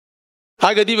 ആ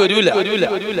ഗതി വരൂല.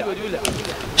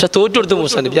 പക്ഷെ തോറ്റു കൊടുത്തു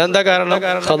മൂസാ നബി. എന്താ കാരണം?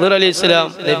 ഖളിർ അലൈഹി ഇസ്ലാം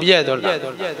നബി ആയതുകൊണ്ട്.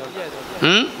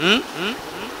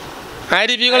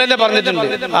 ആരിഫീങ്ങൾ തന്നെ പറഞ്ഞിട്ടുണ്ട്,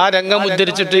 ആ രംഗം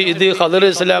ഉദ്ധരിച്ചിട്ട് ഇത് ഖളിർ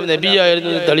ഇസ്ലാം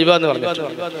നബിയായിരുന്നു തെളിവാന്ന്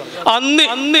പറഞ്ഞിട്ടുണ്ട്. അന്ന്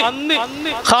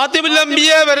ഖാതിമുൽ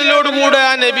അംബിയ വരലോടുകൂടെ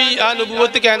ആ നബി ആ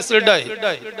നുബുവത്ത് ക്യാൻസൽഡ് ആയി.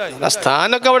 ആ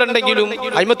സ്ഥാനമൊക്കെ അവിടെ ഉണ്ടെങ്കിലും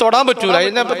അതിന് തൊടാൻ പറ്റൂല,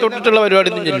 അതിനെ തൊട്ടിട്ടുള്ള പരിപാടി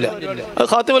ഒന്നും ഇല്ല. അത്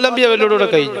ഖാതിമുൽ അംബിയ വരലോടുകൂടെ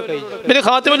കഴിഞ്ഞു. പിന്നെ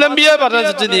ഖാതിമുൽ അംബിയ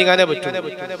പറഞ്ഞനുസരിച്ച് നീങ്ങാനേ പറ്റൂ.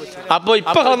 അപ്പൊ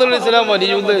ഇപ്പൊ ഖളിർ ഇസ്ലാം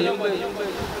വലിയുണ്ട്.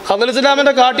 ഖളിർ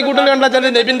ഇസ്ലാമിന്റെ കാട്ടിക്കൂട്ടൽ കണ്ടാൽ ചില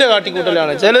നബിന്റെ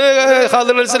കാട്ടിക്കൂട്ടലാണ്, ചില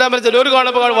ഖളിർ ഇസ്ലാമിന്റെ ചിലർ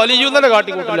കാണുമ്പോൾ വലിയുന്നതിന്റെ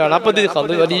കാട്ടിക്കൂട്ടലാണ്. അപ്പൊ ഇത്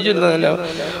വലിയുന്നല്ലോ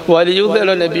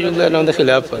നബിയുന്നല്ലോ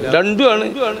ഖിലാഫ് രണ്ടുമാണ്.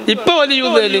 ഇപ്പൊ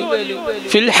വലിയുന്നതിന്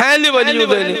ഫിൽഹാല്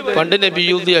വലിയുന്നതിന് പണ്ട്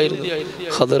നബിയുദ്ദയായിരുന്നു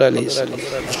ഖളിർ അലൈഹിസ്സലാം.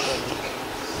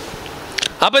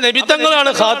 അപ്പൊ നബിത്തങ്ങളാണ്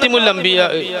ഖാതിമുൽ അംബിയ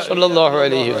സല്ലല്ലാഹു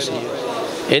അലൈഹി വസല്ലം.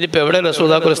 ഇനിയിപ്പോ എവിടെ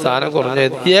റസൂലുള്ളാഹിക്ക് ഒരു സ്ഥാനം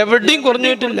കുറഞ്ഞത്? എവിടെയും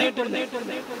കുറഞ്ഞിട്ടില്ല.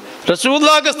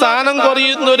 റസൂലുള്ളാഹിക്ക് സ്ഥാനം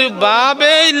കുറയുന്ന ഒരു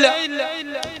ബാബേ ഇല്ല.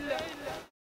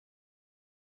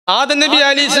 ആദം നബി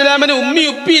അലൈഹി സ്വലാമിന് ഉമ്മി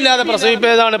ഉപ്പി ഇല്ലാതെ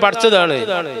പ്രസവിപ്പതാണ്, പഠിച്ചതാണ്.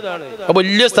 അപ്പൊ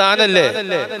വലിയ സ്ഥാനല്ലേ?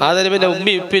 ആദം നബിന്റെ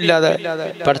ഉമ്മി ഉപ്പി ഇല്ലാതെ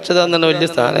പഠിച്ചതാന്ന് വലിയ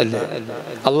സ്ഥാനല്ലേ?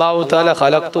 അല്ലാഹു തആല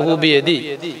ഖലഖ്തുഹു ബിയദി,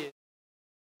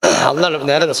 അല്ലാഹു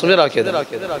നേരെ റസൂലാക്കിയത്.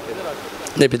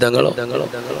 നബി തങ്ങളോ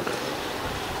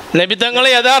നബിതങ്ങളെ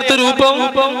യഥാർത്ഥ രൂപം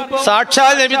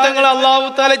സാക്ഷാൽ നബിതങ്ങൾ അല്ലാഹു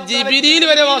തആല ജിബ്രീൽ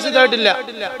വരെ വാസിതായിട്ടില്ല.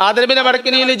 ആദമിന്റെ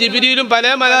വടക്കിനിയിൽ ജിബ്രീലും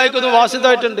പല മലായികത്തും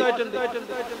വാസിതായിട്ടുണ്ട്.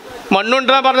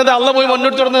 മണ്ണുണ്ടാൻ പറഞ്ഞത് അള്ള പോയി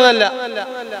മണ്ണെടുത്ത് തുറന്നതല്ല.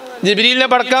 ജിബ്രീലിനെ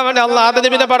പടക്കാൻ വേണ്ടി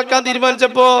ആദമിനെ പടക്കാൻ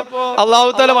തീരുമാനിച്ചപ്പോ അല്ലാഹു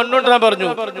തആല മണ്ണുണ്ടാൻ പറഞ്ഞു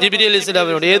ജിബ്രീൽ അലൈഹി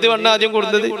സ്വലാമിനോട്. ഏത് മണ്ണ ആദ്യം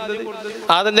കൊടുത്തത്?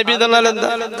 ആദം നബി എന്ന് പറഞ്ഞാൽ എന്താ?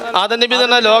 ആദം നബി എന്ന്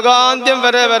പറഞ്ഞാൽ ലോകാന്ത്യം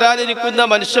വരെ വരാനിരിക്കുന്ന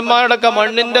മനുഷ്യന്മാരുടെയൊക്കെ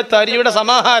മണ്ണിന്റെ തരിയുടെ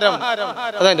സമാഹാരം.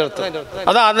 അതതിന്റെ അർത്ഥം.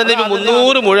 അത് ആദം നബി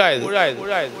 300 മുഴായത്.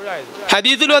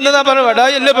 ഹദീസിൽ വന്നതാ പറഞ്ഞു,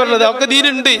 വടായല്ലേ പറഞ്ഞത്. ഒക്കെ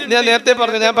ദീനുണ്ട്. ഞാൻ നേരത്തെ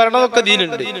പറഞ്ഞു, ഞാൻ പറയണതൊക്കെ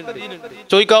ദീനുണ്ട്,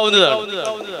 ചോദിക്കാവുന്നതാണ്.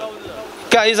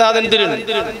 ഈ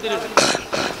സാധനത്തിലുണ്ട്,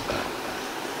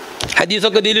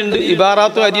 ഹദീസൊക്കെ ഇതിലുണ്ട്,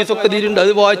 ഇബാറാത്തും ഹദീസൊക്കെ ഇതിലുണ്ട്.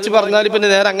 അത് വായിച്ച് പറഞ്ഞാൽ പിന്നെ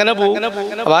നേരെ അങ്ങനെ പോകും.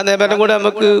 അപ്പൊ ആ നേരം കൂടെ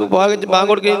നമുക്ക് ബാങ്ക്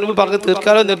കൊടുക്കുന്നതിന് പറഞ്ഞ്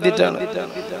തീർക്കാലോ നിർത്തിയിട്ടാണ്.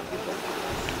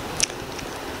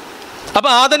 അപ്പൊ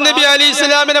ആദം നബി അലൈഹി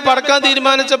ഇസ്ലാമിനെ പടക്കാൻ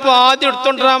തീരുമാനിച്ചപ്പോ ആദ്യം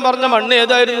എടുത്തോണ്ടിരാൻ പറഞ്ഞ മണ്ണ്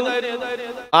ഏതായിരുന്നു?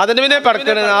 ആദം നബിനെ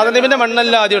പടക്കണത്. ആദം നബിന്റെ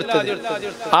മണ്ണല്ല ആദ്യം എടുത്തത്.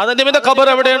 ആദം നബിന്റെ ഖബർ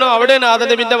എവിടെയാണോ അവിടെയാണ് ആദം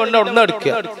നബിന്റെ മണ്ണ് അവിടുന്ന്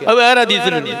എടുക്കുക. അത് വേറെ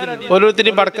ഹദീസിലുണ്ട്.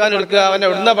 ഓരോരുത്തരും പടക്കാൻ എടുക്കുക. അവൻ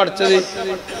എവിടുന്ന പഠിച്ചത്,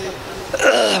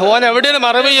 ഓൻ എവിടെയാണ്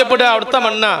മറവ് ചെയ്യപ്പെടുക, അവിടുത്തെ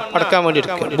മണ്ണ പടക്കാൻ വേണ്ടി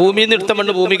എടുക്കുക. ഭൂമിയിൽ നിന്ന് എടുത്ത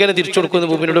മണ്ണ് ഭൂമിക്ക് തന്നെ തിരിച്ചു കൊടുക്കുന്നു.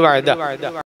 ഭൂമിയോട് വായത.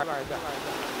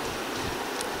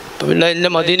 പിന്നെ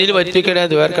എന്നെ മദീനയിൽ വരിപ്പിക്കണേ,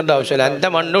 അത് വേർക്കേണ്ട ആവശ്യമില്ല.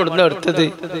 എന്റെ മണ്ണ് ഇവിടുന്ന് എടുത്തത്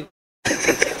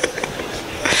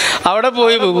അവിടെ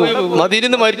പോയി പോകും. മദീനയിൽ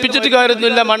നിന്ന് മരിപ്പിച്ചിട്ട്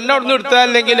കാര്യമൊന്നുമില്ല. മണ്ണ് അവിടുന്ന്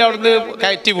എടുത്താല്ലെങ്കിൽ അവിടുന്ന്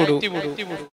കയറ്റി വിടും.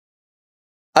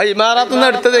 ആ ഇമാറാത്ത് നിന്ന്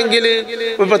എടുത്തതെങ്കിൽ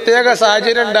പ്രത്യേക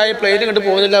സാഹചര്യം ഉണ്ടായി, പ്ലെയിൻ ഇങ്ങോട്ട്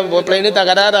പോകുന്നില്ല, പ്ലെയിന്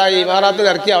തകരാറായി, ഇമാറാത്ത്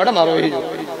ഇറക്കി അവിടെ മറവ് ചെയ്യും.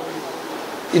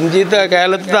 ഇന്ത്യത്തെ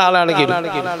കേരളത്തിലെ ആളാണെങ്കിലും.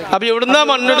 അപ്പൊ എവിടുന്നാ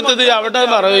മണ്ണെടുത്തത് അവിടെ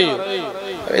മറവ് ചെയ്യും.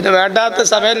 പിന്നെ വേണ്ടാത്ത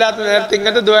സമയമില്ലാത്ത നേരത്തെ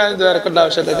ഇങ്ങനത്തെ ദ്വാരക്കേണ്ട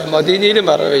ആവശ്യമില്ല. മദീനയിൽ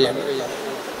മറവ് ചെയ്യണം.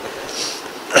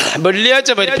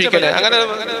 വെള്ളിയാഴ്ച മരിപ്പിക്കണേ, അങ്ങനെ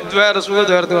റസൂൽ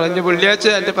ദ്വാരത്ത് കളഞ്ഞ് വെള്ളിയാഴ്ച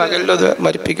എന്റെ പകലിലോ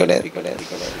മരിപ്പിക്കണേ,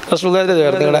 റസൂലിന്റെ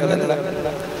ദ്വാരത്ത് കളയാൻ.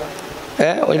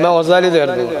 ഇമാം ഗസാലി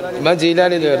ദ്വാരത്ത്, ഇമാം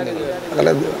ജീലാനി ദ്വാരത്ത്,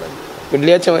 അങ്ങനെ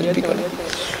വെള്ളിയാഴ്ച മരിപ്പിക്കണം.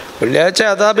 വെള്ളിയാഴ്ച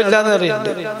അദാബില്ലാന്ന്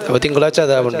പറയുന്നുണ്ട്. അപ്പൊ തിങ്കളാഴ്ച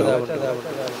അദാബുണ്ടോ?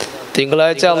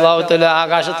 തിങ്കളാഴ്ച അല്ലാഹു തആല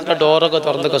ആകാശത്തിന്റെ ഡോറൊക്കെ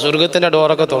തുറന്നു, സ്വർഗത്തിന്റെ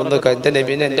ഡോറൊക്കെ തുറന്നു. എന്റെ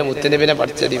നബീനെ, എന്റെ മുത്തനബിനെ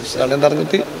പഠിച്ച ദിവസമാണ് എന്ന്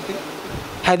പറഞ്ഞിട്ട്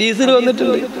ഹദീസിൽ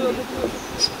വന്നിട്ടുണ്ട്.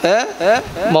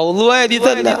 മൗദൂആയ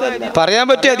ഹദീസല്ല, പറയാൻ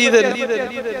പറ്റിയ ഹദീസല്ല.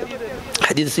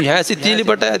 ഹദീസ്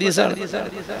സിഹാസിത്തിയിൽപ്പെട്ട ഹദീസാണ്.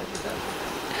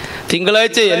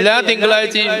 തിങ്കളാഴ്ച, എല്ലാ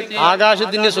തിങ്കളാഴ്ചയും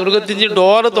ആകാശത്തിന്റെ സ്വർഗത്തിന്റെ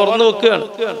ഡോറ് തുറന്നു വെക്കുകയാണ്.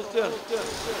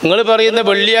 നിങ്ങൾ പറയുന്ന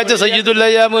വെള്ളിയാഴ്ച സയ്യിദുൽ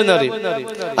അയ്യാം എന്നറിയും.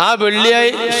 ആ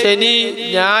വെള്ളിയാഴ്ച, ശനി,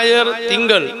 ഞായർ,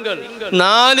 തിങ്കൾ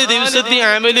 4 ദിവസത്തെ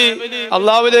അമല്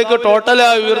അള്ളാഹുവിലേക്ക്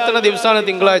ടോട്ടലായി ഉയർത്തുന്ന ദിവസമാണ്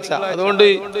തിങ്കളാഴ്ച. അതുകൊണ്ട്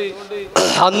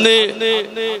അന്ന്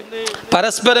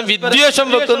പരസ്പരം വിദ്വേഷം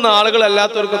വെക്കുന്ന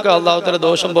ആളുകളല്ലാത്തവർക്കൊക്കെ അള്ളാഹു തആല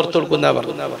ദോഷം പുറത്തു കൊടുക്കുന്ന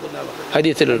പറഞ്ഞു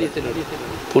ഹദീസിലുണ്ട്.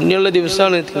 പുണ്യമുള്ള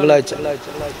ദിവസമാണ് തിങ്കളാഴ്ച.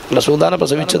 റസൂലുള്ളാഹിനെ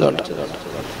പ്രസവിച്ചതുകൊണ്ട്.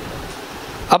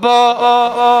 അപ്പോ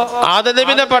ആദം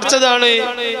നബിനെ പഠിച്ചതാണ്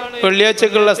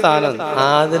വെള്ളിയാഴ്ചക്കുള്ള സ്ഥാനം.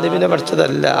 ആദം നബിനെ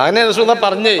പഠിച്ചതല്ല. അങ്ങനെ റസൂലുള്ളാഹി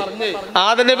പറഞ്ഞ്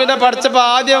ആദം നബിനെ പഠിച്ചപ്പോ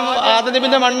ആദ്യം ആദം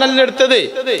നബിന്റെ മണ്ണല്ല എടുത്തത്,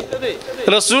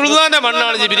 റസൂലുള്ളാഹിന്റെ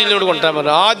മണ്ണാണ് ജിബ്രീലിനോട് കൊണ്ടുവരാൻ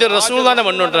പറഞ്ഞത്. ആദ്യം റസൂലുള്ളാഹിന്റെ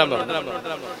മണ്ണ് കൊണ്ടുവരാൻ പറഞ്ഞു.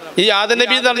 ഈ ആദം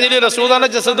നബി എന്ന് പറഞ്ഞാൽ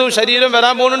റസൂലുള്ളാഹിന്റെ ജസദും ശരീരം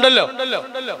വരാൻ പോകുന്നുണ്ടല്ലോ.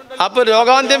 അപ്പൊ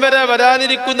രോഗാന്ത്യം വരെ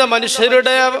വരാനിരിക്കുന്ന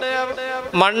മനുഷ്യരുടെ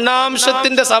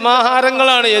മണ്ണാംശത്തിന്റെ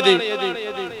സമാഹാരങ്ങളാണ് ഏത്?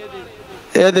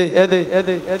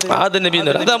 ആദം നബി.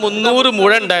 അതാ 300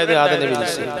 മുഴ ഉണ്ടായത് ആദം നബി.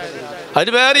 അത്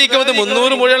വേറെ ഇരിക്കുന്നത്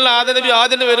 300 മുഴയുള്ള ആദം നബി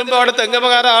ആദ്യം വരുമ്പോ അവിടെ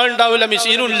തെങ്ങമകാരം ആളുണ്ടാവില്ല,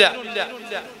 മെഷീനും ഇല്ല.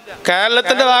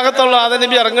 കേരളത്തിന്റെ ഭാഗത്തുള്ള ആദം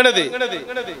നബി ഇറങ്ങണത്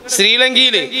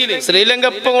ശ്രീലങ്കയില്. ശ്രീലങ്ക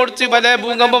ഇപ്പം കുറച്ച് പല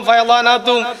ഭൂകമ്പം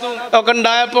ഫയലാനാത്തും ഒക്കെ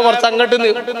ഉണ്ടായപ്പോ കുറച്ച്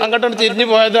അങ്ങോട്ട് തിരിഞ്ഞു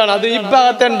പോയതാണ്. അത് ഈ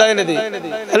ഭാഗത്തെ ഉണ്ടായിരുന്നത്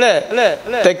അല്ലേ?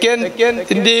 തെക്കൻ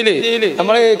ഇന്ത്യയില്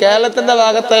നമ്മള് കേരളത്തിന്റെ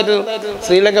ഭാഗത്തായിട്ട്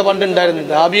ശ്രീലങ്ക പണ്ട്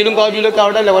ഉണ്ടായിരുന്നത്. ആബിയിലും കോബിയിലും ഒക്കെ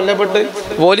അവിടെ അല്ലേ കൊല്ലപ്പെട്ട്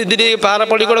പോലിതിരി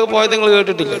പാറപ്പള്ളിക്കൂടെ പോയത് നിങ്ങൾ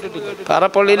കേട്ടിട്ടില്ല?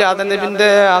 പാറപ്പള്ളിയിൽ ആദം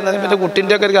നബിന്റെ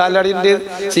കുട്ടിന്റെ ഒക്കെ ഒരു കാലടിന്റെ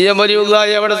CM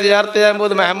വലിയുള്ളായി അവിടെ സിയാറത്ത് ചെയ്യാൻ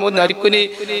പോകുന്നത് മെഹമ്മൂദ് നരിക്കുനി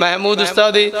മെഹമ്മൂദ്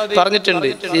ഉസ്താദ് പറഞ്ഞിട്ടുണ്ട്.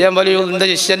 CM വലിയുള്ളാന്റെ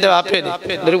ശിഷ്യന്റെ വാപ്പേന്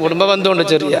ഒരു കുടുംബ ബന്ധമുണ്ട്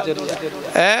ചെറിയ.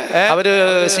 അവര്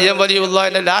CM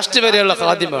വലിയുള്ളാന്റെ ലാസ്റ്റ് വരെയുള്ള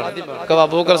ഖാദിമാണ്.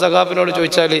 അബൂബക്കർ സഖാഫിനോട്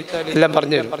ചോദിച്ചാൽ എല്ലാം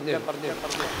പറഞ്ഞു തരും.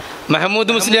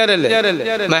 മെഹമ്മൂദ് മുസ്ലിയാരല്ലേ?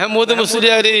 മെഹമ്മൂദ്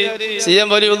മുസ്ലിയാര് CM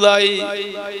വലിയുള്ളായി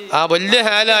ആ വലിയ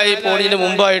ഹാലായി പോണതിന്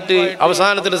മുമ്പായിട്ട്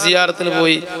അവസാനത്തിന് സിയാറത്തിന്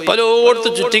പോയി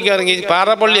പലയിടത്തും ചുറ്റിക്കിറങ്ങി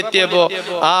പാറപ്പള്ളി എത്തിയപ്പോ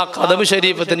ആ ഖദം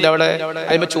ഷരീഫത്തിന്റെ അവിടെ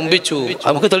അതിമ ചുംബിച്ചു.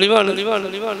 നമുക്ക് തെളിവാണ്.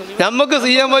 നമുക്ക്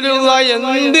CM വലിയുള്ളായി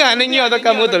എന്ത് അനങ്ങിയോ അതൊക്കെ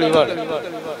നമുക്ക് തെളിവാണ്.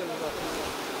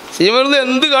 CM വലിയുള്ളായി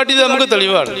എന്ത് കാട്ടിയത് നമുക്ക്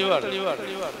തെളിവാണ്.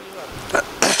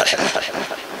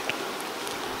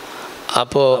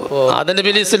 അപ്പോ ആദം നബി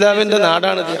അലൈഹി ഇസ്ലാമിന്റെ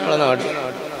നാടാണ് നമ്മളെ നാട്.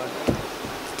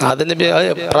 ആദം നബി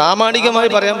പ്രാമാണികമായി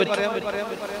പറയാൻ പറ്റും.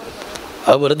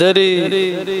 അത് വെറുതെ ഒരു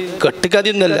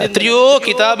കെട്ടുകഥയൊന്നല്ല. എത്രയോ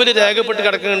കിതാബിൽ രേഖപ്പെട്ട്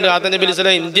കിടക്കുന്നുണ്ട്. ആദം നബി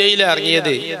അലൈഹി ഇന്ത്യയിൽ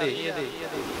ഇറങ്ങിയത്.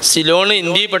 സിലോൺ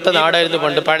ഇന്ത്യയിൽ പെട്ട നാടായിരുന്നു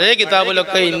പണ്ട്. പഴയ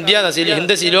കിതാബിലൊക്കെ ഇന്ത്യ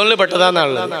ഹിന്ദ സിലോണിൽ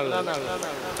പെട്ടതാന്നുള്ളത്.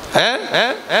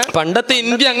 പണ്ടത്തെ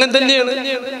ഇന്ത്യ അങ്ങനെ തന്നെയാണ്.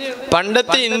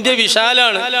 പണ്ടത്തെ ഇന്ത്യ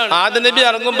വിശാലാണ്. ആദം നബി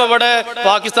ഇറങ്ങുമ്പോ അവിടെ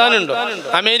പാകിസ്ഥാൻ ഉണ്ടോ,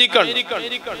 അമേരിക്ക ഉണ്ട്,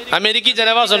 അമേരിക്ക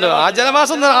ജനവാസം ഉണ്ടോ? ആ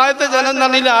ജനവാസം ആദ്യത്തെ ജനം എന്ന്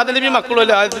പറഞ്ഞാൽ ആദം നബി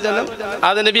മക്കളുമല്ല ആദ്യത്തെ ജനം.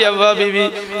 ആദം നബി അവ്വ ബീവി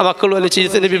മക്കളുമല്ല,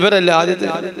 ചീസ് നബി ഇവരല്ല ആദ്യത്തെ.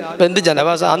 എന്ത്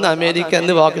ജനവാസം? അന്ന് അമേരിക്ക,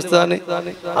 അന്ന് പാകിസ്ഥാൻ,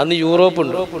 അന്ന് യൂറോപ്പ്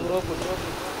ഉണ്ട്.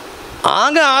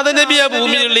 ആകെ ആദം നബി ആ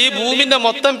ഭൂമിയിലുള്ള. ഈ ഭൂമിന്റെ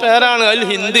മൊത്തം പേരാണ് അൽ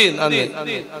ഹിന്ദ്. അന്ന്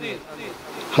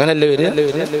അങ്ങനല്ലേ വരിക?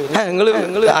 നിങ്ങൾ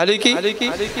ആലോചിക്ക്.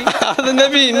 ആദം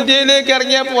നബി ഇന്ത്യയിലേക്ക്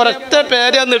ഇറങ്ങിയപ്പോ ഒരൊറ്റ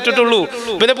പേര് അന്ന് ഇട്ടിട്ടുള്ളൂ.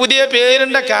 പിന്നെ പുതിയ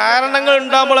പേരിന്റെ കാരണങ്ങൾ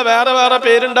ഉണ്ടാകുമ്പോൾ വേറെ വേറെ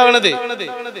പേരുണ്ടാകണത്.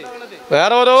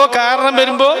 വേറെ ഓരോ കാരണം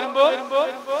വരുമ്പോ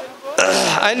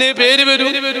അതിന് പേര് വരും.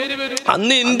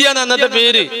 അന്ന് ഇന്ത്യ അന്നത്തെ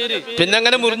പേര്. പിന്നെ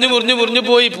അങ്ങനെ മുറിഞ്ഞു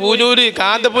പോയി. പൂനൂര്,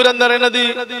 കാന്തപുരം എന്ന് പറയണത്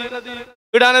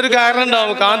ഇടാനൊരു കാരണം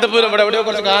ഉണ്ടാവും. കാന്തപുരം ഇവിടെ എവിടെയോ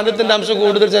കുറച്ച് കാന്തത്തിന്റെ അംശം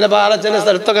കൂടുതൽ, ചില പാറ ചില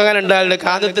സ്ഥലത്തൊക്കെ അങ്ങനെ ഉണ്ടാവില്ല.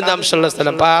 കാന്തത്തിന്റെ അംശമുള്ള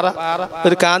സ്ഥലം പാറ,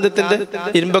 ഒരു കാന്തത്തിന്റെ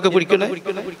ഇരുമ്പൊക്കെ പിടിക്കണേ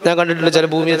ഞാൻ കണ്ടിട്ടുണ്ട് ചില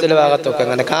ഭൂമിയെ ചില ഭാഗത്തൊക്കെ.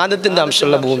 അങ്ങനെ കാന്തത്തിന്റെ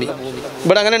അംശമുള്ള ഭൂമി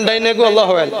ഇവിടെ അങ്ങനെ ഉണ്ടായിരുന്നേക്കും.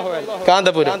 അല്ലാഹു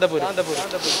കാന്തപുരം.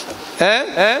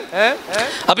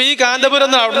 അപ്പൊ ഈ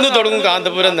കാന്തപുരം അവിടുന്ന് തുടങ്ങും.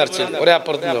 കാന്തപുരം നിറച്ച് ഒരേ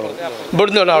അപ്പുറത്ത് തുടങ്ങും.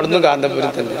 ഇവിടുന്ന് അവിടുന്ന്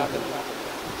കാന്തപുരം തന്നെ.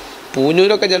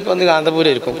 പൂനൂരൊക്കെ ചിലപ്പോ ഒന്ന് കാന്തപുരം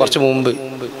ആയിരിക്കും കുറച്ച് മുമ്പ്.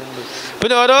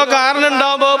 പിന്നെ ഓരോ കാരണം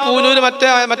ഉണ്ടാകുമ്പോ പൂനൂര്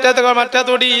മറ്റേ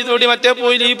തൊടി, ഈ തൊടി, മറ്റേ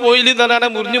പോയില്, ഈ പോയില് എന്ന്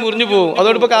പറഞ്ഞാൽ മുറിഞ്ഞു പോകും.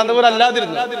 അതോടിപ്പോ കാന്തപുരം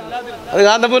അല്ലാതിരുന്നു. അത്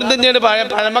കാന്തപുരം തന്നെയാണ്.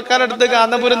 പഴമക്കാരടുത്ത്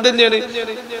കാന്തപുരം തന്നെയാണ്.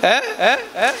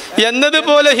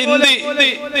 എന്നതുപോലെ ഹിന്ദി,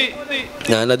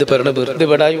 ഞാനത് പറഞ്ഞ വെറുതെ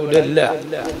പെടായി അല്ല.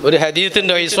 ഒരു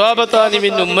ഹദീസിന്റെ ഇസ്വാബത്താനി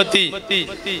മിൻ ഉമ്മത്തി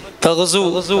തഗ്സു,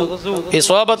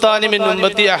 ഇസ്വാബത്താനി മിൻ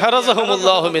ഉമ്മത്തി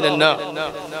അഹറസഹുമുല്ലാഹു മിനന്നാർ.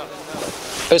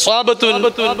 ഇസ്വാബത്തുൻ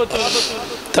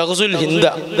തഗ്സുൽ ഹിന്ദ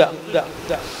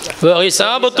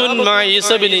വഇസാബത്തുൻ മാ ഈസ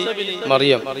ഇബ്നു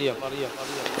മറിയം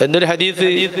എന്നൊരു ഹദീസ്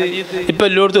ഇപ്പൊ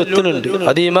എല്ലായിടത്തും എത്തുന്നുണ്ട്.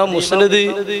 അത് ഇമാം മുസ്നദ്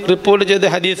റിപ്പോർട്ട് ചെയ്ത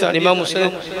ഹദീസാണ്. ഇമാം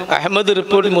അഹ്മദ്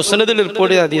മുസ്നദിൽ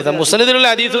റിപ്പോർട്ട് ചെയ്ത ഹദീസാണ്. മുസ്നദിലുള്ള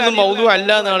ഹദീസൊന്നും മൗദൂ അല്ല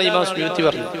എന്നാണ് ഇമാം സുയൂത്തി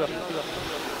പറഞ്ഞത്.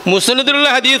 മുസ്നദിലുള്ള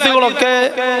ഹദീസുകളൊക്കെ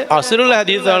അസ്ലുള്ള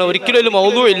ഹദീസാണ്. ഒരിക്കലും ഒരു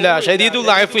മൗദൂ ഇല്ല, ശദീദുൽ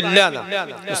ദഅഫ് ഇല്ല.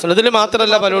 മുസ്നദിൽ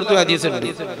മാത്രമല്ല പലയിടത്തും ഹദീസ് ഉണ്ട്.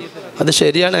 അത്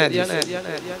ശരിയാണ് ഹദീസ്.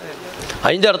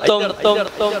 അതിന്റെ അർത്ഥം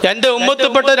എന്റെ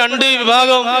ഉമ്മത്തിൽപ്പെട്ട രണ്ട്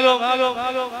വിഭാഗം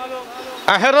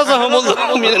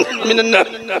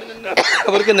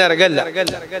അവർക്ക് നരകല്ല.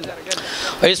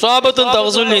 ഇസ്വാബത്തും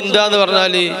തഗ്സുൽ ഹിന്ദ എന്ന്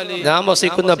പറഞ്ഞാല് ഞാൻ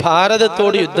വസിക്കുന്ന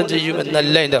ഭാരതത്തോട് യുദ്ധം ചെയ്യും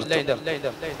എന്നല്ല അതിന്റെ അർത്ഥം.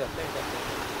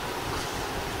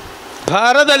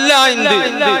 ഭാരതല്ല ഹിന്ദ്,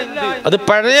 അത്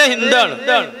പഴയ ഹിന്ദാണ്.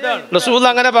 റസൂൽ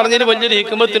അങ്ങനെ പറഞ്ഞതിന് വലിയൊരു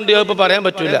ഹിക്മത്തുണ്ട്. ഇപ്പൊ പറയാൻ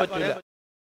പറ്റൂല.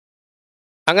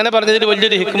 അങ്ങനെ പറഞ്ഞതിന്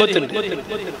വലിയൊരു ഹിക്മത്തുണ്ട്.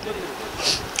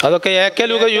 അതൊക്കെ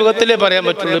ഏകയുഗ യുഗത്തിലേ പറയാൻ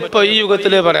പറ്റുള്ളൂ. ഇപ്പൊ ഈ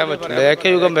യുഗത്തിലേ പറയാൻ പറ്റുള്ളൂ.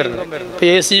 ഏകയുഗം വരണം. ഇപ്പൊ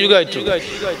AC യുഗമായിട്ടു.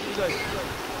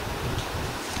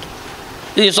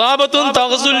 ഇസാബത്തുൻ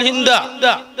തഗ്സുൽ ഹിന്ദ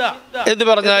എന്ന്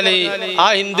പറഞ്ഞാല് ആ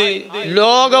ഹിന്ദ്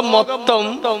ലോകം മൊത്തം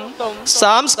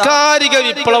സാംസ്കാരിക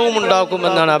വിപ്ലവം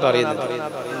ഉണ്ടാക്കുമെന്നാണ് ആ പറയുന്നത്.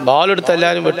 ബാലെടുത്ത്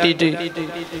എല്ലാരും വെട്ടിയിട്ട്,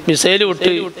 മിസൈല്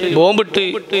വിട്ട്, ബോംബിട്ട്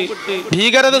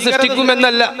ഭീകരത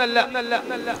സൃഷ്ടിക്കുമെന്നല്ല.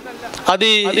 അത്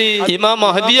ഇമാം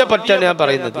മഹദിയെ പറ്റിയാണ് ഞാൻ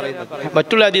പറയുന്നത്.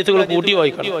 മറ്റുള്ള ഹദീസുകൾ കൂട്ടി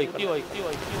വായിക്കണം.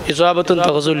 ഇസ്വാബത്തുൻ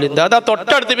തഗ്സുൽ ഹിന്ദ. അതാ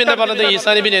തൊട്ടടുത്ത് പിന്നെ പറഞ്ഞത്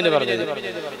ഈസാ നബിനെ എന്ന് പറഞ്ഞത്.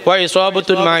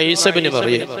 ഇസ്വാബത്തുൻ മാ ഈസ ഇബ്നു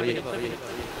മറിയം.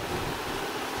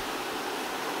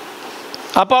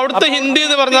 അപ്പൊ അവിടുത്തെ ഹിന്ദി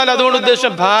എന്ന് പറഞ്ഞാൽ അതുകൊണ്ട്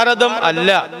ഉദ്ദേശം ഭാരതം അല്ല,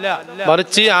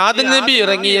 മറിച്ച് ആദം നബി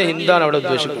ഇറങ്ങിയ ഹിന്ദാണ് അവിടെ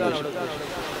ഉദ്ദേശിക്കുന്നത്.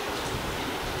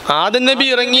 ആദം നബി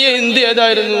ഇറങ്ങിയ ഹിന്ദ്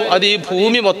ഏതായിരുന്നു? അത് ഈ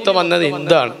ഭൂമി മൊത്തം വന്നത്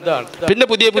ഹിന്ദാണ്. പിന്നെ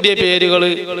പുതിയ പുതിയ പേരുകൾ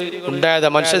ഉണ്ടായത്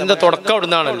മനുഷ്യന്റെ തുടക്കം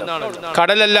അവിടുന്നാണല്ലോ.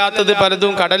 കടലല്ലാത്തത്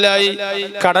പലതും കടലായി,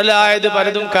 കടലായത്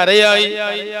പലതും കരയായി.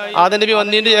 ആദം നബി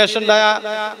വന്നതിന് ശേഷം ഉണ്ടായ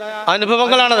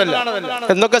അനുഭവങ്ങളാണതല്ല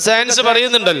എന്നൊക്കെ സയൻസ്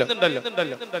പറയുന്നുണ്ടല്ലോ.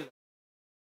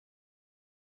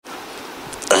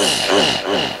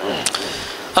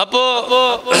 അപ്പോ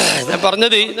ഞാൻ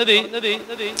പറഞ്ഞത്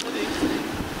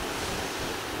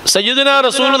സയ്യിദുനാ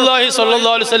റസൂലുള്ളാഹി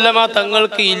സ്വല്ലല്ലാഹു അലൈഹി വസല്ലമ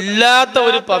തങ്ങൾക്ക് ഇല്ലാത്ത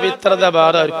ഒരു പവിത്രത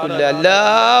വേറെ ആർക്കില്ല. എല്ലാ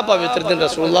പവിത്രതയും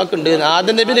റസൂലുള്ളാഹിക്ക് ഉണ്ട്.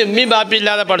 ആദം നബിയുടെ ഉമ്മയും ബാപ്പയും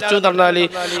ഇല്ലാതെ പഠിച്ചു എന്ന് പറഞ്ഞാല്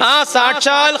ആ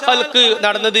സാക്ഷാൽ ഖൽഖ്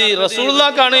നടന്നത്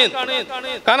റസൂലുള്ളാഹിക്കാണ്.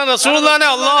 കാരണം റസൂലുള്ളാഹിനെ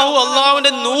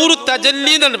അള്ളാഹുവിന്റെ നൂറ്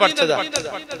തജല്ലി എന്നാണ് പഠിച്ചത്.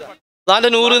 അള്ളാന്റെ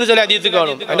നൂറ് എന്ന് ചില ഹദീസ്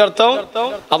കാണും. അതിന്റെ അർത്ഥം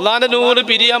അള്ളാന്റെ നൂറ്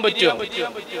പിരിയാൻ പറ്റുമോ?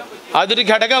 അതൊരു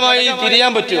ഘടകമായി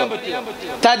തിരിയാൻ പറ്റുമോ?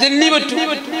 തജല്ലി പറ്റും.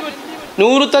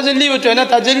 നൂറ് തജല്ലി പറ്റും. എന്നാ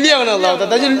തജല്ലിയാണ് അള്ളാഹു.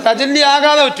 തജല്ലി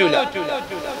ആകാതെ പറ്റൂല.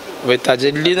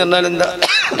 തജല്ലി എന്ന് പറഞ്ഞാൽ എന്താ?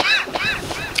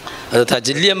 അത്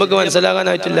തജല്ലി നമുക്ക്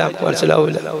മനസ്സിലാകാനായിട്ടില്ല,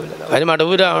 മനസ്സിലാവൂല. അതിന്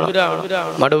മടവൂരാണ്,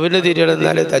 മടവൂരിന് തിരിയണം,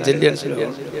 എന്നാലേ തജല്ലി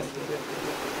മനസ്സിലാവും.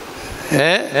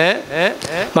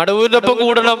 മടവൂരിന്റെ ഒപ്പം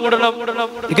കൂടണം,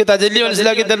 എനിക്ക് തജല്ലി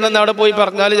മനസ്സിലാക്കി തരണം എന്ന് അവിടെ പോയി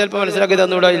പറഞ്ഞാൽ ചിലപ്പോൾ മനസ്സിലാക്കി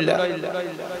തന്നൂടാ. ഇല്ല,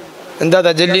 എന്താ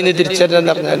തജല്ലിന്ന് തിരിച്ചറിയാൻ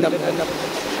പറഞ്ഞാൽ.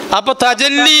 അപ്പൊ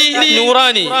തജല്ലി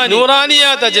നൂറാനി, നൂറാനിയ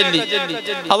തജല്ലി,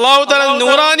 അല്ലാഹു തആല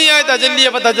നൂറാനിയായ തജല്ലി.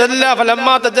 അപ്പൊ തജല്ല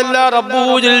ഫലമ്മാ തജല്ല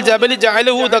റബ്ബുഹു ലിൽ ജബലി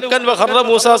ജഅലഹു ദക്കൻ വഖറ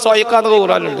മൂസ സ്വൈഖാ എന്ന്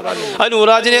ഖുർആനിലുണ്ട്. അത്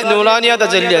നൂറാനിയ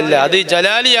തജല്ലി അല്ല, അത്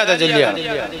ജലാലിയ തജല്ലിയാണ്,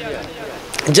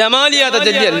 ജമാലിയ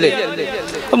തജല്ലി അല്ലേ.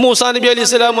 മൂസാ നബി അലൈഹി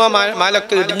സ്വലാം ആ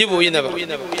മലക്ക് ഇടിഞ്ഞു പോയി എന്നാ പറയും,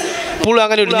 ഇപ്പോൾ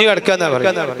അങ്ങനെ ഇടിഞ്ഞു കിടക്കാന്നാ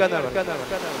പറയും.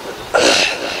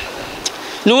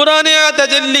 നൂറാനിയ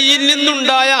തജല്ലിയിൽ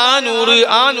നിന്നുണ്ടായ ആ നൂറ്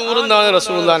എന്നാണ്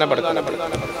റസൂലുള്ളാഹിനെ പഠിക്കുന്നത്.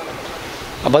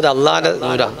 അപ്പൊ അത് അള്ളാന്റെ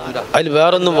നൂറാ, അതിൽ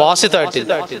വേറൊന്നും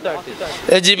വാസിത്തായിട്ടില്ല.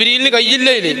 ജിബ്രീലിന്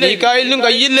കയ്യില്ലേ, മീകായിലിനും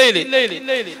കയ്യില്ലേ.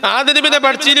 ആദം നബിനെ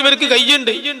പഠിച്ചതിൽ ഇവർക്ക്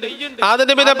കയ്യുണ്ട്. ആദം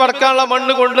നബിനെ പടക്കാനുള്ള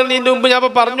മണ്ണ് കൊണ്ടുവന്നതിന് മുമ്പ് ഞാൻ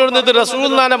പറഞ്ഞു കൊടുത്തത്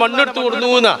റസൂലുള്ളാഹിനെ മണ്ണെടുത്ത് കൊടുത്തു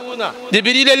എന്നാ.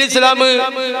 ജിബ്രീൽ അലൈഹി സ്വലാം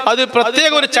അത്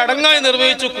പ്രത്യേക ഒരു ചടങ്ങായി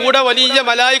നിർവഹിച്ചു. കൂടെ വലിയ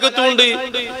മലായികത്തുണ്ട്.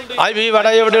 ഈ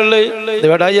വടായി എവിടെയുള്ളത്? ഇത്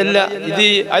വടായി അല്ല, ഇത്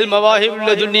അൽ മവാഹിബുൽ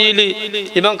ലദുന്നിയിൽ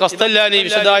ഇമാം ഖസ്തല്ലാനി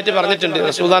വിശദമായിട്ട് പറഞ്ഞിട്ടുണ്ട്.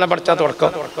 റസൂലുള്ളാഹിനെ പഠിച്ചാൽ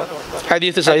തുടക്കം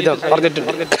ഹദീസ് സഹിതം പറഞ്ഞിട്ടുണ്ട്.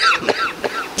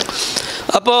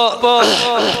 അപ്പോ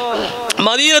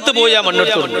മദീനത്ത് പോയി ആ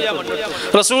മണ്ണെടുത്തു.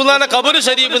 റസൂലുള്ളാഹിന്റെ ഖബർ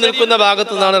ശരീഫ് നിൽക്കുന്ന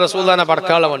ഭാഗത്തു നിന്നാണ് റസൂലുള്ളാഹിനെ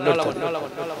പടക്കാനുള്ള മണ്ണെടുത്തത്.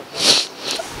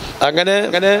 അങ്ങനെ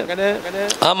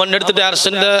ആ മണ്ണെടുത്തിട്ട്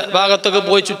അർശന്റെ ഭാഗത്തൊക്കെ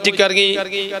പോയി ചുറ്റിക്കറങ്ങി,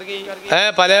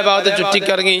 പല ഭാഗത്ത്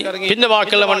ചുറ്റിക്കറങ്ങി, പിന്നെ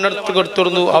ബാക്കിയുള്ള മണ്ണെടുത്ത്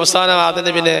കൊടുത്തിരുന്നു. അവസാനം ആദം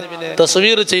പിന്നെ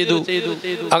തസ്വീർ ചെയ്തു.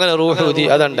 അങ്ങനെ റൂഹ് ഊതി,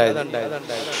 അതുണ്ടായത്.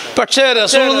 പക്ഷേ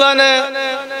റസൂലുള്ളാഹിനെ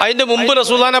അതിന്റെ മുമ്പ്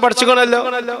റസൂലുള്ളാഹിനെ പഠിച്ചിക്കണല്ലോ.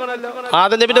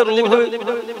 ആദം നബിന്റെ റൂഹ്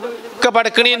ഒക്കെ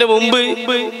പടക്കണതിന്റെ മുമ്പ്,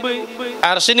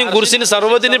 അർശിനും കുർസിനും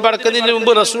സർവ്വത്തിനും പടക്കുന്നതിന്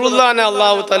മുമ്പ് റസൂലുള്ളാഹിനെ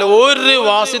അല്ലാഹു തആല ഒരു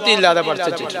വാസിത്തി ഇല്ലാതെ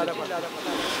പഠിച്ചിട്ടുണ്ട്.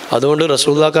 അതുകൊണ്ട്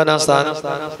റസൂലുള്ളാഹിക്ക് ആ സ്ഥാനം.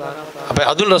 അപ്പൊ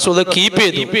അതും റസൂലുള്ളാഹി കീപ്പ്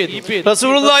ചെയ്തു.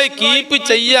 റസൂലുള്ളാഹി കീപ്പ്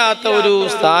ചെയ്യാത്ത ഒരു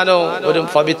സ്ഥാനവും ഒരു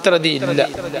പവിത്രത ഇല്ല.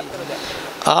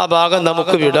 ആ ഭാഗം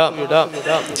നമുക്ക് വിടാം.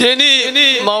 ഇനി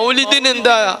മൗലിദിന്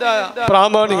എന്താ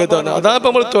പ്രാമാണികത? അതാണ് ഇപ്പൊ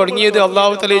നമ്മൾ തുടങ്ങിയത്.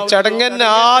 അല്ലാഹു തആല ഈ ചടങ്ങന്നെ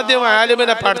ആദ്യം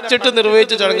ആലിമിനെ പഠിച്ചിട്ട്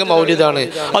നിർവഹിച്ച ചടങ്ങ് മൗലിദാണ്.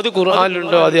 അത്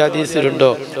ഖുർആനിലുണ്ടോ, അത്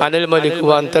ഹദീസിലുണ്ടോ? അനൽ മലിക്കു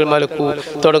അൻതൽ മലക്കു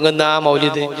തുടങ്ങുന്ന ആ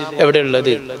മൗലിദ്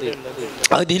എവിടെയുള്ളത്?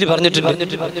 അതിൽ പറഞ്ഞിട്ടുണ്ട്.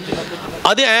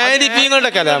 അത്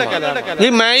ആരിഫീങ്ങളുടെ കലാമാണ്. ഈ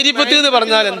മാരിഫത്ത് എന്ന്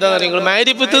പറഞ്ഞാൽ എന്താ പറയുക?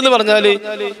 മാരിഫത്ത് എന്ന് പറഞ്ഞാൽ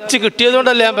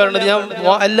കിട്ടിയതുകൊണ്ടല്ല ഞാൻ പറയണത്, ഞാൻ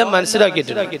എല്ലാം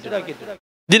മനസ്സിലാക്കിയിട്ടുണ്ട്.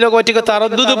 ഇതിനൊക്കെ ഒറ്റയ്ക്ക്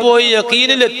തറദ്ദുദ് പോയി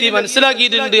യഖീനിലെത്തി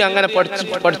മനസ്സിലാക്കിയിട്ടുണ്ട്. അങ്ങനെ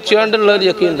പഠിച്ചുകൊണ്ടുള്ള ഒരു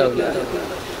യഖീൻ ഉണ്ടാവില്ല.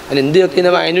 എന്ത് യഖീന,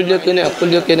 അയിനുൽ യഖീന,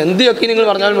 അഖുൽ യഖീന, എന്ത് യഖീൻ നിങ്ങൾ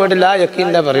പറഞ്ഞാലും വേണ്ടില്ല, ആ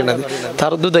യഖീനിലാ പറയണത്.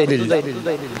 തറദ്ദുദ് അതിലില്ല.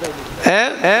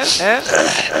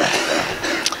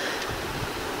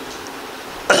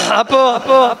 അപ്പോ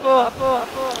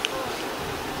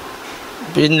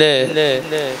പിന്നെ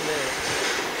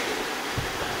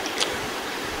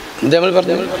നമ്മൾ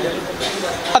പറഞ്ഞു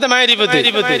അത് മാരിഫത്ത്.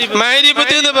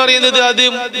 മാരിഫത്ത് എന്ന് പറയുന്നത് അത്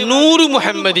നൂറ്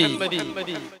മുഹമ്മദി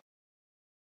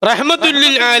റഹ്മത്തുൽ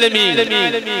ലിൽ ആലമീൻ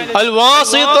അൽ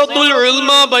വാസിതത്തുൽ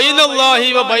ഉൽമ ബൈനല്ലാഹി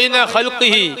വ ബൈന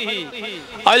ഖൽഖിഹി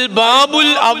അൽ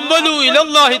ബാബുൽ അവ്വലു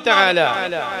ഇലല്ലാഹി തആല.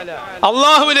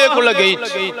 അല്ലാഹുവിലേക്കുള്ള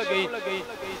ഗേറ്റ്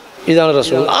ഇതാണ്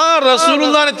റസൂൽ. ആ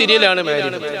റസൂലുള്ളാഹിനെ തിരിയലാണ്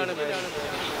മാരിഫത്ത്.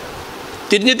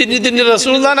 തിരിഞ്ഞ്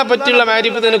റസൂലുള്ളാഹിനെ പറ്റിയുള്ള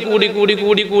മാരിഫത്ത് കൂടി കൂടി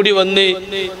കൂടി കൂടി വന്ന്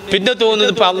പിന്നെ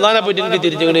തോന്നുന്നത് ഇപ്പൊ അള്ളാഹിനെ പറ്റി എനിക്ക്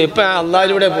തിരിഞ്ഞു. ഇപ്പൊ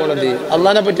അള്ളാഹിലൂടെ പോണത്,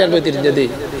 അള്ളാഹിനെ പറ്റിയാണ് ഇപ്പൊ തിരിഞ്ഞത്.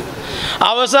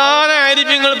 അവസാന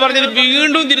ആരിഫ്യങ്ങൾ പറഞ്ഞത്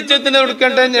വീണ്ടും തിരിച്ചെത്തുന്ന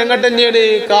കൊടുക്കട്ടെ ഞങ്ങൾ തന്നെയാണ്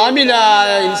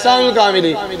കാമിലായ ഇൻസാനുൽ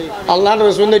കാമില് അള്ളാഹിന്റെ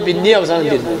റസൂലിനെ പിന്നെ അവസാനം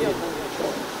തിരിഞ്ഞു.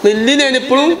 ലില്ലിനാണ്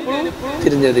ഇപ്പോഴും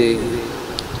തിരിഞ്ഞത്.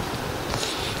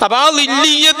 അപ്പൊ ആ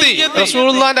ലില്ലിയത്ത്,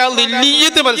 റസൂലുള്ളാഹിന്റെ ആ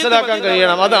ലില്ലിയത്ത് മനസ്സിലാക്കാൻ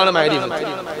കഴിയണം. അതാണ് മാരിഫത്ത്.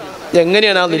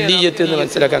 എങ്ങനെയാണ് ആ ലില്ലിയത്ത് എന്ന്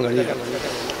മനസ്സിലാക്കാൻ കഴിയുക?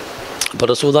 അപ്പൊ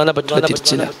റസൂലുള്ളാഹിനെ പറ്റി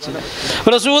തിരിച്ചില്ല.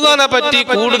 റസൂലുള്ളാഹിനെ പറ്റി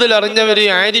കൂടുതൽ അറിഞ്ഞവര്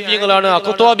ആരിഫീങ്ങളാണ്,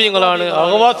 അഖ്ത്വാബീങ്ങളാണ്,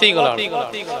 അഖ്വാസീങ്ങളാണ്.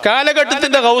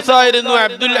 കാലഘട്ടത്തിന്റെ ഗൗസായിരുന്നു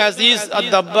അബ്ദുൽ അസീസ്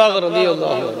അദ്ദബ്ബാഗ്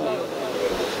റളിയല്ലാഹു അൻഹു.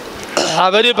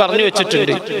 അവര് പറഞ്ഞു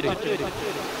വെച്ചിട്ടുണ്ട്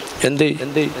എന്ത്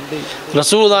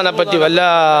റസൂലുള്ളാഹിനെ പറ്റി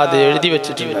വല്ലാതെ എഴുതി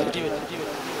വെച്ചിട്ടുണ്ട്.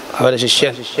 അവരെ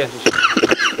ശിഷ്യൻ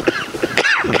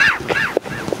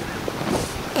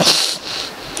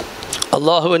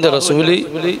അള്ളാഹുവിന്റെ റസൂല്,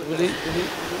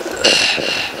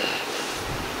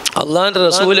 അള്ളാഹിന്റെ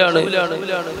റസൂലാണ്.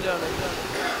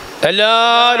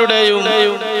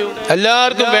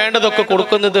 എല്ലാവർക്കും വേണ്ടതൊക്കെ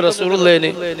കൊടുക്കുന്നത്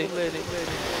റസൂലുള്ളാഹിന്.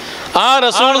 ആ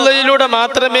റസൂലുള്ളാഹിയിലൂടെ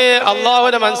മാത്രമേ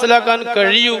അള്ളാഹുവിനെ മനസ്സിലാക്കാൻ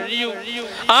കഴിയൂ.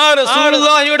 ആ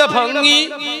റസൂലുള്ളാഹിയുടെ ഭംഗി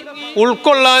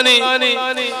ഉൾക്കൊള്ളാന്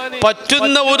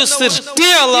പറ്റുന്ന ഒരു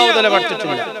സൃഷ്ടിയെ അള്ളാഹു തആല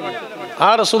പഠിച്ചിട്ടില്ല. ആ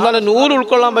റസൂലുള്ളാഹിന്റെ നൂറ്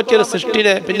ഉൾക്കൊള്ളാൻ പറ്റിയ ഒരു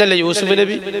സൃഷ്ടിനെ പിന്നല്ലേ യൂസുഫ്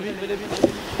നബി.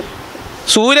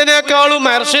 സൂര്യനേക്കാളും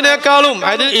അർശിനേക്കാളും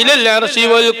ഇലൽ അർശി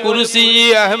വൽ കുർസി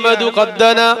അഹ്മദു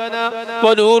ഖദ്ദന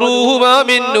വനൂറുഹുമാ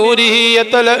മിൻ നൂരിഹി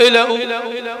യതലഅലു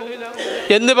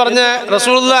എന്ന് പറഞ്ഞ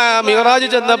റസൂലുള്ളാഹി മിഅ്റാജ്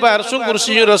ചെന്നപ്പോൾ അർശും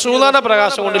കുർസിയും റസൂലുള്ളാഹിന്റെ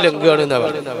പ്രകാശം കൊണ്ട് ലംഘിയാണ് എന്നാ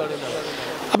പറഞ്ഞത്.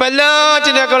 അപ്പൊ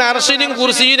എല്ലാറ്റിനേക്കാൾ അർശിനും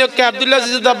കുർസിയും ഒക്കെ അബ്ദുൽ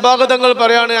അസീസ് ദബ്ബാഗ് തങ്ങൾ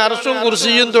പറയാണ്, അർശും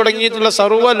കുർസിയും തുടങ്ങിയിട്ടുള്ള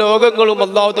സർവ്വ ലോകങ്ങളും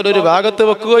അല്ലാഹുവിന്റെ ഒരു ഭാഗത്ത്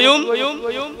വെക്കുകയും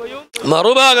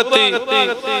മറുഭാഗത്ത്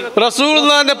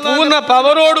റസൂലുള്ളാഹിന്റെ പൂർണ്ണ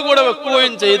പവറോടുകൂടെ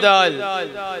വെക്കുകയും ചെയ്താൽ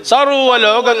സർവ്വ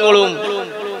ലോകങ്ങളും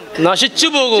നശിച്ചു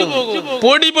പോകും,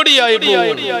 പൊടിപൊടിയായി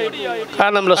പോകും.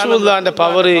 കാരണം റസൂലുള്ളാഹിന്റെ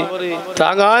പവറ്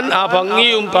താങ്ങാൻ, ആ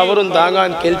ഭംഗിയും പവറും താങ്ങാൻ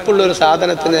കെൽപ്പുള്ള ഒരു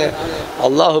സാധനത്തിന്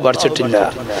അള്ളാഹു പഠിച്ചിട്ടില്ല.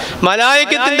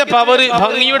 മലായികത്തിന്റെ പവറ്,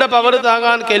 ഭംഗിയുടെ പവറ്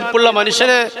താങ്ങാൻ കെൽപ്പുള്ള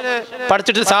മനുഷ്യനെ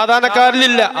പഠിച്ചിട്ട്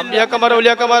സാധാരണക്കാരിലില്ല. അമ്പിയാക്കന്മാരോ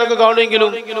വലിയാക്കന്മാരൊക്കെ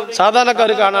കാണുമെങ്കിലും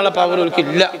സാധാരണക്കാർ കാണാനുള്ള പവർ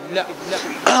അവർക്കില്ല.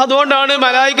 അതുകൊണ്ടാണ്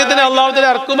മലായികത്തിനെ അള്ളാഹുവിനെ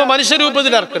ഇറക്കുമ്പോൾ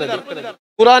മനുഷ്യരൂപത്തിൽ ഇറക്കുന്നത്.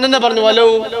 ഖുർആൻ തന്നെ പറഞ്ഞു, വലൗ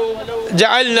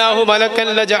ജഅൽനാഹു മലക്കൻ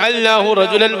ലജഅൽനാഹു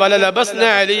റജുലൻ വലലബസ്നാ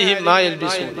അലൈഹിം മാ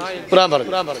യൽബിസൂൻ. ഖുർആൻ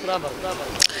പറഞ്ഞു.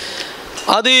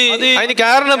 അത് അതിന്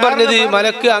കാരണം പറഞ്ഞത്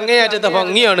മലക്ക് അങ്ങേയറ്റത്തെ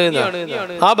ഭംഗിയാണ് എന്നാണ്.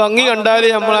 ആ ഭംഗി കണ്ടാല്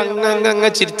നമ്മൾ അങ്ങ്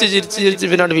ചിരിച്ച്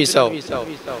പിന്നാണ്ട് ഫീസാവും,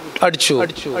 അടിച്ചു.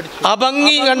 ആ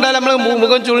ഭംഗി കണ്ടാൽ നമ്മൾ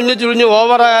മുഖം ചുളിഞ്ഞ്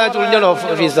ഓവറായ ചുളിഞ്ഞാണ്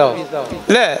ഫീസാവും,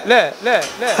 അല്ലേ?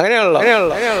 അങ്ങനെയാണല്ലോ.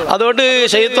 അതുകൊണ്ട്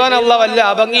ശൈത്വാൻ അള്ളാഹ് വല്ല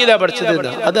അഭംഗിയിലാ പഠിച്ചത്.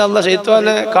 അത് അള്ളാഹ്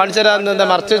ശൈത്വാനെ കാണിച്ചു തരാൻ എന്താ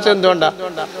മറച്ചു വെച്ചത് എന്തുകൊണ്ടാ?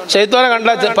 ശൈത്വാനെ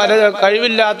കണ്ടാൽ പല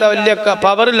കഴിവില്ലാത്ത വലിയ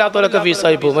പവറില്ലാത്തവരൊക്കെ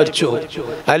ഫീസായി പോകും, മരിച്ചു പോകും,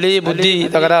 അല്ലെങ്കിൽ ബുദ്ധി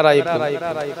തകരാറായി പോകും.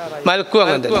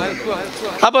 അങ്ങനെ.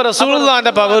 അപ്പൊ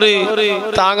റസൂലുള്ളാഹിന്റെ പവറ്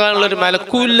താങ്ങാനുള്ള ഒരു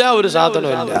മലക്കുമില്ല, ഒരു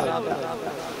സാധനമില്ല.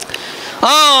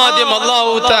 ആദ്യം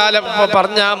അല്ലാഹു തആല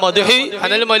പറഞ്ഞ മദ്ഹ്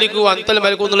അനൽ മലികു അൻതൽ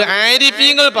മലികു എന്നുള്ള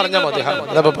ആരിഫീങ്ങൾ പറഞ്ഞ മദ്ഹാണ്.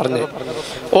 അതപ്പോ പറഞ്ഞു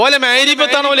ഓലെ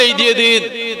മാരിഫത്താണ് ഓലെ എഴുതിയത്,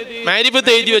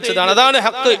 മാരിഫത്ത് എഴുതി വെച്ചതാണ്. അതാണ്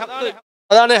ഹഖ്,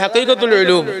 അതാണ് ഹഖീഖത്തുൽ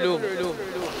ഉലൂം.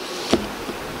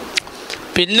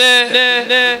 പിന്നെ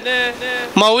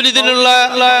മൗലിദിനുള്ള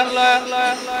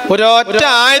ഒരൊറ്റ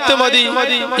ആയത്ത് മതി.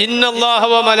 ഇന്നല്ലാഹ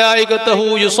വ മലായികതഹു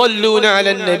യുസല്ലൂന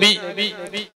അലൻ നബി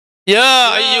യാ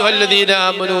അയ്യുഹല്ലദീന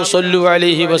ആമനൂ സല്ലു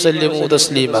അലൈഹി വസല്ലിമു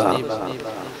തസ്ലീമാ.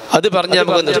 അത് പറഞ്ഞ്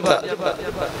നമുക്ക് നിർത്താം.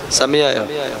 സമയമായോ?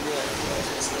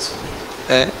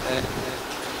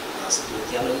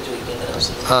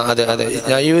 അതെ അതെ,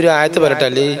 ഞാൻ ഈ ഒരു ആയത്ത് പറയട്ടെ.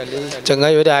 അല്ലേ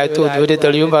ചങ്ങായി ഒരു ആയത്ത് ഒരു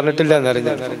തെളിവും പറഞ്ഞിട്ടില്ല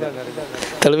എന്നറിഞ്ഞു.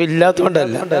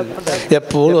 തെളിവില്ലാത്തതുകൊണ്ടല്ല,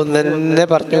 എപ്പോഴും ഒന്നെ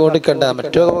പറഞ്ഞു കൊടുക്കണ്ട.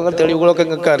 മറ്റു തെളിവുകളൊക്കെ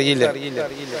നിങ്ങൾക്ക് അറിയില്ല.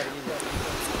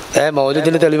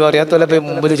 മൗലിദിന് തെളിവ് അറിയാത്തല്ല ഇപ്പൊ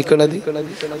മുമ്പിലിരിക്കണത്.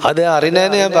 അത്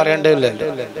അറിയാനേ ഞാൻ പറയണ്ടല്ലോ.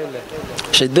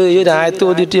 പക്ഷെ ഇത് ഈ ഒരു ആയത്ത്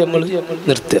ഓതിയിട്ട് നമ്മൾ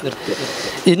നിർത്തുക.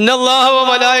 ഇന്നല്ലാഹ വ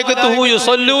മലായികതുഹു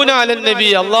യുസല്ലൂന അലൻ നബി.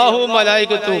 അല്ലാഹുവും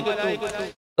മലായികത്തും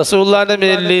റസൂലുള്ളാഹിന്റെ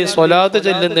മേലിൽ സ്വലാത്ത്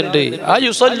ചൊല്ലുന്നുണ്ട്. ആ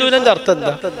യുസല്ലൂനന്റെ അർത്ഥം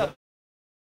എന്താ?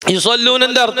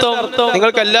 യുസല്ലൂനന്റെ അർത്ഥം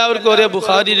നിങ്ങൾക്ക് എല്ലാവർക്കും അറിയാം.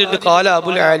 ബുഖാരിയിലുണ്ട്, ഖാല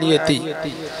അബുൽ ആലിയത്തി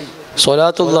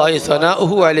സ്വലാത്തുല്ലാഹി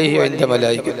സനാഉഹു അലൈഹി ഇൻദ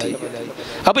മലായികതി.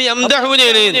 അപ്പൊ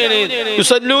യംദഹൂനയാണ്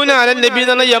യുസല്ലൂന അലൻ നബി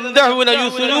എന്ന് പറഞ്ഞാൽ യംദഹൂന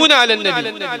യുസ്നൂന അലൻ നബി.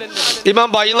 ഇമാം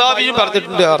ബൈളാവിയും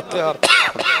പറഞ്ഞിട്ടുണ്ട് അർത്ഥം.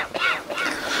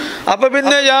 അപ്പൊ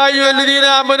പിന്നെ യാ അയ്യുഹല്ലദീന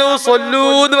ആമനൂ സല്ലൂ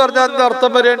എന്ന് പറഞ്ഞാൽ എന്താ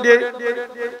അർത്ഥം വരേണ്ടേ?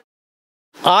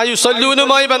 ആ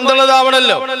യുസല്ലൂനുമായി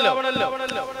ബന്ധമുള്ളതാവണല്ലോ.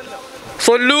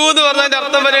 സല്ലൂ എന്ന് പറഞ്ഞതിന്റെ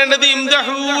അർത്ഥം വരേണ്ടത്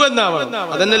ഇംദഹൂ എന്നാവണം.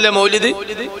 അതന്നല്ലേ മൗലിദ്?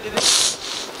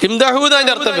 ഇംദഹൂ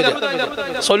എന്നതിന്റെ അർത്ഥം വരിക.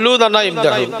 സല്ലൂ എന്ന് പറഞ്ഞാൽ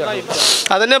ഇംദഹൂ.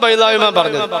 അതന്നെ ബൈളാവിമാൻ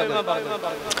പറഞ്ഞത്.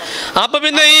 അപ്പൊ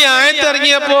പിന്നെ ഈ ആയത്ത്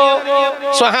ഇറങ്ങിയപ്പോ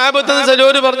സ്വഹാബത്ത്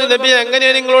ചിലര് പറഞ്ഞു, നബി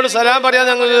എങ്ങനെയാണ് നിങ്ങളോട് സലാം പറയാൻ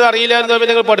ഞങ്ങൾക്ക് അറിയില്ലായിരുന്നു,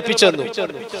 നിങ്ങൾ പഠിപ്പിച്ചു തന്നു.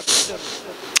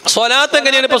 സ്വലാത്ത്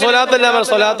എങ്ങനെയാണ്? ഇപ്പൊ സ്വലാത്ത് അല്ല,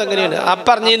 സ്വലാത്ത് എങ്ങനെയാണ്? ആ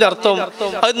പറഞ്ഞതിന്റെ അർത്ഥം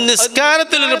അത്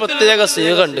നിസ്കാരത്തിലൊരു പ്രത്യേക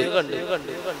സീഗുണ്ട്.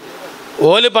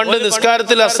 ഓല് പണ്ട്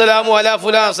നിസ്കാരത്തിൽ അസ്സലാമു അലാ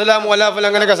ഫുലാൻ, അസ്സലാമു അലാ ഫുലാൻ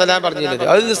അങ്ങനെയൊക്കെ സലാം പറഞ്ഞിരുന്നത്.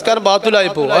 അത് നിസ്കാരം ബാത്തുലായി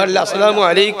പോകും. അല്ല, അസ്സലാമു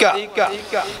അലൈക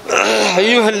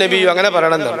അയ്യുഹൻ നബി അങ്ങനെ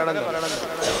പറയണം.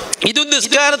 ഇത്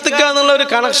നിസ്കാരത്തിക്കാന്നുള്ള ഒരു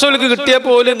കണക്ഷനിലേക്ക് കിട്ടിയ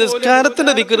പോലെ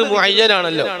നിസ്കാരത്തിന്റെ ദിക്ർ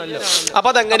മുഅയ്യനാണല്ലോ. അപ്പൊ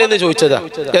അതെങ്ങനെയെന്ന് ചോദിച്ചതാ.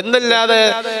 എന്നല്ലാതെ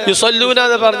യുസല്ലൂന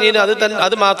എന്ന് പറഞ്ഞതിന്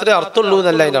അത് മാത്രമേ അർത്ഥമുള്ളൂ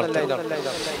എന്നല്ല അതിന്റെ അർത്ഥം.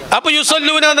 അപ്പൊ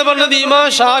യുസല്ലൂന എന്ന് പറഞ്ഞത് ഇമാം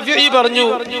ഷാഫിഈ പറഞ്ഞു.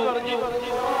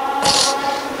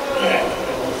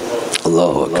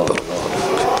 അല്ലാഹു അക്ബർ.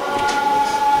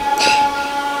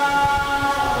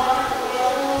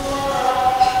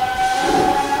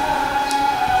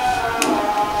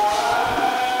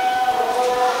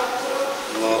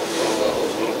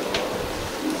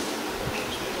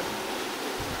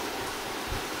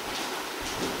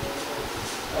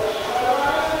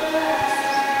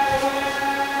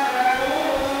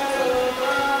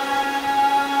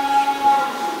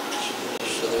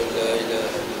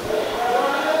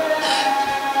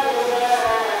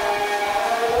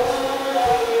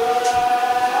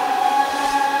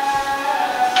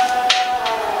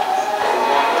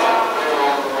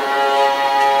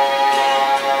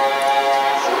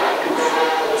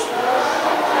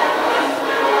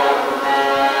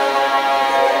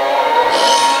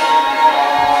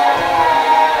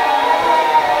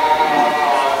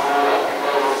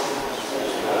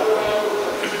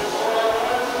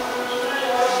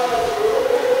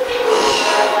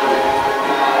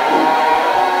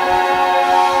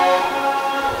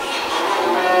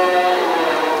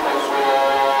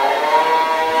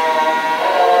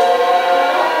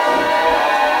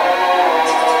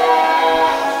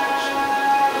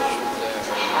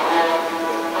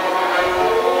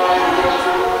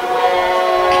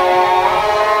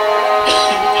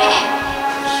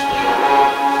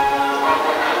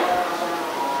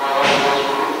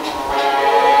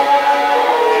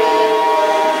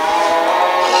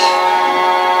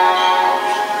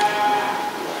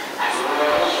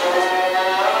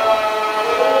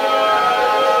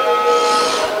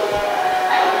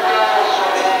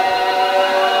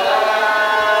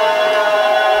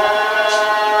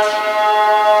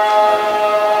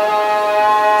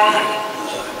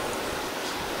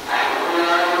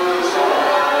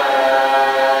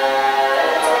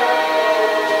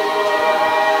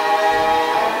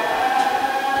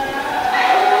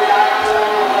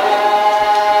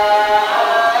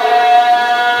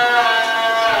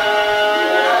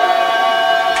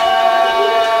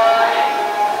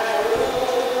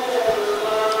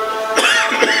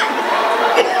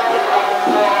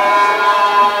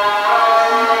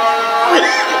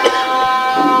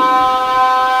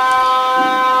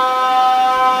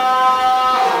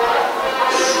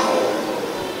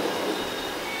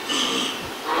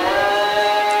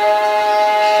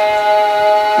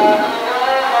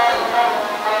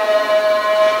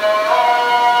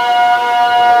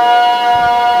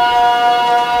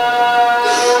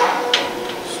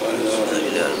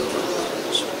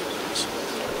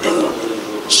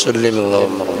 وسلم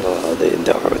اللهم على هذه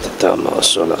الدعوة التامة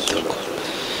والصلاة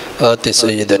آت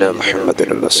سيدنا محمد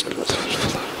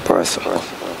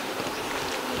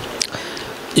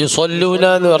യുസല്ലൂന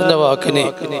എന്ന് പറഞ്ഞ വാക്കിന്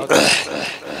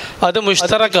അത്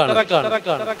മുഷ്തറക്കാണ്.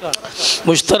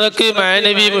 മുഷ്തറക്ക്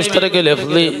മാനവി, മുഷ്തറക്ക്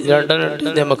ലഫ്ലി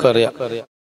രണ്ടെണ്ണം നമുക്കറിയാം.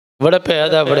 ഇവിടെ ഇപ്പം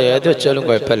ഇവിടെ ഏത് വെച്ചാലും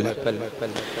കുഴപ്പമില്ല.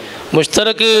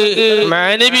 മുഷ്തറക്ക്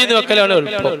മാനവി എന്ന് വെക്കലാണ്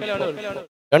എളുപ്പം.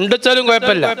 രണ്ടുവച്ചാലും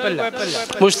കുഴപ്പമില്ല.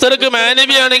 മുഷ്തറക്ക്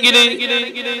മാനവി ആണെങ്കിൽ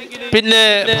പിന്നെ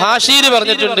ഭാഷയിൽ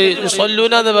പറഞ്ഞിട്ടുണ്ട്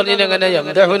സല്ലൂന എന്ന് പറഞ്ഞാൽ അങ്ങനെ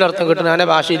യംദഹുവിന് അർത്ഥം കിട്ടുന്ന അങ്ങനെ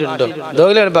ഭാഷയിലുണ്ടോ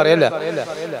എന്തെങ്കിലും പറയല്ല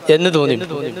എന്ന് തോന്നി.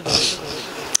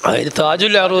 അതിന്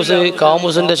താജുൽ അറൂസ്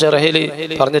കാമൂസിന്റെ ഷറഹിൽ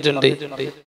പറഞ്ഞിട്ടുണ്ട്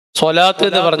സ്വലാത്ത്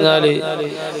എന്ന് പറഞ്ഞാല്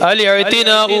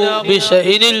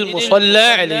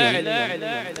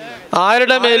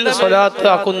ആരുടെ മേൽ സ്വലാത്ത്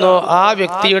ആക്കുന്നോ ആ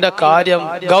വ്യക്തിയുടെ കാര്യം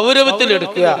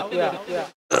ഗൗരവത്തിലെടുക്കുക,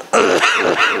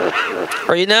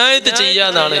 ഇനായത്ത്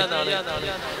ചെയ്യാന്നാണ്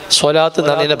സ്വലാത്ത്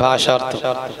എന്നതിന്റെ ഭാഷാർത്ഥം.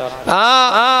 ആ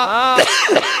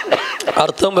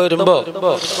അർത്ഥം വരുമ്പോ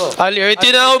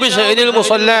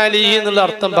എന്നുള്ള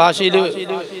അർത്ഥം ഭാഷയിൽ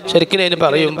ശരിക്കും അതിന്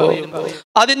പറയുമ്പോ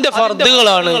അതിന്റെ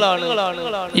ഫർദുകളാണ്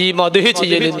ഈ മദ്ഹ്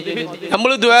ചെയ്യൽ. നമ്മൾ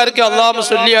ദുആക്ക് അല്ലാഹുമ്മ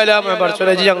സ്വല്ലി അലാ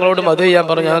മുഹമ്മദ് ഞങ്ങളോട് മദ്ഹ് ചെയ്യാൻ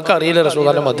പറഞ്ഞു. ഞങ്ങൾക്ക് അറിയില്ല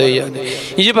റസൂലുള്ളാഹിനെ മദ്ഹ് ചെയ്യാൻ.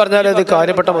 ഈ പറഞ്ഞാൽ അത്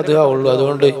കാര്യപ്പെട്ട മദ്ഹ് ഉള്ളൂ.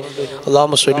 അതുകൊണ്ട്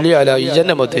അല്ലാഹുമ്മ സ്വല്ലി അലാ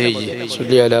ഇജന്നെ മദ്ഹ് ചെയ്യ്,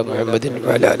 സ്വല്ലി അലാ മുഹമ്മദിൻ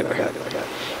വഅലാ ആലി മുഹമ്മദ്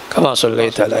കമാ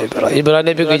സ്വല്ലൈത അലാ ഇബ്രാഹിം. ഇബ്രാഹിം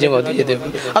നബിക്ക് ഈ മദ്ഹ് ചെയ്തു.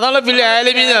 അതാണ് ഫിൽ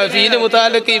ആലമീൻ ഫീന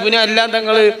മുതഅല്ലഖ് ഇബ്നു എല്ലാം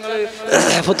തങ്ങൾ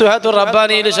ഫുതുഹാത്തുർ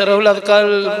റബ്ബാനിയിൽ ശറഹുൽ അദ്കാർ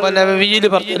നബവിയിൽ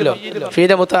പറഞ്ഞല്ലോ.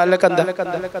 ഫീന മുതഅല്ലഖ് എന്താ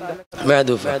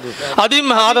മഅദൂഫ് അദിം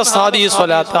ഹാദ സാദി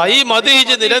സ്വലാത്ത്. ഈ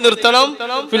മദ്ഹ് നിലനിർത്തണം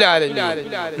ഫിൽ ആലമീൻ.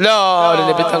 എല്ലാവരും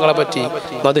നബി തങ്ങളെ പറ്റി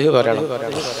മദ്ഹ് പറയണം.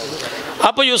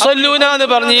 അപ്പൊ യുസല്ലൂന എന്ന്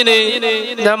പറഞ്ഞതിന്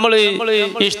നമ്മൾ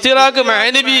ഇഷ്തിറാക്ക്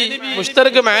മാനബി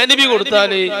മുഷ്തറക്ക് മാനബി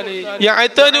കൊടുത്താല്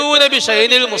യഅ്തനൂന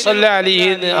ബിശൈനിൽ മുസല്ല അലൈഹി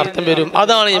എന്ന് അർത്ഥം വരും.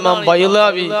 അതാണ് ഇമാം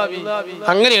ബൈളാവി,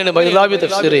 അങ്ങനെയാണ് ബൈളാവി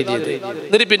തഫ്സീർ എഴുതിയത്.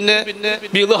 എന്നിട്ട് പിന്നെ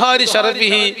ബിദ്ഹാരി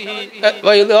ശറഫിഹി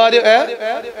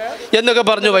എന്നൊക്കെ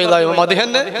പറഞ്ഞു ബൈളാവി.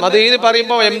 മദ്ഹിന്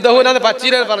പറയുമ്പോ എംദഹൂന എന്ന്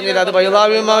പച്ചീര പറഞ്ഞില്ല. അത്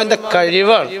ബൈളാവി ഇമാമിന്റെ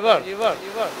കഴിവാണ്,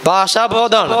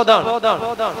 ഭാഷാബോധാണ്.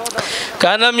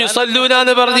 കാരണം യുസല്ലൂന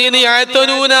എന്ന് പറഞ്ഞതിന്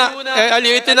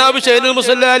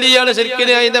ശരിക്കും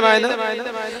അതിന്റെ മാന.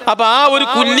 അപ്പൊ ആ ഒരു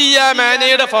കുല്ലിയ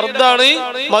മാനയുടെ ഫർദാണ്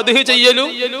മദ്ഹ് ചെയ്യലും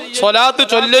സ്വലാത്ത്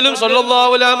ചൊല്ലലും,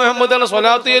 സ്വല്ലല്ലാഹു അലാ മുഹമ്മദ്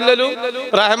സ്വലാത്ത് ചൊല്ലലും,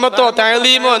 റഹ്മത്തോ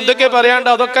തഅലീമോ എന്തൊക്കെ പറയാണ്ട്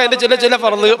അതൊക്കെ അതിന്റെ ചില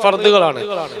ഫർദുകളാണ്.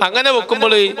 അങ്ങനെ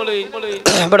വെക്കുമ്പോൾ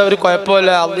ഇവിടെ ഒരു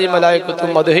കുഴപ്പമില്ല. അള്ളീം മലായികത്തും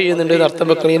മദ്ഹ് ചെയ്യുന്നുണ്ട് എന്ന് അർത്ഥം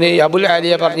വെക്കുന്നതിന് അബുൽ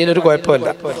ആലിയ പറഞ്ഞതിന് ഒരു കുഴപ്പമില്ല.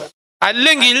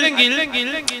 അല്ലെങ്കിൽ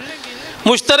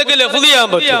മുഷ്തറക്ക് ലഫ്ള് ചെയ്യാൻ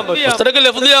പറ്റും. മുഷ്തറക്ക്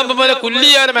ലഫ്ള് ചെയ്യുമ്പോൾ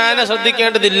കുല്ലിയാൻ മാന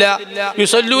ശ്രദ്ധിക്കേണ്ടതില്ല.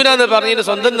 യുസല്ലൂന എന്ന് പറഞ്ഞതിന്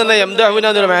സ്വന്തം തന്നെ യംദഹൂന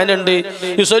എന്നൊരു മാനുണ്ട്,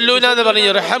 യുസല്ലൂന എന്ന് പറഞ്ഞ്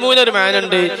യർഹമൂന ഒരു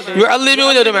മാനുണ്ട്,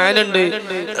 യുഅല്ലിമൂന ഒരു മാനുണ്ട്.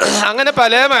 അങ്ങനെ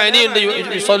പല മാനിയുണ്ട്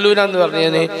യുസല്ലൂന എന്ന്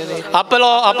പറഞ്ഞതിന്. അപ്പൊ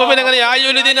പിന്നെ അങ്ങനെ യാ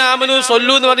അയ്യുഹല്ലദീന ആമനൂ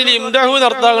സ്വല്ലൂ എന്ന് പറഞ്ഞാൽ ഇംദഹു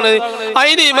അർത്ഥമാണ്.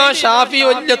 അതിന് ഇമാം ഷാഫി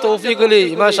വലിയ തൗഫീഖില്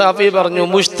ഇമാം ഷാഫി പറഞ്ഞു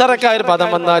മുഷ്തറക്കായ ഒരു പദം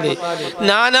വന്നാല്,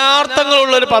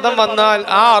 നാനാർത്ഥങ്ങളുള്ള ഒരു പദം വന്നാൽ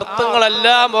ആ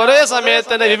അർത്ഥങ്ങളെല്ലാം ഒരേ സമയത്ത്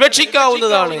തന്നെ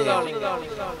വിവക്ഷിക്കാം ാണ്.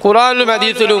 ഖുർആനിലും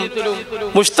ഹദീസിലും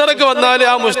മുഷ്തറക്ക് വന്നാൽ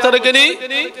ആ മുഷ്തറക്കിന്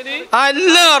ആ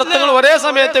എല്ലാ അർത്ഥങ്ങളും ഒരേ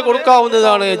സമയത്ത്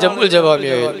കൊടുക്കാവുന്നതാണ്. ജംഉൽ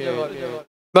ജവാമിഅ്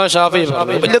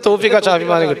വലിയ തൗഫീഖ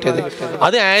ഷാഫിമാനെ കിട്ടിയത്.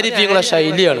 അത് ആരിഫീങ്ങളുടെ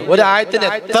ശൈലിയാണ്. ഒരു ആയത്തിന്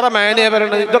എത്ര മാനയെ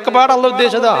പറയണത്, ഇതൊക്കെ പാടെ അള്ളാഹ്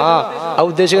ഉദ്ദേശിച്ചത്. ആ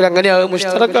ഉദ്ദേശിക്കൽ എങ്ങനെയാകും?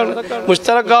 മുഷ്തറക്കാണ്.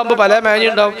 മുഷ്തറക്കാകുമ്പോ പല മാനി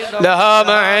ഉണ്ടാവും. ലഹാ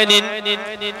മആനിൻ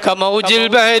കമൗജിൽ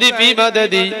ബഹരി ഫീ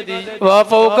മദദി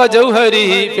വഫൗക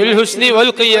ജൗഹരിഹി ഫിൽ ഹുസ്നി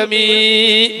വൽ ഖിയമി.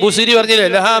 ബുസരി പറഞ്ഞില്ലേ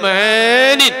ലഹാ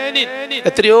മആനിൻ,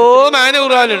 എത്രയോ മാന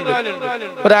ഖുർആനിലുണ്ട്.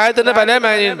 ഒരായത്തിന് പല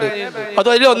മാനയുണ്ട്. അത്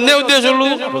അതിൽ ഒന്നേ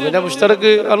ഉദ്ദേശമുള്ളൂ. പിന്നെ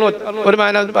മുഷ്തറക്ക് ഒരു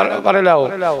മാന പറയലാവും,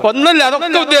 ഒന്നല്ല,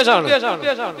 അതൊക്കെ ഉദ്ദേശമാണ്.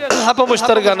 അപ്പൊ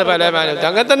മുഷ്തറക്കാരന്റെ പല മാനുണ്ട്.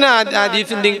 അങ്ങനെ തന്നെ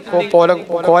ഹദീസിന്റെ കോല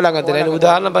അങ്ങനെ തന്നെ. അതിന്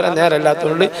ഉദാഹരണം പറയാൻ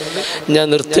നേരല്ലാത്തതുകൊണ്ട് ഞാൻ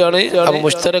നിർത്തുകയാണ്. അപ്പൊ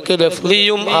മുഷ്തറക്ക്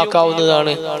ലഫ്ലിയും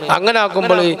ആക്കാവുന്നതാണ്. അങ്ങനെ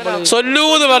ആക്കുമ്പോൾ സ്വല്ലൂ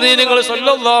എന്ന് പറഞ്ഞ് നിങ്ങൾ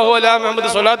സ്വല്ലല്ലാഹു അലാ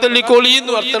മുഹമ്മദ് സ്വലാത്തല്ലിക്കോളി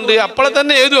എന്ന് അർത്ഥമുണ്ട്. അപ്പോഴെ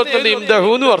തന്നെ ഏത് അർത്ഥമുണ്ട്? ഇംദഹു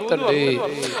എന്ന് അർത്ഥമുണ്ട്.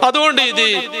 അതുകൊണ്ട് ഇത്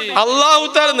അല്ലാഹു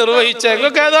തആല നിർവഹിച്ച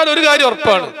നിങ്ങൾക്ക് ഏതായാലും ഒരു കാര്യം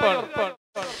ഉറപ്പാണ്.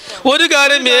 ഒരു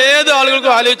കാര്യം ഏത്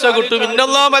ആളുകൾക്കും ആലോചിച്ചാൽ കിട്ടും.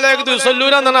 ഇന്നല്ലാഹു മലായികത്തു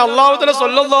യുസല്ലൂന എന്ന് പറഞ്ഞാൽ അല്ലാഹു തആല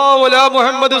സ്വല്ലല്ലാഹു അലാ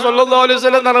മുഹമ്മദ് സ്വല്ലല്ലാഹു അലൈഹി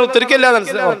വസല്ലം എന്ന് പറഞ്ഞാൽ ഉത്തരിക്കില്ല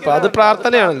എന്നല്ല. അത്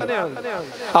പ്രാർത്ഥനയാണല്ലോ.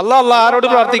 അല്ലാഹ് ആരോട്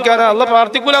പ്രാർത്ഥിക്കാനാ? അല്ലാഹ്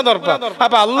പ്രാർത്ഥിക്കൂല എന്ന് ഉറപ്പാ.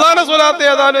 അപ്പൊ അല്ലാഹുവിന്റെ സ്വലാത്ത്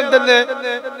ഏതായാലും തന്നെ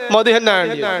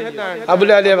മദ്ഹന്നാണ്. അബുൽ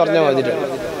ആലിയ പറഞ്ഞ മാതിരിയാണ്.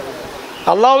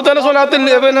 അല്ലാഹു തആല സ്വലാത്തിൽ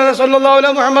സ്വല്ലല്ലാഹു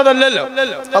അലൈഹി മുഹമ്മദ് അല്ലല്ലോ,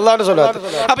 അല്ലാഹുവിന്റെ സ്വലാത്ത്.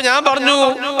 അപ്പൊ ഞാൻ പറഞ്ഞു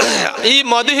ഈ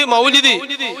മദ്ഹ്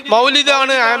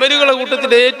മൗലിദാണ് അമലുകളുടെ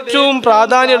കൂട്ടത്തിൽ ഏറ്റവും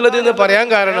പ്രാധാന്യമുള്ളത് എന്ന് പറയാൻ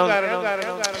കാരണം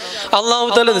അല്ലാഹു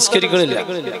തആല നിസ്കരിക്കണില്ല,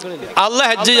 അല്ലാഹ്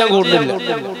ഹജ്ജ് ചെയ്യാൻ കൂടുന്നില്ല.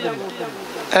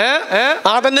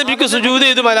 ആദം നബിക്ക് സുജൂദ്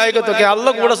ചെയ്ത് മലായികത്തൊക്കെ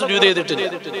അള്ളാഹ് കൂടെ സുജൂദ് ചെയ്തിട്ടില്ല.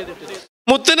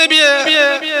 മുത്തുനബിയെ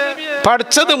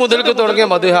പഠിച്ചത് മുതൽക്ക് തുടങ്ങിയ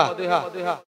മദ്ഹ,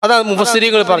 അതാണ്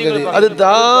മുഫസ്സിരീങ്ങൾ പറഞ്ഞത്. അത്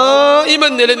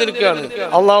ദായിമൻ നിലനിൽക്കുകയാണ്.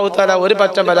 അല്ലാഹു തആല ഒരു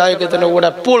പച്ച മലായികത്തിന്റെ കൂടെ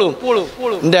എപ്പോഴും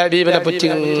എന്റെ ഹബീബിനെ പറ്റി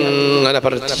അങ്ങനെ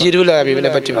പറഞ്ഞു. തീരൂല, ഹബീബിനെ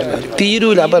പറ്റി പറഞ്ഞു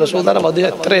തീരൂല. അപ്പൊ റസൂലുള്ളാഹിന്റെ മദ്ഹ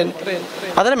എത്രയാണ്?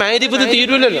 അതിനെ മാരിഫത്ത്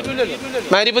തീരൂലല്ലോ.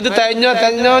 മാരിഫത്ത്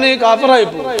തഞ്ഞാന് കാഫറായി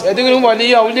പോകും. ഏതെങ്കിലും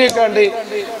വലിയ ഔലിയൊക്കെ ഉണ്ട്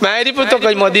മാരിഫത്തൊക്കെ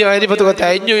മതി, മാരിഫത്തൊക്കെ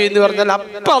തഞ്ഞു എന്ന് പറഞ്ഞാൽ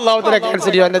അപ്പൊ അല്ലാഹു തആല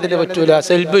ക്യാൻസൽ ചെയ്യാൻ അതിന് പറ്റൂല.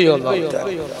 സെൽബ് ചെയ്യും അല്ലാഹു തആല.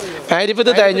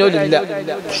 മാരിഫത്ത് തഞ്ഞോലില്ല.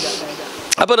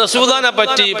 അപ്പൊ റസൂലുള്ളാഹിനെ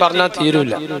പറ്റി പറഞ്ഞാൽ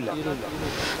തീരൂല.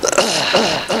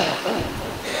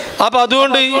 അപ്പൊ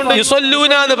അതുകൊണ്ട്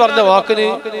യുസല്ലൂന എന്ന് പറഞ്ഞ വാക്കിന്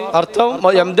അർത്ഥം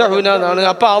യംദഹൂന എന്നാണ്.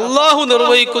 അപ്പൊ അള്ളാഹു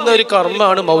നിർവഹിക്കുന്ന ഒരു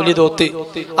കർമ്മമാണ് മൗലിദോത്ത്.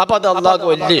 അപ്പൊ അത് അള്ളാഹ്ക്ക്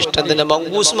വലിയ ഇഷ്ടം തന്നെ.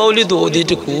 മങ്കൂസ് മൗലിദ്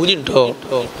ഓതിയിട്ട് കൂലിണ്ടോ?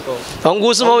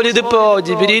 മങ്കൂസ് മൗലിദ് ഇപ്പോ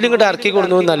ജിബ്രീൽ ഇങ്ങോട്ട് ഇറക്കി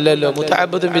കൊടുക്കുന്നല്ലോ,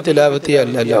 മുതഅബ്ബിദുൻ ബിതിലാവത്തി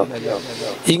അല്ലല്ലോ.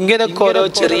 ഇങ്ങനൊക്കെ ഓരോ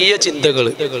ചെറിയ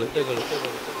ചിന്തകള്,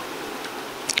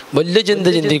 വലിയ ചിന്ത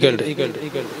ചിന്തിക്കണ്ട്.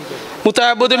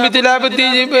 മുതഅബ്ബിദുൻ ബിതിലാവത്തി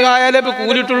ആയാലേ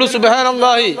കൂലിട്ടുള്ളൂ.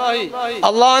 സുബ്ഹാനല്ലാഹി,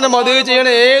 അള്ളാഹിനെ മദ്ഹ് ചെയ്യണ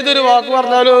ഏതൊരു വാക്ക്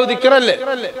പറഞ്ഞാലും ദിക്റല്ലേ.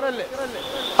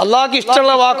 അള്ളാഹ്ക്ക്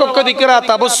ഇഷ്ടമുള്ള വാക്കൊക്കെ ദിക്റാ.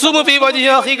 തബസ്സുമു ഫീ വജ്ഹി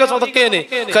അഖീക സദഖേന്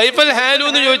കൈഫൽ ഹാലു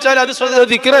എന്ന് ചോദിച്ചാൽ അത്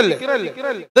ദിക്റല്ലേ.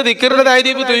 ഇത് ദിക്റിന്റെ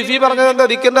താരീഫ് തുയ്ഫി പറഞ്ഞത് എന്താ?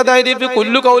 ദിക്റിന്റെ താരീഫ്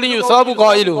കുല്ലു ഖൗലി യുസാബു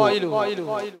ഖായിലുഹു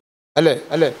അല്ലേ?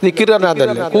 ദിക്ർ പറഞ്ഞാൽ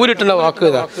അതല്ലേ, കൂലിട്ടുള്ള വാക്ക്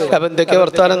ഇതാ. അപ്പൊ എന്തൊക്കെ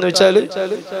വർത്താനം എന്ന് വെച്ചാല്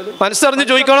മനസ്സറിഞ്ഞ്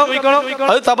ചോദിക്കണം.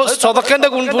 അത് സദഖന്റെ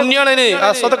പുണ്യാണ്.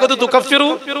 അസ്സദഖത്തു തുകഫിറു,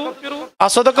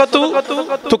 അസ്സദഖത്തു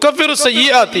തുകഫിറു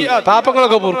സയ്യിആതി,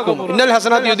 പാപങ്ങളൊക്കെ പൊറുക്കും. ഇന്നൽ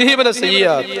ഹസനാത്തി യുദ്ഹിബന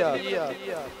സയ്യിആതി.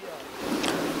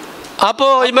 അപ്പോ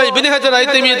ഇബ്നു ഹജർ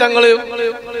ഹൈതമി തങ്ങൾ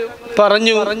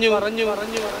പറഞ്ഞു,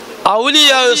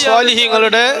 ഔലിയാ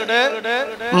സ്വാലിഹീങ്ങളുടെ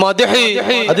മദ്ഹ്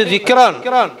അത് ദിക്റാണ്.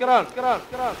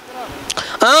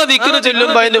 ആ ദിക്ർ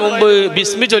ചൊല്ലുമ്പോ അതിന് മുമ്പ്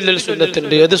ബിസ്മി ചൊല്ലൽ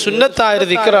സുന്നത്തുണ്ട്. അത് സുന്നത്തായ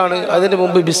ദിക്റാണ്. അതിന്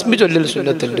മുമ്പ് ബിസ്മി ചൊല്ലൽ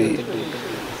സുന്നത്തുണ്ട്.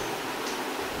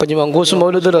 ഇപ്പൊ മങ്കൂസ്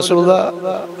മൗലിദ്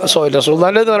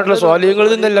റസൂലുള്ളാഹിന്റെ എന്ന് പറഞ്ഞിട്ടുള്ള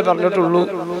സ്വാലിഹ്യങ്ങളിൽ നിന്നല്ലേ പറഞ്ഞിട്ടുള്ളൂ.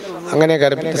 അങ്ങനെ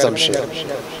കരപ്പിന്റെ സംശയം.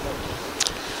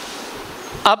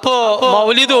 അപ്പോ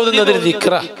മൗലിദ് ഓതുന്നത് ഒരു ദിക്റ.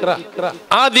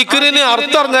 ആ ദിക്റിന്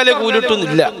അർത്ഥം അറിഞ്ഞാലേ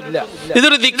കൂലിട്ടൊന്നുമില്ല.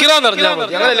 ഇതൊരു ദിക്റാന്ന് അറിഞ്ഞാൽ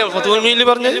മതി. അങ്ങനെയല്ലേ ഫത്ഹുൽ മീനിൽ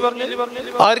പറഞ്ഞത്?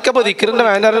 ആർക്കപ്പോ ദിക്റിന്റെ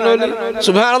മാന അറിയണോല്?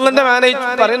 സുബ്ഹാനല്ലാഹിന്റെ മാന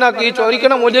പറയുന്ന ഈ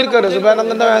ചോദിക്കണ മൂല്യർക്കറിയാം.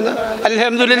 സുബ്ഹാനല്ലാഹിന്റെ മാന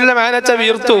അൽഹംദുലില്ലാഹിന്റെ മാന വെച്ചാൽ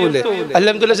വീർത്തു പോവില്ലേ?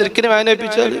 അൽഹംദുലില്ലാഹ് ശരിക്കും മാന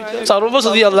വെപ്പിച്ചാൽ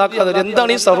സർവ്വസ്തുതി അല്ലാഹ്.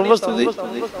 എന്താണ് ഈ സർവ്വസ്തുതി?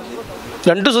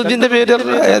 രണ്ട് സ്തുതിന്റെ പേര്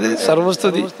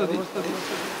സർവ്വസ്തുതി.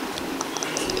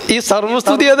 ഈ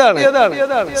സർവസ്തുതി ഏതാണ്?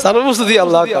 സർവസ്തുതി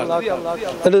അല്ലാഹ്ക്കാണ്.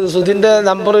 എന്നിട്ട് സ്തുതിന്റെ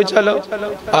നമ്പർ വെച്ചാലോ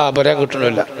പറയാൻ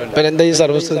കിട്ടണില്ല. പിന്നെ എന്താ ഈ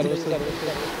സർവസ്തുതി?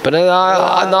 പിന്നെ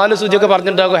 4 സ്തുതിയൊക്കെ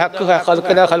പറഞ്ഞിട്ടുണ്ടാക്കും. ഹക്ക്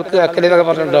ഹൽക്കന ഹൽക്ക് ഹക്കലെന്നൊക്കെ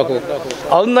പറഞ്ഞിട്ടുണ്ടാക്കും.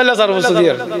 അതൊന്നും നല്ല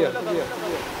സർവസ്തുതിയാണ്.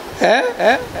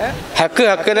 ഹക്ക്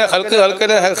ഹക്കന ഹൽക്ക്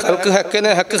ഹൽക്കന ഹൽക്ക് ഹക്കന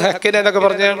ഹക്ക് ഹക്കന എന്നൊക്കെ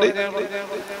പറഞ്ഞുകൊണ്ട്.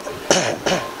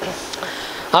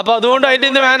 അപ്പൊ അതുകൊണ്ട് അതിന്റെ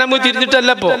നിന്ന് മാന നമുക്ക്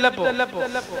തിരിഞ്ഞിട്ടല്ലപ്പോ.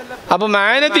 അപ്പൊ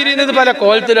മാന തിരിയുന്നത് പല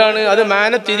കോലത്തിലാണ്. അത്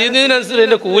മാന തിരിയുന്നതിനനുസരിച്ച്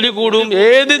അതിന്റെ കൂലി കൂടും.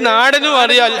 ഏത് നാടനും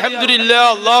അറിയാം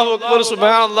അൽഹംദുലില്ലാഹ്, അല്ലാഹു അക്ബർ,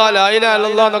 സുബ്ഹാനല്ലാഹ്, ലാ ഇലാഹ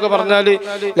ഇല്ലല്ലാഹ് എന്നൊക്കെ പറഞ്ഞാല്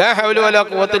ലാ ഹൗല വലാ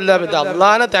ഖുവത ഇല്ലാ ബില്ലാഹ്.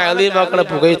 അല്ലാഹനെ തഅലീമാക്കണ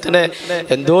പുകയത്തിനെ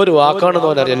എന്തോ ഒരു വാക്കാണെന്ന്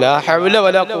ഓനറിയാം. ലാ ഹൗല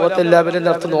വലാ ഖുവത ഇല്ലാ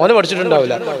ബില്ലാഹ് അർത്ഥം ഓനെ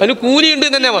പഠിച്ചിട്ടുണ്ടാവില്ല. അതിന് കൂലി ഉണ്ട്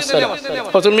തന്നെ മസ്സല.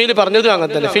 ഫത്ഹുൽ പറഞ്ഞതും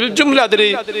അങ്ങനെ തന്നെ. ഫിൽ ജുംല അതിൽ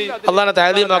അല്ലാഹനെ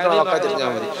തഅലീമാക്കണ വാക്കാ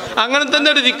തിരിഞ്ഞാൽ മതി. അങ്ങനെ തന്നെ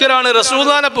ഒരു ദിക്റാണ്.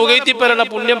 റസൂലുള്ളാഹിനെ പുകയത്തി പറയണ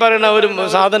പുണ്യം പറയുന്ന ഒരു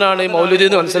സാധനമാണ് മൗലിദ്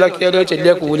എന്ന് മനസ്സിലാക്കിയാലോ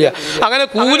ചെല്ലിയ കൂലിയ. അങ്ങനെ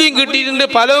കൂലിയും കിട്ടിയിട്ടുണ്ട്,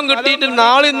 ഫലവും കിട്ടിയിട്ടുണ്ട്.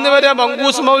 നാളെ ഇന്ന് വരെ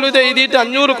മങ്കൂസ് മൗലിദ് എഴുതിയിട്ട്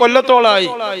 500 കൊല്ലത്തോളായി.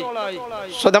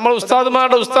 നമ്മൾ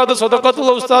ഉസ്താദുമാരുടെ ഉസ്താദ്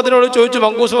സ്വതക്കത്തുള്ള ഉസ്താദിനോട് ചോദിച്ചു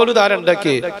മങ്കൂസ് മൗലിദ്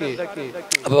ആരുണ്ടാക്കി?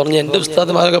 അപ്പൊ പറഞ്ഞു എന്റെ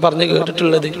ഉസ്താദുമാരൊക്കെ പറഞ്ഞു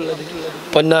കേട്ടിട്ടുള്ളത്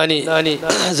പൊന്നാനി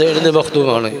സൈദ്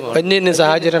മഖ്ദൂമാണ്. പിന്നെ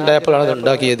സാഹചര്യം ഉണ്ടായപ്പോഴാണ് അത്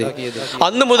ഉണ്ടാക്കിയത്.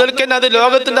 അന്ന് മുതൽക്ക് തന്നെ അത്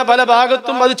ലോകത്തിന്റെ പല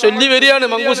ഭാഗത്തും അത് ചൊല്ലി വരികയാണ്.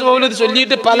 മങ്കൂസ് മൗലിദ്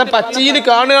ചൊല്ലിയിട്ട് പല പച്ചയിൽ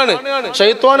കാണുകയാണ്.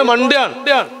 ശൈത്വാന് മണ്ടാണ്,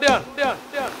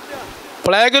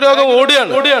 പ്ലേഗ് രോഗം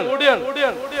ഓടുകയാണ്.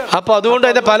 അപ്പൊ അതുകൊണ്ട്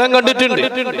അതിന്റെ ഫലം കണ്ടിട്ടുണ്ട്.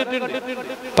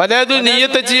 പലതും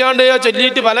നീയത്തെ ചെയ്യാണ്ട്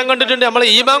ചൊല്ലിയിട്ട് ഫലം കണ്ടിട്ടുണ്ട്. നമ്മളെ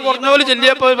ഈമാൻ കുറഞ്ഞ പോലെ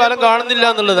ചൊല്ലിയപ്പോ ഫലം കാണുന്നില്ല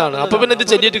എന്നുള്ളതാണ്. അപ്പൊ പിന്നെ ഇത്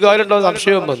ചൊല്ലിയിട്ട് കാര്യമുണ്ടോ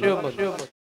സംശയം വന്നു.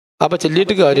 അപ്പൊ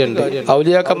ചൊല്ലിയിട്ട് കാര്യമുണ്ട്.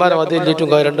 ഔലിയാക്കന്മാരെ മത ചൊല്ലിയിട്ടും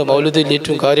കാര്യമുണ്ട്, മൗലിദ്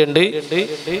ചൊല്ലിയിട്ടും കാര്യമുണ്ട്.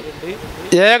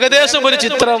 ഏകദേശം ഒരു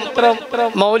ചിത്രം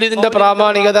മൗലിദിന്റെ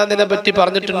പ്രാമാണികത എന്നതിനെ പറ്റി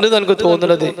പറഞ്ഞിട്ടുണ്ട് എനിക്ക്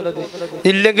തോന്നുന്നത്.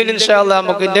 ഇല്ലെങ്കിൽ ഇൻഷാ അല്ലാഹ്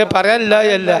നമുക്ക് ഇതിന്റെ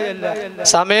പറയാനില്ല.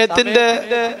 സമയത്തിന്റെ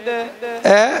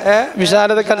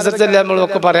വിശാലതക്കനുസരിച്ചല്ലേ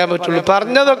നമ്മളൊക്കെ പറയാൻ പറ്റുള്ളൂ.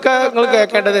 പറഞ്ഞതൊക്കെ നിങ്ങൾ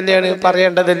കേൾക്കേണ്ടത് തന്നെയാണ്,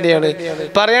 പറയേണ്ടത് തന്നെയാണ്.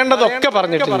 പറയേണ്ടതൊക്കെ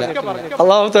പറഞ്ഞിട്ടില്ല.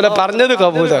 അല്ലാഹു തആല പറഞ്ഞത്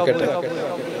കബൂലാക്കട്ടെ.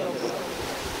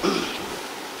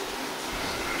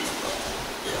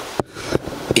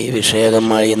 ഈ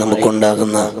വിഷയകമായി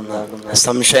നമുക്കുണ്ടാകുന്ന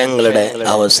സംശയങ്ങളുടെ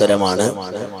അവസരമാണ്.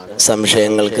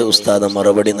 സംശയങ്ങൾക്ക് ഉസ്താദ്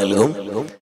മറുപടി നൽകും.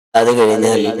 അത്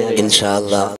കഴിഞ്ഞാൽ ഇൻഷാ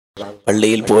അല്ലാഹ്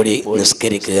പള്ളിയിൽ പോയി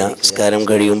നിസ്കരിക്കുക. നിസ്കാരം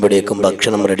കഴിയുമ്പോഴേക്കും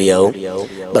ഭക്ഷണം റെഡിയാവും.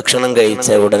 ഭക്ഷണം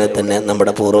കഴിച്ച ഉടനെ തന്നെ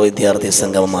നമ്മുടെ പൂർവ്വ വിദ്യാർത്ഥി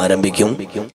സംഗമം ആരംഭിക്കും.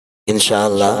 ഇൻഷാ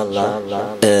അല്ലാഹ്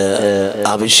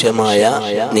ആവശ്യമായ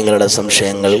നിങ്ങളുടെ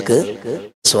സംശയങ്ങൾക്ക്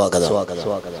സ്വാഗതം.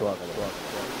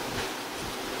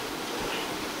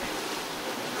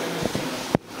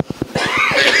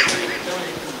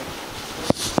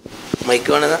 മൈക്ക്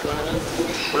വേണമെന്നാ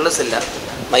ഉള്ളസില്ല.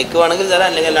 മൈക്ക് വേണമെങ്കിൽ തരാം,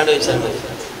 അല്ലെങ്കിൽ അല്ലാണ്ട് ചോദിച്ചാൽ മതി.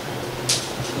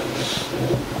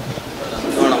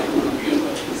 വേണം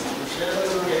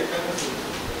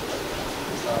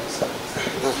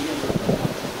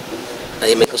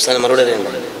ഈ മൈക്ക് ഉസ്താദിന് മറുപടി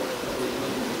അറിയണ്ടോ?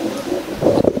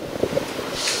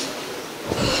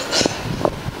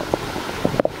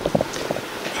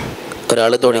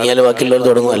 ഒരാൾ തുടങ്ങിയാൽ ബാക്കിയുള്ളവർ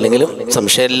തുടങ്ങും. അല്ലെങ്കിലും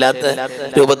സംശയമില്ലാത്ത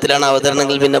രൂപത്തിലാണ്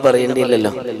അവതരണമെങ്കിൽ പിന്നെ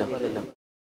പറയേണ്ടിയില്ലല്ലോ.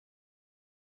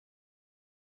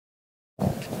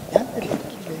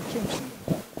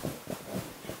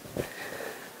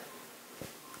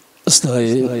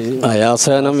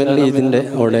 അയാസാനം ഇതിന്റെ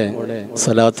അവിടെ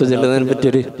സലാത്ത് ചെല്ലുന്നതിനെ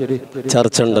പറ്റിയൊരു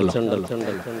ചർച്ച ഉണ്ടല്ലോ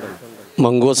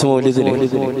മങ്കൂസ് മൗലിദില്.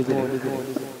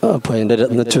 അപ്പൊ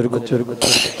അതിന്റെ ചുരുക്കം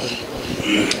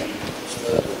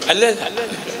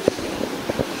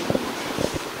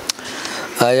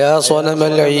أيا صنم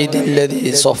العيد الذي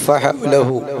صفح له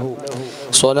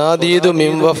صناديد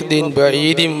من وفد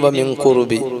بعيد ومن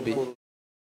قرب.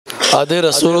 അത്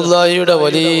റസൂലുള്ളാഹിയുടെ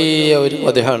വലിയ ഒരു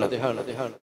മദ്ഹാണ്.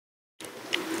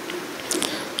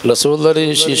 റസൂലുള്ളാഹി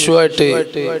ശിശുവായിട്ട്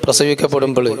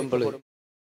പ്രസവിക്കപ്പെടുമ്പോൾ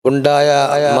ഉണ്ടായ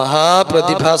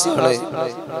മഹാപ്രതിഭാസമാണ്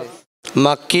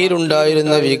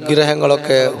മക്കയിലുണ്ടായിരുന്ന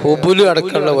വിഗ്രഹങ്ങളൊക്കെ, ഹുബുല്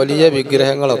അടക്കമുള്ള വലിയ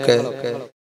വിഗ്രഹങ്ങളൊക്കെ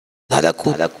തല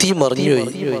കുത്തി മറിഞ്ഞുപോയി.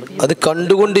 അത്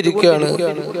കണ്ടുകൊണ്ടിരിക്കുകയാണ്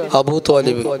അബൂ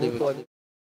ത്വാലിബ്.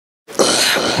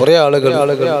 കുറെ ആളുകൾ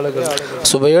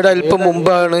സുബയുടെ അല്പം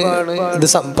മുമ്പാണ് ഇത്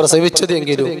പ്രസവിച്ചത്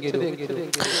എങ്കിലും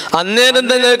അന്നേരം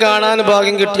തന്നെ കാണാൻ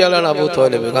ഭാഗ്യം കിട്ടിയ ആളാണ് അബൂ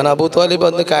ത്വാലിബ്. കാരണം അബൂ ത്വാലിബ്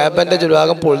അന്ന് കഅബന്റെ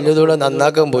ചുരുഭാഗം പൊളിഞ്ഞതോടെ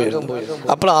നന്നാക്കാൻ പോയിരുന്നു.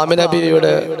 അപ്പോൾ ആമിന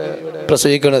ബീവിയുടെ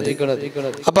പ്രസവിക്കണത്.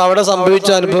 അപ്പൊ അവിടെ സംഭവിച്ച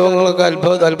അനുഭവങ്ങളൊക്കെ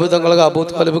അത്ഭുതങ്ങളൊക്കെ അബൂ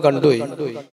ത്വാലിബ് കണ്ടുപോയി.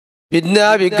 പിന്നെ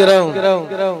ആ വിഗ്രഹം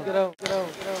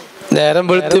നേരം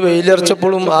വെളുത്ത്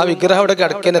വെയിലറച്ചപ്പോഴും ആ വിഗ്രഹം അവിടെ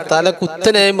കിടക്കനെ തല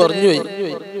കുത്തനായി മറിഞ്ഞുപോയി.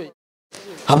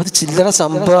 അത് ചില്ലറ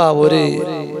സംഭവം. ഒരു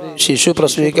ശിശു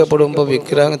പ്രസവിക്കപ്പെടുമ്പോ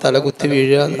വിഗ്രഹം തല കുത്തി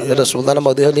വീഴുക. റസൂലുള്ളാഹിന്റെ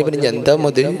മദ്ഹ് പിന്നെ എന്താ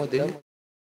മതി.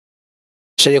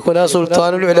 ശൈഖുനാ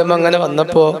സുൽത്താനുൽ ഉലമ അങ്ങനെ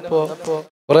വന്നപ്പോ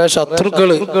കുറെ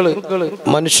ശത്രുക്കള്,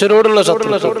 മനുഷ്യരോടുള്ള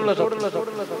ശത്രുക്കൾ,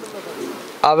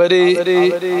 അവര്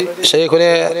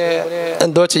ശൈഖുനെ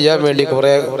എന്തോ ചെയ്യാൻ വേണ്ടി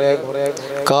കുറെ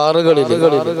കാറുകളിൽ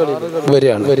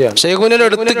വരികയാണ്. ശൈഖുനെ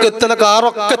അടുത്തേക്ക് എത്തുന്ന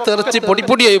കാറൊക്കെ തെറിച്ച്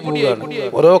പൊടിപ്പൊടിയായി പോവുകയാണ്.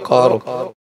 ഓരോ കാറും.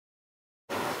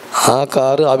 ആ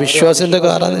കാറ് അവിശ്വാസിന്റെ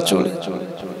കാറാന്ന് വെച്ചോളി,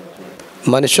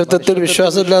 മനുഷ്യത്വത്തിൽ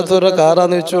വിശ്വാസമില്ലാത്തവരുടെ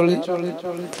കാറാന്ന് വെച്ചോളി.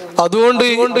 അതുകൊണ്ട്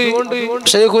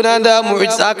ശൈഖുനാന്റെ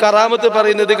ആ കറാമത്ത്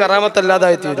പറയുന്നത്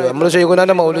കറാമത്തല്ലാതായി തീരും. നമ്മൾ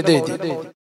ശൈഖുനാന്റെ മൗലിദ് എഴുതി.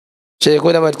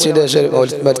 ഷെയ്ഖുന മരിച്ചതിന്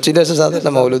ശേഷം സാധാരണ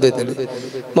മൗലൂദ് എഴുതി.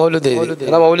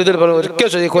 മൗലൂദിൽ പറഞ്ഞു ഒരിക്കൽ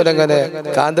ഷെയ്ഖുന അങ്ങനെ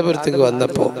കാന്തപുരത്തേക്ക്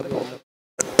വന്നപ്പോ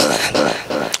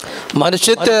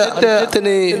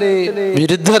മനുഷ്യത്വത്തിന്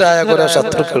വിരുദ്ധരായ കുറെ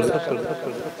ശത്രുക്കൾ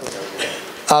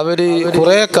അവര്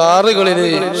കുറെ കാറുകളിൽ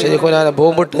ഷെയ്ഖുനാനെ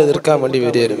ബോംബിട്ട് എതിർക്കാൻ വേണ്ടി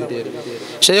വരികയായിരുന്നു.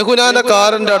 ഷെയ്ഖുനാന്റെ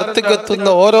കാറിന്റെ അടുത്തേക്ക് എത്തുന്ന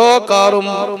ഓരോ കാറും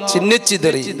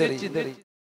ചിന്നിച്ചിതറി.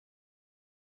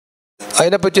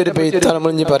 അതിനെപ്പറ്റി ഒരു പെയ്ത്താണ്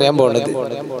നമ്മൾ ഇനി പറയാൻ പോകുന്നത്.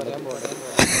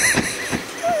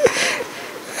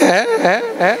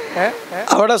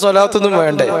 അവിടെ സ്വലാത്തൊന്നും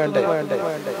വേണ്ടേ?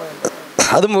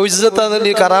 അത്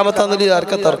മുഅ്ജിസത്താന്നല്ലേ കറാമത്താന്നല്ലേ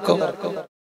ആർക്കാ തർക്കം?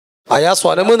 അയാ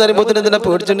സ്വനമ് എന്ന് പറയുമ്പോൾ എന്തിനാ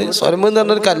പേടിച്ചിട്ട്? സ്വനമ് എന്ന്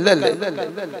പറഞ്ഞൊരു കല്ലല്ലേ,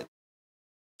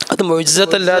 അത്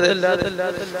മുഅ്ജിസത്തല്ലാതെ.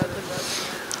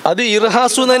 അത്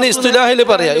ഇർഹാസു തന്നെ ഇസ്തുലാഹിൽ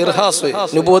പറയാ. ഇർഹാസ്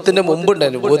നുബുവത്തിന്റെ മുമ്പുണ്ട്.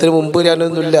 നുബുവത്തിന് മുമ്പ്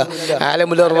ഞാനൊന്നുമില്ല.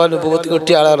 ആലമുൽ അർവാ നുബുവത്ത്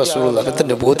കിട്ടിയ ആളാ റസൂലുള്ളാഹി. അങ്ങനത്തെ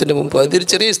നുബുവത്തിന്റെ മുമ്പ് അതൊരു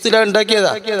ചെറിയ ഇസ്തുലാഹ്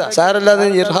ഉണ്ടാക്കിയതാ. സാരല്ലാതെ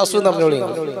ഇർഹാസു എന്ന് പറഞ്ഞോളി.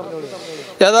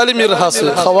 ഏതായാലും ഇർഹാസ്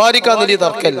ഖവാരിക്കാന്നൊരു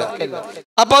തർക്കമില്ല.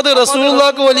 അപ്പൊ അത്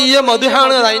റസൂലുള്ളാഹിക്ക് വലിയ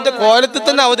മദ്ഹാണ്. അതിന്റെ കോലത്തിൽ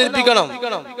തന്നെ അവതരിപ്പിക്കണം.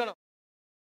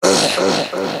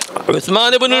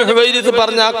 ഉസ്മാൻ ഇബ്നുൽ ഹുവൈരിസ്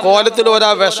പറഞ്ഞ ആ കോലത്തിൽ ഒരാ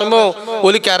വിഷമോ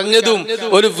ഒരു കരഞ്ഞതും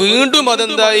ഒരു വീണ്ടും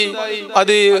അതെന്തായി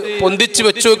അത് പൊന്തിച്ച്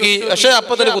വെച്ചു നോക്കി. പക്ഷെ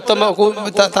അപ്പൊ തന്നെ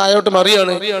താഴോട്ട്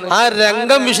മറിയാണ്. ആ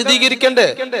രംഗം വിശദീകരിക്കണ്ടേ?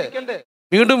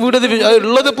 വീണ്ടും വീണ്ടും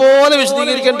ഉള്ളത് പോലെ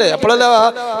വിശദീകരിക്കണ്ടേ? അപ്പോഴല്ല ആ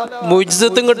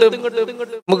മുഅ്ജിസത്തും കൊണ്ട്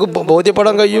നമുക്ക്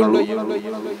ബോധ്യപ്പെടാൻ കഴിയുള്ളൂ.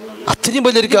 അത്രയും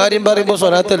വലിയൊരു കാര്യം പറയുമ്പോ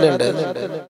സ്വലാത്തല്ലേ ഉണ്ട്.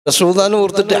 റസൂലുള്ളാഹിനെ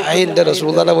ഓർത്തിട്ട് എൻ്റെ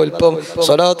റസൂലുള്ളാഹിന്റെ വലിപ്പം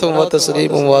സ്വലാത്തും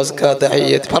തസ്ലീമും വാസ്കാത്ത്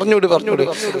ഹയ്യത്ത് പറഞ്ഞുകൂടി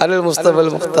അലൽ മുസ്തഫൽ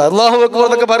മുഖ്താർ അല്ലാഹു അക്ബർ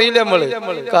എന്നൊക്കെ പറയില്ലേ നമ്മള്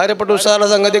കാര്യപ്പെട്ട ഉഷാറുള്ള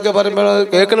സംഗതിയൊക്കെ പറയുമ്പോൾ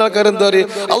കേൾക്കുന്ന ആൾക്കാർ എന്താ പറയും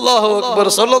അല്ലാഹു അക്ബർ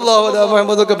സ്വല്ലല്ലാഹു അലൈഹി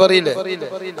മുഹമ്മദ് ഒക്കെ പറയില്ലേ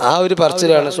ആ ഒരു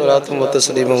പറച്ചിലാണ് സ്വലാത്തും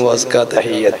തസ്ലീമും വാസ്കാത്ത്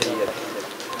ഹയ്യത്ത്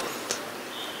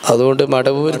അതുകൊണ്ട്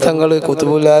മടവൂർ തങ്ങൾ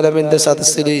ഖുതുബുൽ ആലമിന്റെ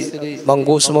സദസ്സിൽ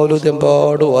മങ്കൂസ് മൗലൂദ്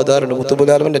എമ്പാടും ഓതാറുണ്ട്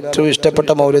ഖുതുബുൽ ആലമിന്റെ ഏറ്റവും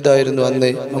ഇഷ്ടപ്പെട്ട മൗലൂദായിരുന്നു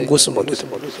അന്ന് മങ്കൂസ് മൗലൂദ്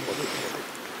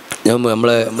ഞാൻ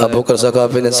നമ്മളെ അബൂബക്കർ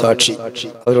സഖാഫിനെ സാക്ഷി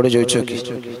അവരോട് ചോദിച്ചു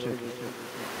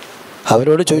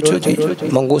നോക്കി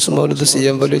മങ്കൂസ് മൗലൂദ്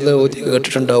CM വലിയ ഓതി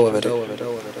കേട്ടിട്ടുണ്ടാവും അവര്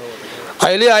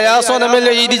അതിൽ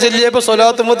അയാസോനമല്ലേ ഈദി ചൊല്ലിയപ്പോ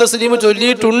സ്വലാത്തും തസ്ലീമും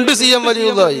ചൊല്ലിയിട്ടുണ്ട്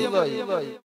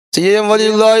CM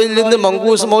വലിയുള്ളാഹിൽ നിന്ന്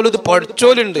മങ്കൂസ് മൗലൂദ്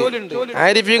പഠിച്ചോലുണ്ട്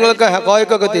ആരിഫീങ്ങളൊക്കെ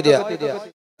ഹഖായിഖൊക്കെ തിരിയാ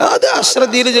അത്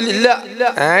അശ്രദ്ധയിൽ ഇല്ല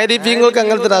ആരിഫീങ്ങൾക്ക്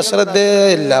അങ്ങനത്തെ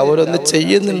അശ്രദ്ധയില്ല അവരൊന്ന്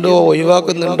ചെയ്യുന്നുണ്ടോ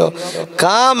ഒഴിവാക്കുന്നുണ്ടോ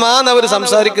കാമാന്ന് അവർ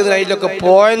സംസാരിക്കുന്നതിന് അതിലൊക്കെ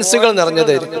പോയിന്റ്സുകൾ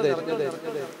നിറഞ്ഞതായിരിക്കും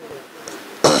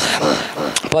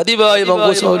പതിവായി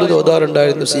മങ്കൂസ് മൗലൂദ്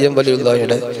ഓതാറുണ്ടായിരുന്നു CM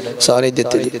വലിയുള്ളാഹിയുടെ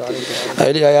സാന്നിധ്യത്തിൽ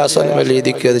അതിൽ അയാസോനം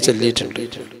വലിയതിക്ക് അത് ചൊല്ലിയിട്ടുണ്ട്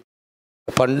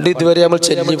പണ്ട് ഇതുവരെ നമ്മൾ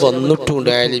ചൊല്ലി വന്നിട്ടുണ്ട്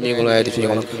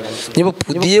ആരിഫീങ്ങളും ഇനിയിപ്പോ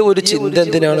പുതിയ ഒരു ചിന്ത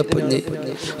എന്തിനാണ് ഇപ്പൊ ഇനി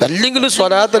അല്ലെങ്കിലും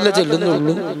സ്വലാത്തല്ല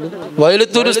ചെല്ലുന്നുള്ളൂ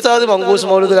വൈലത്തൂർ ഉസ്താദ് മങ്കൂസ്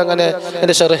മൗലൂദിൽ അങ്ങനെ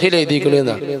എന്റെ ഷറഹിൽ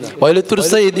എഴുതിക്കണെന്നാണ് വൈലത്തൂർ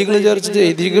ഉസ്താദ് എഴുതിക്കണ വിചാരിച്ചിട്ട്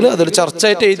എഴുതിക്കണ് അതൊരു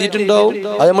ചർച്ചയായിട്ട് എഴുതിയിട്ടുണ്ടാവും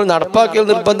അത് നമ്മൾ നടപ്പാക്കിയ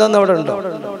നിർബന്ധം അവിടെ ഉണ്ടാവും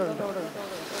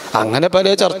അങ്ങനെ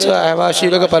പല ചർച്ച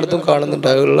ആവാശിയിലൊക്കെ പലതും കാണുന്നുണ്ട്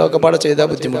അതുകളൊക്കെ പാടെ ചെയ്താൽ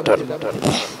ബുദ്ധിമുട്ടാണ്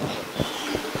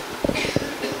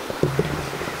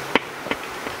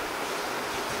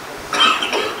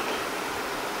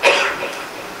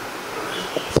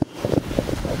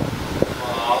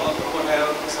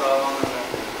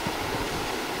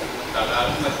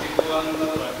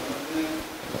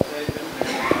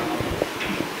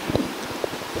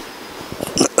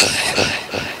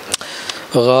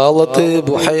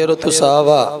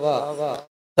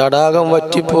തടാകം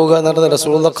വറ്റിപ്പോകുക എന്ന്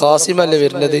റസൂലുള്ളാഹി ഖാസിമല്ലേ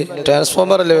വരുന്നത്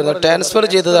ട്രാൻസ്ഫോമർ അല്ലേ വരുന്നത് ട്രാൻസ്ഫർ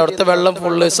ചെയ്തത് അവിടുത്തെ വെള്ളം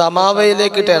ഫുള്ള്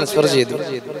സമാവയിലേക്ക് ട്രാൻസ്ഫർ ചെയ്തു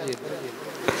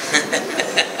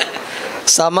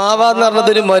സമാവ എന്ന്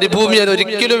പറഞ്ഞതൊരു മരുഭൂമിയാണ്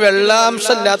ഒരിക്കലും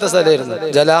വെള്ളാംശം ഇല്ലാത്ത സ്ഥലമായിരുന്നു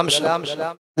ജലാംശം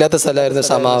ഇല്ലാത്ത സ്ഥലമായിരുന്നു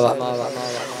സമാവ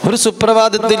ഒരു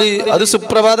സുപ്രഭാതത്തില് അത്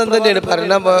സുപ്രഭാതം തന്നെയാണ്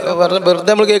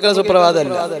വെറുതെ നമ്മൾ കേൾക്കുന്ന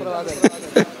സുപ്രഭാതമല്ല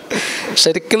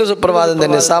ശരിക്കും സുപ്രഭാതം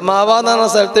തന്നെ സമാവ എന്ന് പറഞ്ഞ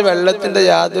സ്ഥലത്ത് വെള്ളത്തിന്റെ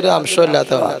യാതൊരു അംശവും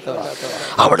ഇല്ലാത്ത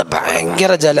അവിടെ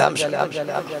ഭയങ്കര ജലാംശം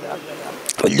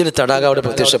വലിയൊരു തടാകം അവിടെ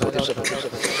പ്രത്യക്ഷപ്പെട്ടു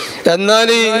എന്നാൽ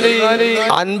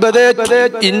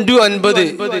 50x50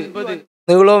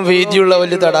 നീളവും വീതിയുള്ള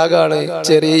വലിയ തടാകമാണ്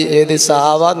ചെറിയ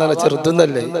സാവ എന്നാണ്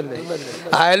ചെറുതുന്നല്ലേ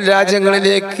അയൽ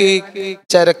രാജ്യങ്ങളിലേക്ക്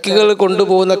ചരക്കുകൾ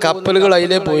കൊണ്ടുപോകുന്ന കപ്പലുകൾ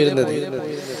അതിലേ പോയിരുന്നത്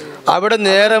അവിടെ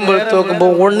നേരം വെളുത്ത് നോക്കുമ്പോ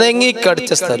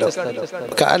ഉണങ്ങിക്കടിച്ച സ്ഥലം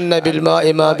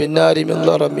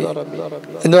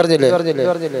എന്ന് പറഞ്ഞില്ലേ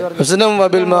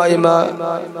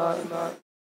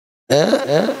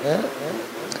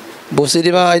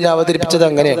ബുസിരിമ അതിനെ അവതരിപ്പിച്ചത്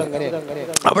അങ്ങനെയാണ്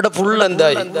അവിടെ ഫുൾ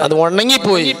എന്തായി അത്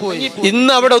ഉണങ്ങിപ്പോയി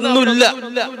ഇന്ന് അവിടെ ഒന്നുമില്ല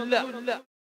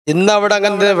ഇന്ന് അവിടെ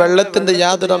അങ്ങനത്തെ വെള്ളത്തിന്റെ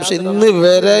യാതൊരു അംശം ഇന്ന്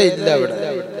വരെ ഇല്ല അവിടെ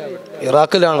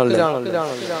ഇറാഖിലാണല്ലോ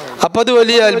അപ്പൊ അത്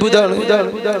വലിയ അത്ഭുതമാണ്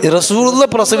റസൂലുള്ളാഹി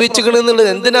പ്രസവിച്ചിരിക്കണെന്നുള്ളത്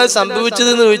എന്തിനാ സംഭവിച്ചത്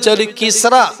എന്ന് ചോദിച്ചാൽ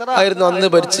കിസ്റ ആയിരുന്നു അന്ന്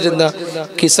ഭരിച്ചിരുന്ന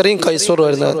കിസ്റയും കൈസറും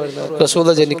ആയിരുന്നു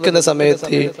റസൂലുള്ളാഹി ജനിക്കുന്ന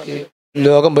സമയത്ത്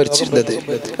ലോകം ഭരിച്ചിരുന്നത്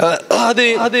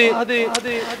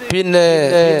പിന്നെ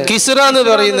കിസ്റ എന്ന്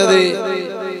പറയുന്നത്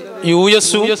US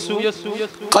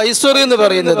കൈസർ എന്ന്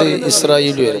പറയുന്നത്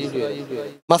ഇസ്രായേലും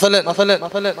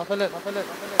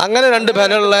അങ്ങനെ രണ്ട്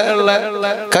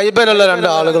കൈബലുള്ള രണ്ട്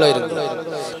ആളുകളായിരുന്നു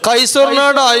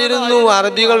കൈസറിനോടായിരുന്നു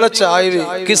അറബികളുടെ ചായ്വ്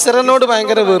കിസ്റനോട്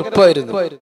ഭയങ്കര വെറുപ്പായിരുന്നു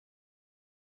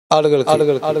ആളുകൾ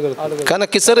കാരണം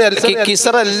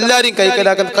കിസർ എല്ലാരെയും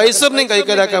കൈക്കലാക്കാൻ കൈസറിനെയും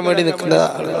കൈക്കലാക്കാൻ വേണ്ടി നിൽക്കുന്ന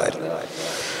ആളുകളായിരുന്നു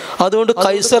അതുകൊണ്ട്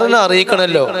കൈസറിനെ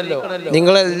അറിയിക്കണല്ലോ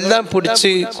നിങ്ങളെല്ലാം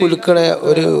പിടിച്ച് കുലുക്കണ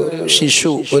ഒരു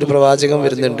ശിശു ഒരു പ്രവാചകൻ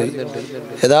വരുന്നുണ്ട്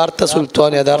യഥാർത്ഥ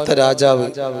സുൽത്താൻ യഥാർത്ഥ രാജാവ്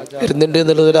വരുന്നുണ്ട്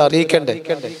എന്നുള്ളത് അറിയിക്കണ്ടേ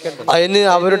അതിന്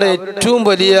അവരുടെ ഏറ്റവും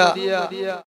വലിയ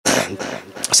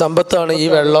സമ്പത്താണ് ഈ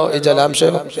വെള്ളം ഈ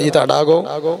ജലാംശം ഈ തടാകവും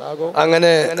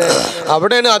അങ്ങനെ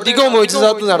അവിടെയാണ് അധികവും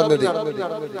മോചിതാത്ത് നടന്നത്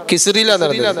കിസ്റിയിലാണ്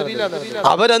നടന്നത്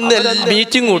അവരന്ന്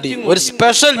മീറ്റിംഗ് കൂടി ഒരു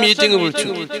സ്പെഷ്യൽ മീറ്റിംഗ് വിളിച്ചു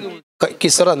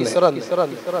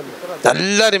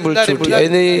എല്ലാരും വിളിച്ചു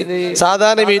അതിന്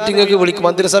സാധാരണ മീറ്റിംഗ് ഒക്കെ വിളിക്കും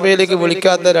മന്ത്രിസഭയിലേക്ക്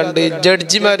വിളിക്കാത്ത രണ്ട്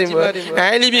ജഡ്ജിമാരും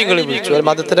ആലിമീങ്ങളും വിളിച്ചു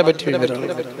മതത്തിനെ പറ്റി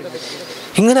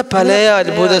ഇങ്ങനെ പല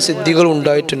അത്ഭുത സിദ്ധികൾ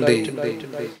ഉണ്ടായിട്ടുണ്ട്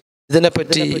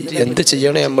ഇതിനെപ്പറ്റി എന്ത്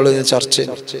ചെയ്യണേ നമ്മൾ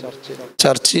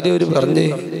ചർച്ചയിൽ ഒരു പറഞ്ഞ്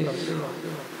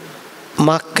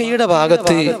മക്കയുടെ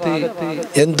ഭാഗത്ത്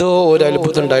എന്തോ ഒരു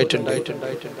അത്ഭുതം ഉണ്ടായിട്ടുണ്ട്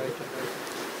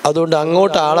അതുകൊണ്ട്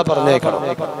അങ്ങോട്ട് ആളെ പറഞ്ഞേക്കണം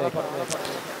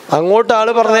അങ്ങോട്ട്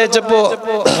ആള് പറഞ്ഞയച്ചപ്പോ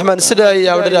മനസ്സിലായി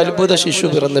അവിടെ ഒരു അത്ഭുത ശിശു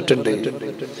പിറന്നിട്ടുണ്ട്.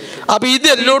 അപ്പൊ ഇത്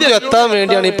എല്ലായിടത്തും എത്താൻ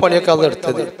വേണ്ടിയാണ് ഈ പണിയൊക്കെ അത്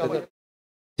എടുത്തത്.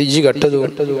 തീജി കെട്ടതും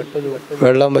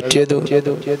വെള്ളം പറ്റിയതും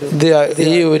ഇത്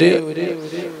ഈ ഒരു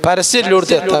പരസ്യം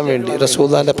എല്ലായിടത്തും എത്താൻ വേണ്ടി,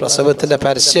 റസൂലുള്ളാഹിന്റെ പ്രസവത്തിന്റെ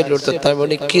പരസ്യം എല്ലായിടത്തും എത്താൻ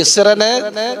വേണ്ടി, കിസ്റനെ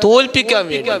തോൽപ്പിക്കാൻ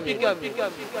വേണ്ടി.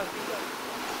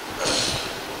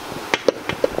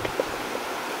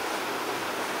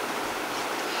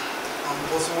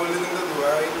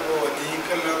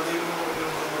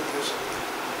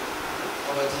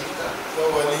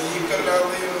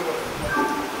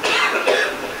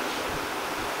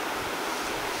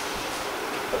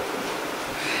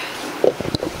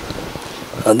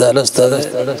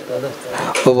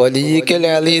 വലിയക്കൽ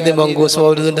അലീദ് മങ്കൂസ്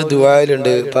മൗലൂദിന്റെ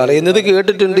ദുആയിലുണ്ട്, പറയുന്നത്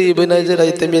കേട്ടിട്ടുണ്ട്. ഇബ്നു ഹജർ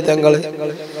ഹൈതമി തങ്ങൾ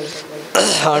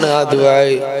ആണ് ആ ദുആ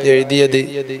എഴുതിയത്.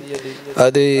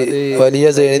 അത് വലിയ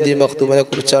സൈനദി മഖ്ദൂമിനെ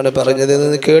കുറിച്ചാണ് പറഞ്ഞത്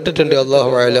എന്ന് കേട്ടിട്ടുണ്ട്.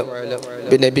 അല്ലാഹു അഅലം.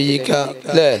 നബിയിക്ക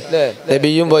അല്ലേ,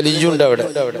 നബിയും വലിയും ഉണ്ട് അവിടെ.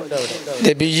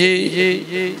 നബിയ്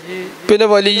പിന്നെ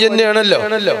വലിയ തന്നെയാണല്ലോ.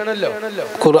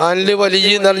 ഖുർആനില് വലിയ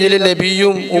എന്ന് പറഞ്ഞാൽ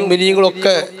നബിയും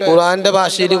ഉമ്മിനീങ്ങളൊക്കെ ഖുർആന്റെ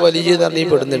ഭാഷയിൽ വലിയ എന്ന് പറഞ്ഞ്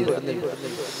പെടുന്നുണ്ട്.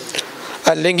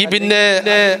 അല്ലെങ്കിൽ പിന്നെ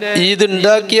ഇത്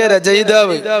ഉണ്ടാക്കിയ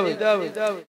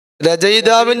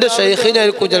രചയിതാവിന്റെ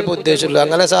ഷെയ്ഖിനായിരിക്കും ചിലപ്പോൾ ഉദ്ദേശിച്ചുള്ളൂ.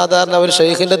 അങ്ങനെ സാധാരണ ഒരു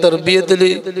ഷെയ്ഖിന്റെ തർബിയത്തിൽ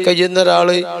കഴിയുന്ന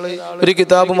ഒരാള് ഒരു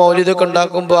കിതാബ് മൗലിദൊക്കെ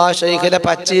ഉണ്ടാക്കുമ്പോൾ ആ ഷെയ്ഖിനെ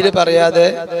പച്ചയിൽ പറയാതെ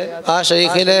ആ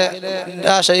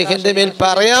ഷെയ്ഖിന്റെ മേൽ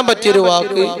പറയാൻ പറ്റിയൊരു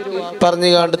വാക്ക് പറഞ്ഞു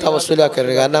കണ്ട്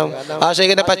തവസ്സുലാക്കരുത്. കാരണം ആ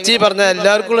ഷെയ്ഖിനെ പച്ചി പറഞ്ഞാൽ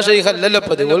എല്ലാവർക്കും ഉള്ള ഷെയ്ഖ് അല്ലല്ലോ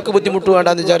ഇപ്പൊ, ഓൾക്ക് ബുദ്ധിമുട്ട്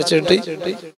വേണ്ടാന്ന് വിചാരിച്ചിട്ട്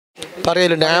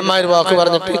പറയലുണ്ട്. ആമായൊരു വാക്ക്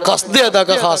പറഞ്ഞിട്ട് ഖസ്ദ്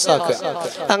അതാക്കുക, ഖാസാക്കുക,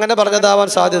 അങ്ങനെ പറഞ്ഞതാവാൻ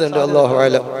സാധ്യതയുണ്ട്. അല്ലാഹു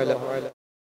അഅലം.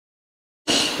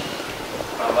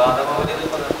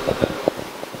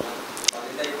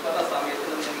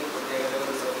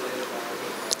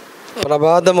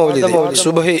 പ്രഭാത മൗലിദ്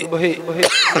സുബ്ഹി.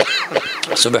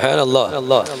 സുബ്ഹാനല്ലാഹ്.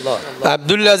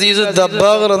 അബ്ദുൽ അസീസ്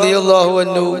ദബ്ബാഗ് റളിയല്ലാഹു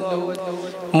അൻഹു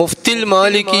മുഫ്തിൽ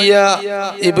മാലിക്കിയ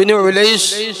ഇബ്നു ഉലൈസ്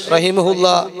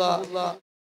റഹിമഹുല്ലാഹ്,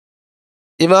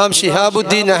 ഇമാം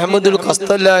ശിഹാബുദ്ദീൻ അഹ്മദുൽ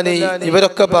ഖസ്തലാനി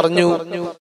ഇവരൊക്കെ പറഞ്ഞു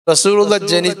റസൂലുള്ളാഹ്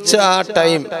ജനിച്ച ആ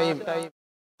ടൈം,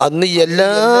 അന്ന്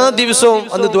എല്ലാ ദിവസവും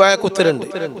അന്ന് ദുആക്ക് ഉത്തരമുണ്ട്.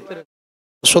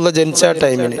 റസൂലുള്ളാഹ് ജനിച്ച ആ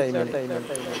ടൈമിന്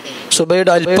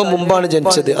സുബൈയുടെ അല്പം മുമ്പാണ്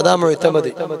ജനിച്ചത്.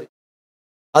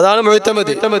 അതാണ് മുഅ്തമദ്.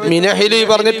 മിനഹിൽ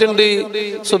പറഞ്ഞിട്ടുണ്ട്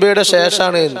സുബൈയുടെ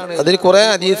ശേഷാണ്. അതിന് കുറെ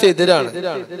ഹദീസ് എതിരാണ്.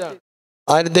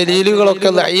 ആ ദലീലുകളൊക്കെ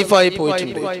ലഈഫായി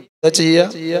പോയിട്ടുണ്ട്. എന്താ ചെയ്യാ?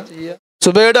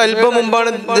 സുബൈയുടെ അല്പം മുമ്പാണ്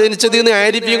ജനിച്ചത് എന്ന്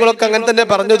ആരിഫീങ്ങളൊക്കെ അങ്ങനെ തന്നെ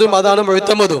പറഞ്ഞതും അതാണ്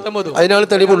മുഅ്തമദും. അതിനാണ്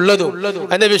തെളിവുള്ളതും.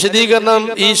 അതിന്റെ വിശദീകരണം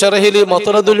ഈ ഷറഹിൽ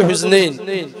മത്റദുൽ ഹുസ്നൈൻ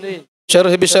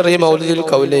ഷർഹ് ബിശർഹി മൗലിദുൽ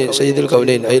കൗലൈൻ സയ്യിദുൽ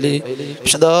കൗലൈൻ അതിൽ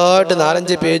വിശദമായിട്ട്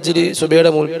 4-5 പേജിൽ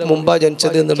സുബൈയുടെ മുമ്പാ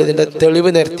ജനിച്ചത് എന്നുള്ളതിന്റെ തെളിവ്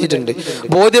നിരത്തിയിട്ടുണ്ട്.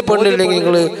 ബോധ്യപ്പെടുന്നില്ലെങ്കിൽ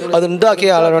നിങ്ങൾ അത്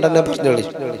ഉണ്ടാക്കിയ ആളോട് തന്നെ പറഞ്ഞോളി.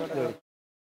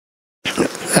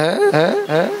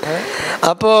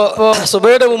 അപ്പോ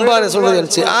സുബൈയുടെ മുമ്പാണ് റസൂലുള്ളാഹി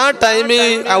ജനിച്ചത്. ആ ടൈമിൽ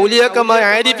ഔലിയാക്കന്മാർ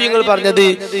ആരിഫീങ്ങൾ പറഞ്ഞത്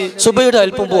സുബൈയുടെ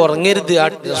അല്പം മുമ്പ് ഉറങ്ങരുത്,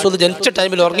 റസൂൽ ജനിച്ച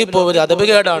ടൈമിൽ ഉറങ്ങിപ്പോവരുത്,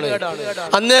 അതപകേടാണ്.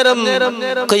 അന്നേരം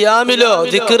ഖിയാമിലോ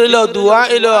ദിക്റിലോ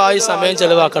ദുആയിലോ ആയി സമയം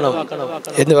ചെലവാക്കണം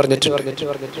എന്ന് പറഞ്ഞിട്ടുണ്ട്.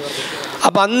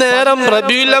 അപ്പൊ അന്നേരം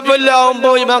റബീഉൽ അവ്വൽ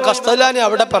ആവുമ്പോ ഇമാം ഖസ്തലാനി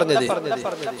അവിടെ പറഞ്ഞത്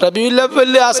റബീഉൽ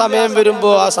അവ്വൽ ആ സമയം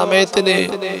വരുമ്പോ ആ സമയത്തിന്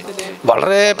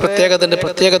വളരെ പ്രത്യേകത ഉണ്ട്,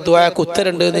 പ്രത്യേക ദുആക്ക്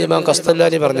ഉത്തരമുണ്ട് എന്ന് ഇമാം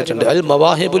ഖസ്തലാനി പറഞ്ഞിട്ടുണ്ട്. അൽ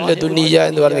മവാഹിബുൽ ലദുന്നിയ്യ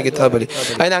എന്ന് പറഞ്ഞ കിതാബിൽ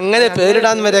അതിന് അങ്ങനെ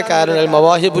പേരിടാൻ വരെ കാരണം അൽ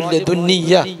മവാഹിബുൽ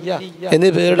ലദുന്നിയ്യ എന്ന്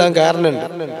പേരിടാൻ കാരണമുണ്ട്.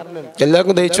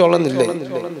 എല്ലാവർക്കും ദഹിച്ചോളന്നില്ലേ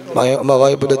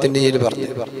മവാഹിബുൽ ലദുന്നിയ്യയിൽ പറഞ്ഞു.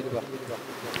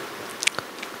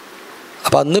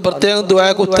 അപ്പൊ അന്ന് പ്രത്യേകം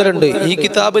ദുആക്ക് ഉത്തരമുണ്ട്. ഈ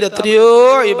കിതാബിൽ എത്രയോ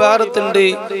ഇബാറത്തുണ്ട്.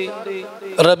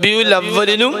 റബീഉൽ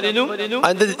അവ്വലിനും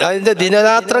അതിന്റെ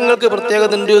ദിനരാത്രങ്ങൾക്ക്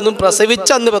പ്രത്യേകത ഉണ്ട് എന്നും പ്രസവിച്ച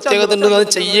അന്ന് പ്രത്യേകത ഉണ്ട് എന്നും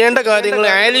ചെയ്യേണ്ട കാര്യങ്ങൾ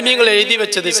ആലിമീങ്ങൾ എഴുതി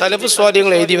വെച്ചത്, സലഫ്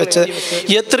സ്വാലിഹ്യങ്ങൾ എഴുതി വെച്ചത്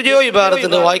എത്രയോ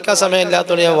ഇബാറത്തുണ്ട്. വായിക്കാൻ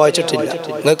സമയമില്ലാത്തതുകൊണ്ട് ഞാൻ വായിച്ചിട്ടില്ല.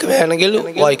 നിങ്ങൾക്ക് വേണമെങ്കിൽ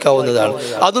വായിക്കാവുന്നതാണ്.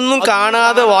 അതൊന്നും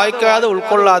കാണാതെ വായിക്കാതെ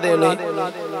ഉൾക്കൊള്ളാതെയാണ്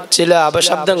ചില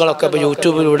അപശബ്ദങ്ങളൊക്കെ ഇപ്പൊ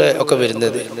യൂട്യൂബിലൂടെ ഒക്കെ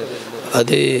വരുന്നത്.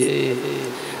 അത്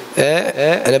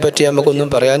അതിനെപ്പറ്റി നമുക്കൊന്നും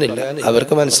പറയാനില്ല.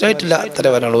 അവർക്ക് മനസ്സിലായിട്ടില്ല അത്ര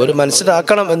പറയാനുള്ളൂ. ഒരു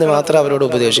മനസ്സിലാക്കണം എന്ന് മാത്രം അവരോട്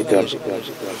ഉപദേശിക്കുകയാണ്.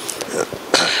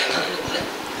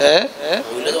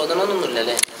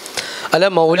 അല്ല,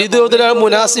 മൗലിദ്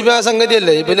മുനാസിബ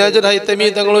സംഗതിയല്ലേ. ഇബ്നു ഹജർ ഹൈതമി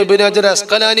തങ്ങളും ഇബ്നു ഹജർ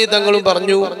അസ്ഖലാനി തങ്ങളും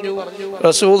പറഞ്ഞു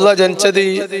റസൂലുള്ളാഹി ജനിച്ചത്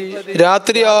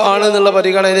രാത്രി ആണെന്നുള്ള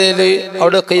പരിഗണനയിൽ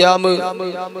അവിടെ ഖിയാമ്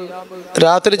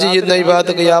രാത്രി ചെയ്യുന്ന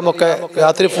ഇബാദത്ത് ഖിയാമൊക്കെ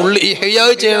രാത്രി ഫുൾ ഇഹ്യാ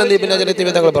ചെയ്യണമെന്ന് ഇബ്നു ഹജർ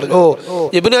ഹൈതമി തങ്ങൾ പറഞ്ഞു.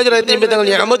 ഇബ്നു ഹജർ ഹൈതമി തങ്ങൾ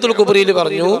നിഅമത്തുൽ കുബ്രിയിൽ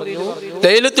പറഞ്ഞു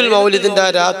ലൈലത്തുൽ മൗലിദിന്റെ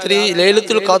രാത്രി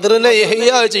ലൈലത്തുൽ ഖദ്റിനെ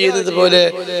ഇഹ്യാ ചെയ്യുന്നത് പോലെ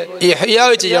ഇഹ്യാ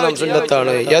ചെയ്യണം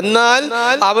സുന്നത്താണ്. എന്നാൽ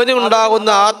അവന് ഉണ്ടാകുന്ന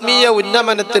ആത്മീയ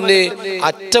ഉന്നമനത്തിന്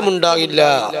അറ്റമുണ്ടാകില്ല.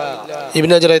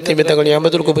 ഇബ്നു ഹജർ ഹൈതമി തങ്ങൾ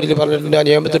നിഅമത്തുൽ കുബ്രിയിൽ പറഞ്ഞിട്ടുണ്ട്.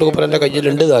 നിഅമത്തുൽ കുബ്രി എൻ്റെ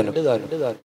കയ്യിലുണ്ട് താനും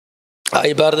ആ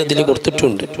ഇബാറത്ത് ഇതിൽ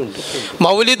കൊടുത്തിട്ടുണ്ട്.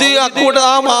 മൗലിദ് അക്കൂടെ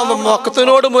ആ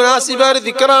വഖത്തിനോട് മുനാസിബായ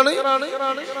ദിക്റാണ്.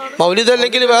 മൗലിദ്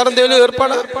അല്ലെങ്കിൽ വേറെ എന്തെങ്കിലും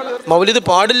ഏർപ്പാടാ. മൗലിദ്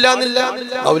പാടില്ല എന്നില്ല.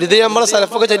 മൗലിദ് നമ്മളെ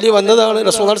സലഫൊക്കെ ചൊല്ലി വന്നതാണ്.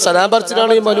 റസൂലുള്ളാഹി സലാം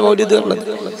പറിച്ചിട്ടാണ് ഈ മൗലിദ് ഉള്ളത്.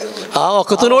 ആ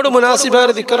വഖത്തിനോട് മുനാസിബായ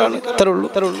ദിക്റാണ്. അത്രേ ഉള്ളൂ.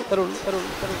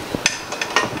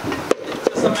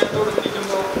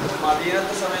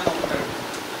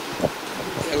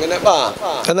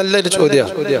 നല്ലൊരു ചോദ്യം.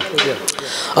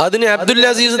 അതിന് അബ്ദുൽ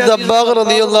അസീസ് ദബ്ബാഗ്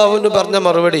റളിയല്ലാഹു അൻഹു പറഞ്ഞ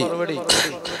മറുപടി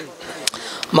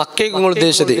മക്കയ്ക്ക് നിങ്ങൾ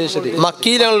ഉദ്ദേശിച്ചത്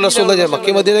മക്കയിലാണ് റസൂലുള്ളാഹി.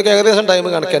 മക്കയും മദീനയൊക്കെ ഏകദേശം ടൈം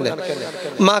കണക്കന്നെ.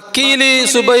 മക്കയിൽ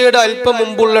സുബഹിയുടെ അല്പം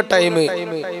മുമ്പുള്ള ടൈം,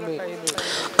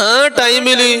 ആ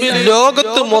ടൈമില്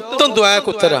ലോകത്ത് മൊത്തം ദുആക്ക്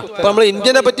ഉത്തരം. ഇപ്പൊ നമ്മൾ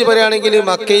ഇന്ത്യനെ പറ്റി പറയുകയാണെങ്കിൽ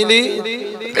മക്കയിൽ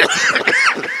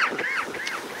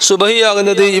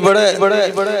സുബഹിയാകുന്നത് ഇവിടെ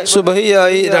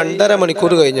സുബഹിയായി 2.5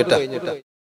 മണിക്കൂർ കഴിഞ്ഞിട്ടാ.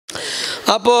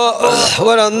 അപ്പോ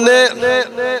ഒരന്ന്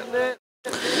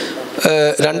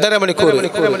 2.5 മണിക്കൂർ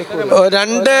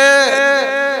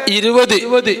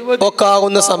 2:20 ഒക്കെ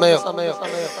ആകുന്ന സമയം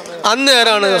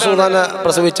അന്നേരാണ് റസൂലുള്ളാഹിനെ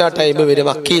പ്രസവിച്ച ടൈം വരും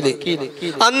മക്കയില്.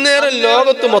 അന്നേരം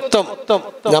ലോകത്ത് മൊത്തം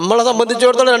നമ്മളെ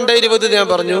സംബന്ധിച്ചിടത്തോളം 2:20 ഞാൻ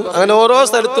പറഞ്ഞു. അങ്ങനെ ഓരോ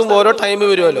സ്ഥലത്തും ഓരോ ടൈം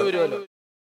വരുമല്ലോ.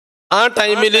 ആ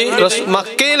ടൈമില്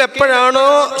മക്കയിൽ എപ്പോഴാണോ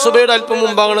സുബഹിയുടെ അല്പം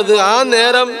മുമ്പാകുന്നത് ആ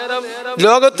നേരം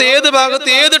ലോകത്ത് ഏത് ഭാഗത്ത്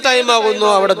ഏത് ടൈം ആകുന്നു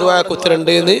അവിടെ ദുആക്ക്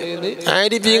ഉത്തരണ്ട് എന്ന്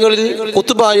ആരിഫീങ്ങളിൽ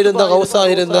ഖുത്ബായിരുന്ന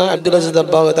ഗൗസായിരുന്ന അബ്ദുൽ അസീസ്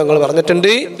ദബ്ബാഗ് തങ്ങൾ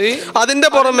പറഞ്ഞിട്ടുണ്ട്. അതിന്റെ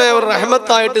പുറമെ അവർ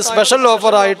റഹ്മത്തായിട്ട് സ്പെഷ്യൽ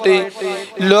ഓഫർ ആയിട്ട്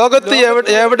ലോകത്ത്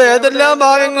എവിടെ ഏതെല്ലാം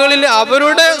ഭാഗങ്ങളിൽ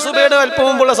അവരുടെ സുബഹിയുടെ അല്പം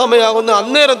മുമ്പുള്ള സമയമാകുന്നു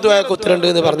അന്നേരം ദുആക്ക് ഉത്തരണ്ട്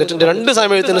എന്ന് പറഞ്ഞിട്ടുണ്ട്. 2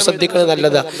 സമയത്തിന് ശ്രദ്ധിക്കുന്നത്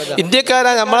നല്ലതാ.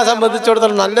 ഇന്ത്യക്കാരായ നമ്മളെ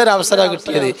സംബന്ധിച്ചിടത്തോളം നല്ലൊരു അവസരമാണ്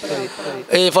കിട്ടിയത്.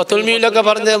 ഈ ഫത്തുൽ മീലൊക്കെ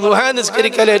പറഞ്ഞ ദുആ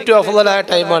നിസ്കരിക്കാൻ ഏറ്റവും അഫ്ളലായ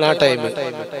ടൈമാണ് ആ ടൈം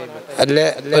അല്ലേ,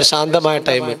 ഒരു ശാന്തമായ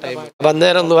ടൈം. അപ്പൊ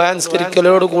അന്നേരം ദുആ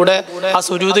നിസ്കരിക്കലോട് കൂടെ ആ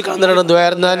സുജൂദ് കന്നിടണം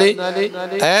ദുആയിരുന്നാല്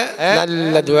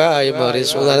നല്ല ദുആ ആയി മാറി.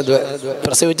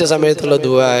 പ്രസവിച്ച സമയത്തുള്ള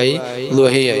ദുആ ആയി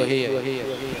ദുആയായി.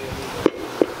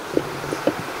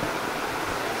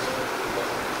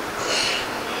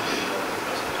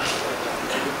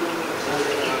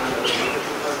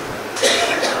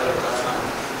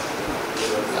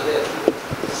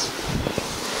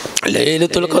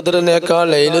 ലൈലത്തുൽ ഖദ്റിനേക്കാൾ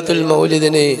ലൈലത്തുൽ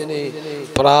മൗലിദിന്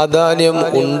പ്രാധാന്യം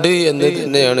ഉണ്ട് എന്ന്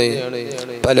തന്നെയാണ്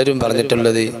പലരും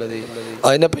പറഞ്ഞിട്ടുള്ളത്.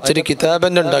 അതിനെപ്പറ്റി ഒരു കിതാബ്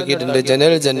തന്നെ ഉണ്ടാക്കിയിട്ടുണ്ട്.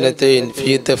 ജനൽ ജന്നത്തൈൻ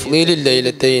ഫീ തഫ്ളീലിൽ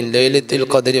ലൈലത്തൈൻ ലൈലത്തുൽ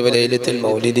ഖദ്രി വ ലൈലത്തുൽ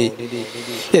മൗലിദി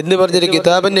എന്ന് പറഞ്ഞൊരു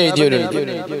കിതാബ് തന്നെ എഴുതിയവരുണ്ട്.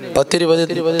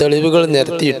 10-20 തെളിവുകൾ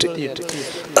നിരത്തിയിട്ട്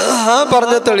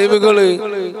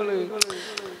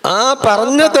ആ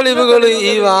പറഞ്ഞ തെളിവുകൾ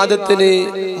ഈ വാദത്തിന്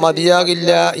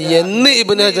മതിയാകില്ല എന്ന്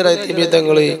ഇബ്നു ഹജർ ഹൈതമി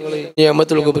തങ്ങൾ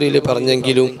നിഅമത്തുൽ കുബ്രിയിൽ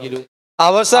പറഞ്ഞെങ്കിലും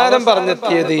അവസാനം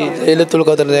പറഞ്ഞെത്തിയത് ലൈലത്തുൽ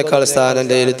ഖദ്റിനേക്കാൾ സ്ഥാനം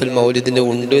ലൈലത്തുൽ മൗലിദിന്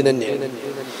ഉണ്ട് തന്നെയാണ്.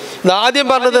 ആദ്യം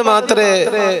പറഞ്ഞത് മാത്രമേ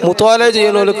മുത്വാല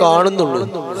ചെയ്യണോല് കാണുന്നുള്ളൂ.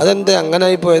 അതെന്താ അങ്ങനെ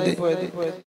ആയി പോയത്?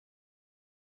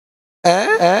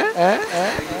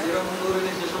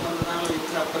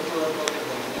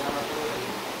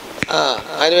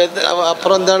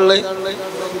 അപ്പുറം എന്താണുള്ളത്?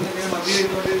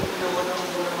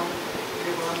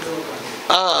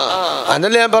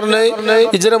 അതല്ലേ ഞാൻ പറഞ്ഞത്.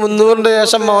 ഹിജ്റ 300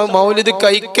 ശേഷം മൗലിദ്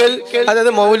കൈക്കൽ,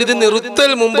 അതായത് മൗലിദ്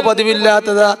നിർത്തൽ മുമ്പ്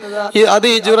പതിവില്ലാത്തതാ. അത്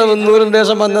ഹിജ്റ 300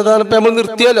 ശേഷം വന്നതാണ്. ഇപ്പൊ നമ്മൾ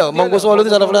നിർത്തിയല്ലോ. മങ്കൂസ്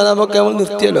മൗലിദ് ശറഫ്നാമൊക്കെ നമ്മൾ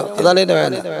നിർത്തിയല്ലോ. അതാണ് എന്റെ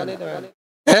വേല.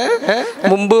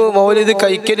 മുമ്പ് മൗലിദ്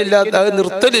കൈക്കലില്ലാത്ത, അത്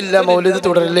നിർത്തലില്ല, മൗലിദ്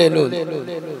തുടരില്ലേനു.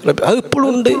 അത് ഇപ്പോഴും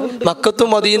ഉണ്ട്. മക്കത്തും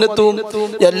മദീനത്തും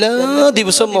എല്ലാ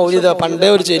ദിവസവും മൗലിദ. പണ്ടേ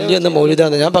ഒരു ചെല്ലി എന്ന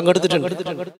മൗലിദാന്ന് ഞാൻ പങ്കെടുത്തിട്ടുണ്ട്.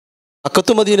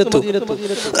 മക്കത്തും മദീനത്തും.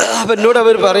 അപ്പൊ എന്നോട്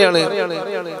അവർ പറയാണ്,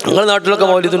 നിങ്ങളുടെ നാട്ടിലൊക്കെ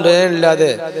മൗലിദ് ഉണ്ട്?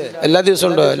 ഇല്ലാതെ എല്ലാ ദിവസവും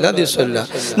ഉണ്ടോ? എല്ലാ ദിവസവും ഇല്ല.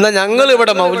 എന്നാ ഞങ്ങൾ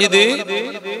ഇവിടെ മൗലിദ്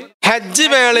ഹജ്ജ്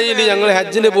വേളയിൽ ഞങ്ങൾ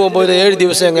ഹജ്ജിന് പോകുമ്പോൾ 7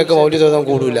 ദിവസം ഞങ്ങൾക്ക് മൗലിദ് ഓതാൻ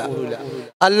കൂടൂല.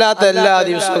 അല്ലാത്ത എല്ലാ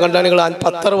ദിവസവും കണ്ടാൽ നിങ്ങൾ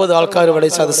 10-60 ആൾക്കാർ ഇവിടെ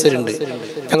സദസ്സരുണ്ട്.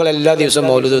 ഞങ്ങൾ എല്ലാ ദിവസവും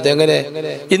മൗലിദ് ഓതും. എങ്ങനെ?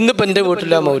 ഇന്നിപ്പോ എന്റെ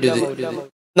വീട്ടിലാ മൗലിദ്,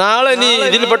 നാളെ ഇനി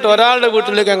ഇതിൽപ്പെട്ട ഒരാളുടെ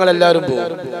വീട്ടിലേക്ക് ഞങ്ങൾ എല്ലാവരും പോകും.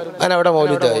 അങ്ങനെ അവിടെ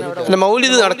മൗലിദായി. അങ്ങനെ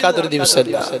മൗലിദ് നടക്കാത്തൊരു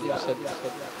ദിവസമല്ല.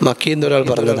 മക്കീന്ന് ഒരാൾ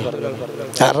പറഞ്ഞത്,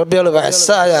 അറബിയാള്,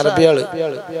 വയസ്സായ അറബിയാള്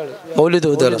മൗലിദ്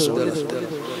ഓതുക.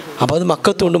 അപ്പൊ അത്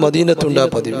മക്കത്തുണ്ട് മദീനത്തുണ്ട് ആ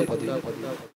പതിവ്.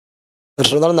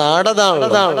 നാടതാണ്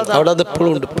അവിടെ, അത്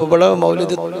ഇപ്പോഴും ഉണ്ട്. ഇപ്പൊ ഇവിടെ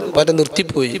മൗലിദ് പല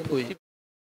നിർത്തിപ്പോയി.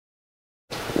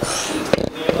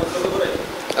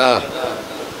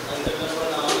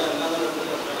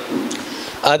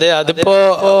 അതെ, അതിപ്പോ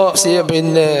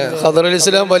പിന്നെ ഖദറുൽ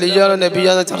ഇസ്ലാം വലിയാണ്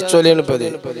നബിയാന്ന ചർച്ച പോലെയാണ് ഇപ്പൊ അത്.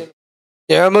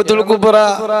 നിഅമത്തുൽ കുബ്ര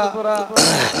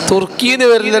തുർക്കിന്ന്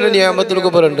വരുന്ന നിഅമത്തുൽ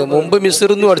കുബ്ര ഉണ്ട്. മുമ്പ്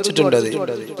മിസ്റിന്ന് പഠിച്ചിട്ടുണ്ട്. അത്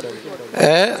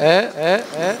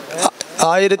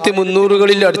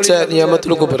 1300കളിൽ അടിച്ച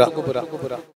നിഅമത്തുൽ കുബ്ര.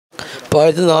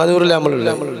 1400 നമ്മളുള്ള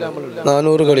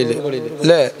 400കളില്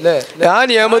അല്ലേ? ആ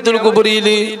നിഅമത്തുൽ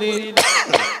കുബ്രയില്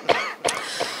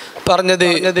പറഞ്ഞത്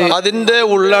അതിന്റെ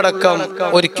ഉള്ളടക്കം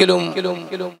ഒരിക്കലും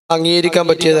അംഗീകരിക്കാൻ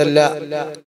പറ്റിയതല്ല.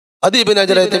 അത് ഇബ്നു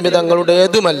ഹജർ ഹൈതമി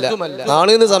തങ്ങളുടേതുമല്ല.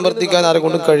 ആണെന്ന് സമർത്ഥിക്കാൻ ആരെ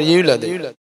കൊണ്ടും കഴിയൂല അത്.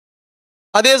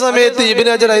 അതേ സമയത്ത് ഇബ്നു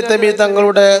ഹജർ ഹൈതമി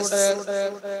തങ്ങളുടെ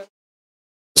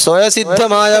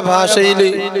സ്വയസിദ്ധമായ ഭാഷയില്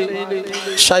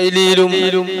ശൈലിയിലും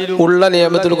ഉള്ള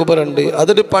നിയമത്തുൽ കുബ്ര ഉണ്ട്.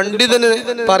 അതൊരു പണ്ഡിതന്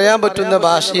പറയാൻ പറ്റുന്ന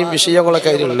ഭാഷയും വിഷയങ്ങളൊക്കെ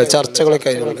അതിലുള്ള ചർച്ചകളൊക്കെ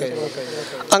അതിലുള്ള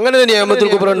അങ്ങനെ ഒരു നിയമത്തുൽ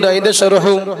കുബ്ര ഉണ്ട്. അതിന്റെ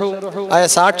ഷർഹും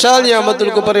സാക്ഷാൽ നിയമത്തുൽ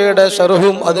കുബ്രയുടെ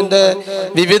ഷർഹും അതിന്റെ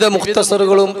വിവിധ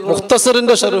മുഖ്തസറുകളും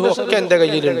മുഖ്തസറിന്റെ ഷർഹും ഒക്കെ എന്റെ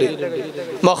കയ്യിലുണ്ട്.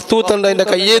 മഖ്തൂത്ത് ഉണ്ട്, അതിന്റെ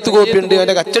കയ്യെഴുത്ത് കോപ്പി ഉണ്ട്,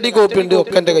 അതിന്റെ കച്ചടി കോപ്പി ഉണ്ട്,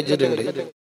 ഒക്കെ എന്റെ കയ്യിലുണ്ട്.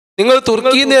 നിങ്ങൾ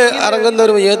തുർക്കിയിൽ നിന്ന് ഇറങ്ങുന്ന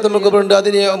ഒരു ഉണ്ട്,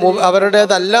 അതിന്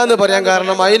അവരുടേതല്ല എന്ന് പറയാൻ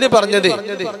കാരണം അതിന് പറഞ്ഞത്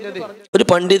ഒരു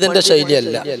പണ്ഡിതന്റെ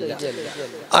ശൈലിയല്ല.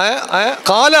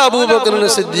 കാല അബൂബക്കർ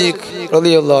സിദ്ദീഖ്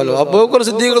റളിയല്ലാഹു അൻഹു, അബൂബക്കർ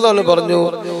സിദ്ദീഖ് റളിയല്ലാഹു അൻഹു പറഞ്ഞു,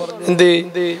 എന്ത്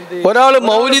ഒരാള്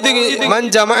മൗലിദ് മൻ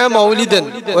ജമഅ മൗലിദൻ,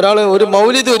 ഒരാള് ഒരു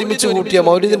മൗലിദ് ഒരുമിച്ച് കൂട്ടിയ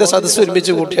മൗലിദിന്റെ സദസ്സ്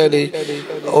ഒരുമിച്ച് കൂട്ടിയാല്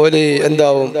ഓന്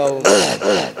എന്താവും?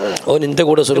 ഓൻ എന്റെ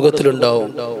കൂടെ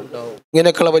സ്വർഗത്തിലുണ്ടാവും.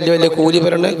 ഇങ്ങനെയൊക്കെയുള്ള വലിയ വലിയ കൂലി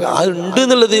പറയണ അതുണ്ട്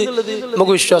എന്നുള്ളത്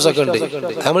നമുക്ക് വിശ്വാസമൊക്കെ ഉണ്ട്.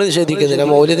 നമ്മൾ നിഷേധിക്കുന്നില്ല.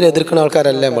 മൗലിദിനെ എതിർക്കുന്ന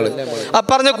ആൾക്കാരല്ല നമ്മള്. ആ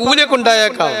പറഞ്ഞ കൂലിയൊക്കെ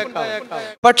ഉണ്ടായേക്കാം.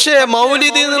 പക്ഷേ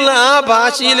മൗലിദ് എന്നുള്ള ആ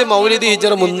ഭാഷയിൽ മൗലിദ് ഹിജ്റ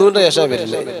 300 ശേഷം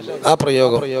വരില്ലേ ആ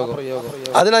പ്രയോഗം.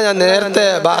 അതിനാ ഞാൻ നേരത്തെ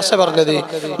ഭാഷ പറഞ്ഞത്.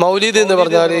 മൗലിദ് എന്ന്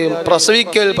പറഞ്ഞാൽ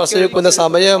പ്രസവിക്കുന്ന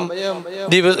സമയം,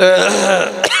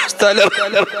 സ്ഥലം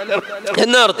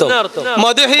എന്നർത്ഥം.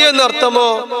 മദ്ഹ് എന്നർത്ഥമോ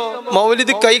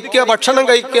മൗലിദ് കഴിക്കുക, ഭക്ഷണം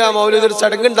കഴിക്കുക, മൗലിദ് ഒരു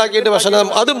ചടങ്ങുണ്ടാക്കിയിട്ട് ഭക്ഷണം.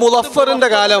 അത് മുളഫറിന്റെ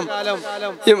കാലം.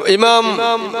 ഇമാം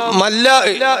മല്ലാ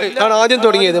ആണ് ആദ്യം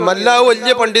തുടങ്ങിയത്. മല്ലാ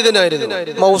വലിയ പണ്ഡിതനായിരുന്നു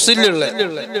മൗസിലുള്ള.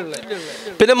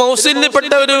 പിന്നെ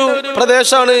മൗസിലിൽപ്പെട്ട ഒരു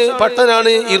പ്രദേശമാണ്,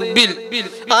 പട്ടണാണ് ഇർബിൽ.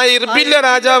 ആ ഇർബിലെ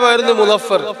രാജാവായിരുന്നു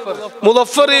മുളഫർ.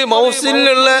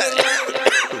 മൗസിലുള്ള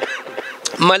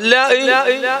മല്ലാ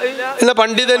എന്ന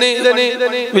പണ്ഡിതന്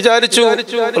വിചാരിച്ചു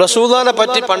റസൂലുള്ളാഹിനെ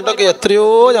പറ്റി പണ്ടൊക്കെ എത്രയോ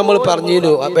നമ്മൾ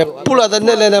പറഞ്ഞിരുന്നു. എപ്പോഴും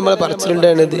അതന്നെയല്ലേ നമ്മൾ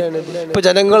പറച്ചിലുണ്ടായിരുന്നത്. ഇപ്പൊ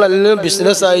ജനങ്ങളെല്ലാം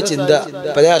ബിസിനസ്സായി ചിന്ത,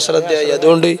 പല അശ്രദ്ധയായി.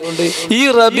 അതുകൊണ്ട് ഈ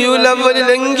റബീഉൽ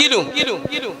അവ്വലിലെങ്കിലും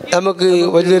നമുക്ക്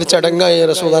വലിയൊരു ചടങ്ങായി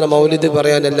റസൂലുള്ളാഹിനെ മൗലിദ്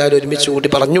പറയാൻ എല്ലാവരും ഒരുമിച്ച്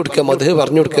കൂട്ടി പറഞ്ഞു കൊടുക്കുക, മദ്ഹ്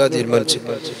പറഞ്ഞു കൊടുക്കുക തീരുമാനിച്ചു.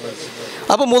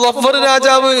 അപ്പൊ മുളഫർ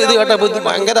രാജാവ് ഇത് കേട്ട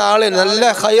ഭയങ്കര ആള്, നല്ല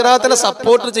ഖൈറാത്തിനെ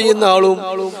സപ്പോർട്ട് ചെയ്യുന്ന ആളും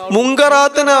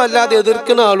മുങ്കറാത്തിനെ അല്ലാതെ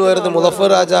എതിർക്കുന്ന ആളുമായിരുന്നു മുളഫർ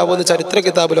രാജാവ് എന്ന് ചരിത്ര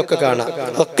കിതാബിലൊക്കെ കാണാം.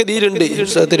 ഒക്കെ ഇതിലുണ്ട്,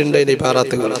 ഇഷത്തിലുണ്ട് അതിന്റെ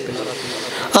ഭാരത്തുകൾ.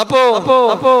 അപ്പോ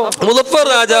മുളഫർ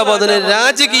രാജാവ് അതിന്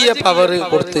രാജകീയ പവർ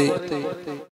കൊടുത്ത്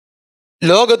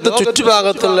ലോകത്ത്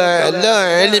ചുറ്റുഭാഗത്തുള്ള എല്ലാ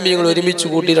ആലിമീങ്ങളും ഒരുമിച്ച്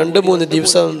കൂട്ടി 2-3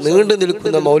 ദിവസം നീണ്ടു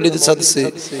നിൽക്കുന്ന മൗലിദ് സദസ്സ്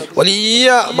വലിയ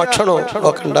ഭക്ഷണം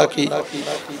ഒക്കെ ഉണ്ടാക്കി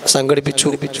സംഘടിപ്പിച്ചു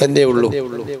എന്നേ ഉള്ളൂ.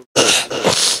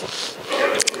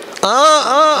 ആ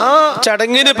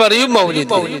ചടങ്ങിന് പറയും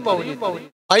മൗലിദ്.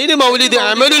 അതിന് മൗലിദ്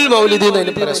അമലുൽ മൗലിദ്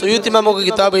എന്ന് പറയാം. സുയൂത്തി ഇമാമൊക്കെ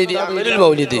കിതാബ് എഴുതി അമലുൽ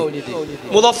മൗലിദ്.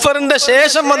 മുളഫറിന്റെ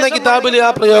ശേഷം വന്ന കിതാബിൽ ആ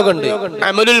പ്രയോഗം ഉണ്ട്,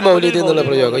 അമലുൽ മൗലിദ് എന്നുള്ള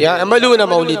പ്രയോഗം. അമലൂന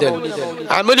മൗലിദൻ,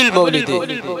 അമലുൽ മൗലിദ്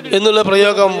എന്നുള്ള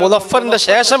പ്രയോഗം മുളഫറിന്റെ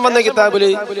ശേഷം വന്ന കിതാബിൽ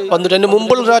വന്നിട്ട്. അതിന്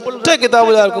മുമ്പുള്ള ഒറ്റ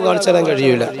കിതാബിൽ ആർക്കും കാണിച്ചു തരാൻ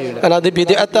കഴിയൂല. കാരണം അത്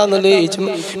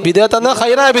ബിദ്അത്ത്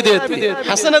ഖൈറായ ബിദ്അത്ത്,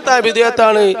 ഹസനത്തായ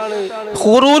ബിദ്അത്താണ്.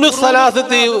 ഖുറൂനുസ്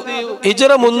സലാസത്ത്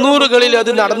ഹിജ്റ 300കളിൽ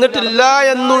അത് നടന്നിട്ടില്ല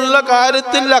എന്നുള്ള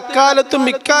കാര്യത്തിൽ അക്കാലത്തും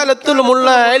ഇക്കാലത്തിലുമുള്ള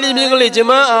ആലിമീങ്ങൾ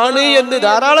ഇജ്മാ ആണ് എന്ന്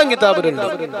ധാരാളം കിതാബുകളുണ്ട്.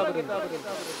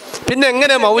 പിന്നെ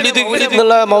എങ്ങനെ മൗലിദ്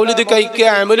എന്നുള്ള മൗലിദ് കഴിക്കുക,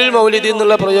 അമലുൽ മൗലിദ്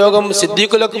എന്നുള്ള പ്രയോഗം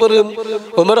സിദ്ദീഖുൽ അക്ബറും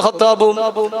ഉമർ ഖത്താബും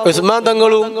ഉസ്മാൻ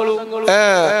തങ്ങളും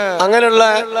അങ്ങനെയുള്ള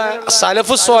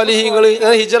സലഫു സ്വാലിഹീങ്ങൾ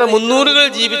ഹിജ്റ 300കളിൽ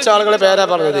ജീവിച്ച ആളുകളെ പേരാ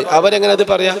പറഞ്ഞത്. അവരെങ്ങനെ അത്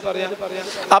പറയാം?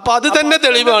 അപ്പൊ അത് തന്നെ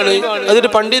തെളിവാണ്,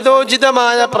 അതൊരു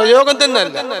പണ്ഡിതോചിതമായ പ്രയോഗം തന്നെ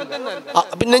അല്ല.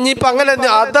 പിന്നെ ഇനിയിപ്പൊ അങ്ങനെ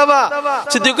അഥവാ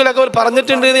സിദ്ദീഖുൽ അക്ബർ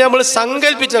പറഞ്ഞിട്ടുണ്ട് എന്ന് നമ്മൾ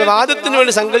സങ്കല്പിച്ചാൽ, വാദത്തിന്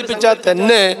വേണ്ടി സങ്കല്പിച്ചാൽ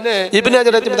തന്നെ ഇബ്നു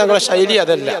ഹജർ തങ്ങളുടെ ശൈലി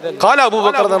അതല്ല. ഖാല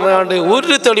അബൂബക്കർ പറഞ്ഞാണ്ട്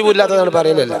ഒരു തെളിവില്ലാത്തതാണ്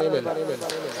പറയുന്നില്ല.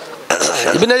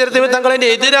 ഇബ്നു ഹജർ തങ്ങൾ അതിന്റെ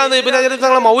എതിരാന്ന് ഇബ്നു ഹജർ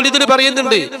തങ്ങൾ മൗലിദിൽ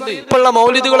പറയുന്നുണ്ട്. ഇപ്പോഴുള്ള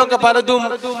മൗലിദുകളൊക്കെ പലതും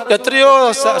എത്രയോ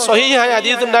സ്വഹീഹായ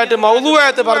ഹദീസ് ഉണ്ടായിട്ട്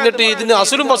മൗദൂആത്ത് പറഞ്ഞിട്ട് ഇതിന്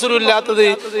അസുലും വസുലും ഇല്ലാത്തത്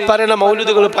പറയുന്ന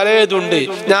മൗലിദുകൾ പലതുണ്ട്.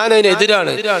 ഞാൻ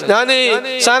അതിനെതിരാണ്. ഞാൻ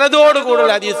സനദോട്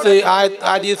കൂടുതൽ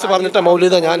ഹദീസ് പറഞ്ഞിട്ട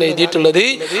മൗലിദ ഞാൻ എഴുതിയിട്ടുള്ളത്.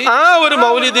 ആ ഒരു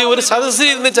മൗലിദ് ഒരു സദസ്സിൽ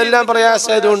ഇരുന്ന് ചെല്ലാൻ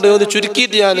പ്രയാസമായതുകൊണ്ട് ഒന്ന്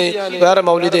ചുരുക്കിയിട്ട് ഞാൻ വേറെ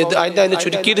മൗലിദ് അതിന്റെ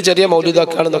ചുരുക്കിയിട്ട് ചെറിയ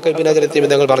മൗലിദാക്കാണെന്നൊക്കെ ഇബ്നു ഹജർ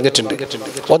തങ്ങൾ പറഞ്ഞിട്ടുണ്ട്.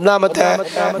 ഒന്നാമത്തെ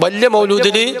വലിയ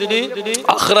മൗലൂദില്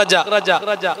അഖ്റജ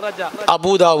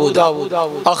അബൂ ദാവൂദ്,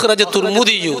 അഖ്റജ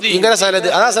തുർമുദി, ഇങ്ങനെ സനദ്,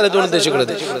 അതാ സനദ്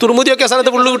ഉദ്ദേശിക്കുന്നത്. തുർമുദിയൊക്കെ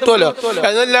സനദ് ഫുള്ള് കിട്ടുമല്ലോ.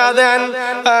 എന്നല്ലാതെ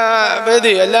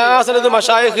എല്ലാ സനദും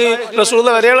മശായിഖ്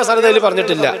റസൂലുള്ളാഹി വരെയുള്ള സനദ് അതിൽ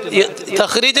പറഞ്ഞിട്ടില്ല.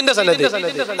 തഖ്രീജിന്റെ സനദ്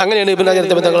അങ്ങനെയാണ് ഇബ്നു ഹജർ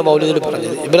തങ്ങൾ മൗലൂദിൽ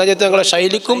പറഞ്ഞത്. ഇബ്നു ഹജർ തങ്ങളുടെ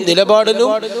ശൈലിക്കും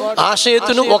നിലപാടിനും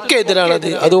ആശയത്തിനും ഒക്കെ എതിരാണത്.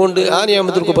 അതുകൊണ്ട് ആ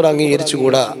നിയമത്തിൽ കുബറ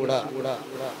അംഗീകരിച്ചുകൂടാ.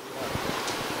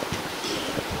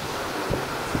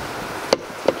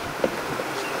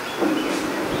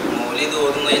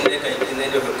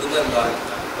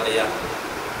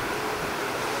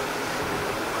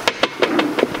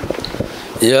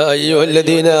 യാ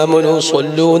അയ്യുഹല്ലദീന ആമനൂ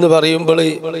സ്വല്ലൂ എന്ന് പറയുമ്പോൾ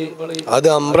അത്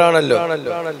അംറാണല്ലോ.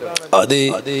 അത്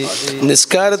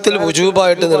നിസ്കാരത്തിൽ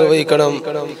വുജൂബായിട്ട് നിർവഹിക്കണം.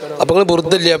 അപ്പോൾ നിങ്ങൾ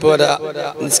ബുർദില്ല പോരാ.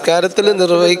 നിസ്കാരത്തിൽ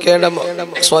നിർവഹിക്കേണ്ട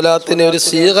സ്വലാത്തിന് ഒരു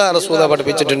സീഗ റസൂല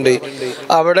പഠിപ്പിച്ചിട്ടുണ്ട്.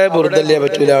 അവിടെ ബുർദില്ല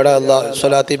പറ്റൂല. അവിടെ അല്ലാഹ്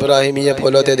സ്വലാത്ത് ഇബ്രാഹിമിയെ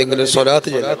പോലത്തെ ഏതെങ്കിലും സ്വലാത്ത്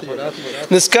ചൊല്ലാം.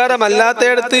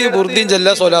 നിസ്കാരമല്ലാത്തയിടത്ത് ബുർദിയും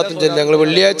ചെല്ലാം സ്വലാത്തും ചെല്ലാം. ഞങ്ങൾ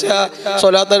വെള്ളിയാഴ്ച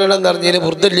സ്വലാത്ത് നിറഞ്ഞതിന്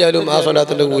ബുർദില്ലാലും ആ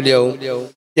സ്വലാത്തിന്റെ കൂലിയാവും.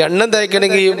 എണ്ണം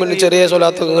തയ്ക്കണമെങ്കിൽ ചെറിയ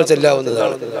സ്വലാത്തുകൾ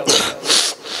ചെല്ലാവുന്നതാണ്.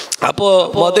 അപ്പോ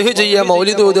മദ്ഹ് ചെയ്യാൻ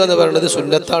മൗലിദ് ഓതുക എന്ന് പറയുന്നത്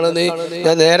സുന്നത്താണെന്ന്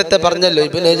ഞാൻ നേരത്തെ പറഞ്ഞല്ലോ.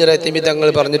 ഇബ്നു ഹജർ തങ്ങൾ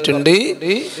പറഞ്ഞിട്ടുണ്ട്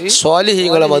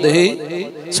സ്വാലിഹീങ്ങളെ മദ്ഹ്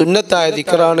സുന്നത്തായ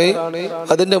ദിക്റാണ്.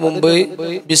 അതിന്റെ മുമ്പ്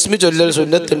ബിസ്മി ചൊല്ലൽ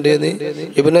സുന്നത്തുണ്ട് എന്ന്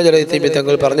ഇബ്നു ഹജർ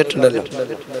തങ്ങൾ പറഞ്ഞിട്ടുണ്ടല്ലോ.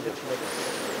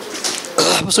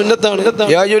 സുന്നത്താണ്.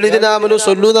 യാ അയ്യുഹല്ലദീന ആമനൂ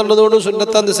സ്വല്ലൂ എന്നുള്ളതുകൊണ്ട്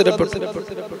സുന്നത്താന്ന് സ്ഥിരപ്പെട്ടു.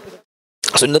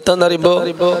 സുന്നത്താന്ന് പറയുമ്പോ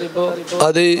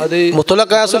അത്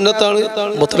മുത്തലക്കായ സുന്നത്താണ്.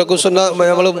 മുത്തലക്കു സുന്ന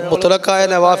നമ്മള് മുത്തലക്കായ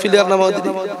നവാഫിൽ പറഞ്ഞ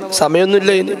മാതിരി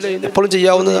സമയമൊന്നുമില്ല, ഇനി എപ്പോഴും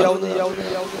ചെയ്യാവുന്നതാണ്.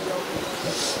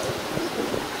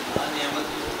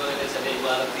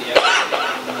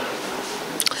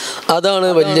 അതാണ്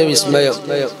വലിയ വിസ്മയം.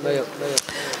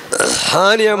 ആ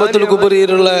നിഅമത്തുൽ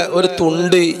കുബ്രിയിലുള്ള ഒരു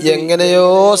തുണ്ട് എങ്ങനെയോ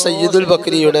സയ്യിദുൽ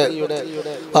ബക്രിയുടെ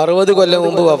 60 കൊല്ലം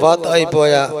മുമ്പ് വഫാത്തായി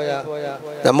പോയ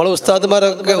നമ്മളെ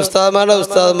ഉസ്താദ്മാരൊക്കെ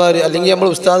ഉസ്താദ്മാർ അല്ലെങ്കിൽ നമ്മൾ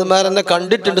ഉസ്താദ്മാരെന്നെ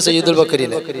കണ്ടിട്ടുണ്ട് സയ്യിദുൽ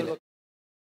ബക്രിനെ.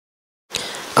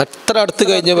 അത്ര അടുത്ത്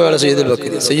കഴിഞ്ഞപ്പോഴാണ്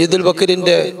സയ്യിദുൽ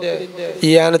ബക്രിന്റെ ഈ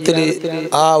യാനത്തിൽ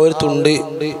ആ ഒരു തുണ്ട്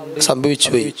സംഭവിച്ചു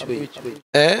പോയി.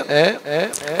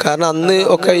 കാരണം അന്ന്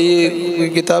ഒക്കെ ഈ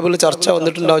കിതാബുകൾ ചർച്ച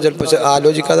വന്നിട്ടുണ്ടാവും. ചിലപ്പോൾ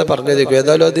ആലോചിക്കാതെ പറഞ്ഞേക്കും.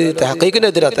 ഏതായാലും അത്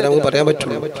തഹ്ഖീഖിനെതിരാത്ത നമുക്ക് പറയാൻ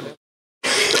പറ്റുള്ളൂ.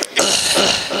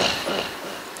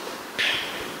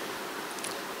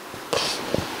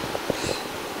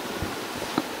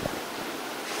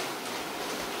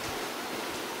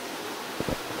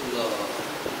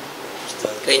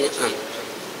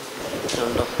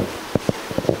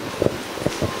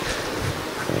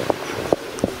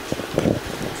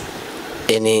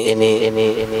 ഇനി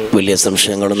വലിയ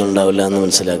സംശയങ്ങളൊന്നും ഉണ്ടാവില്ല എന്ന്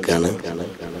മനസ്സിലാക്കുകയാണ്.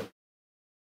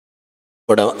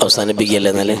 ഇവിടെ അവസാനിപ്പിക്കുകയല്ലേ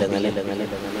എന്നാലേ.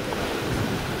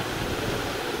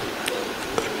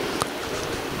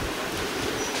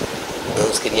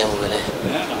 നമസ്കരിക്കാൻ പോലെ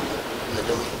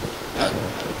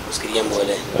നമസ്കരിക്കാൻ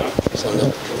പോലെ സ്വന്തം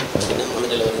പിന്നെ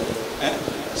വന്നിട്ടല്ലേ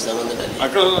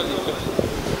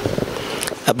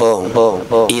അപ്പോ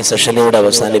ഈ സെഷൻ ഇവിടെ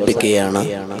അവസാനിപ്പിക്കുകയാണ്.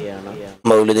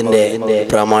 മൗലിദിന്റെ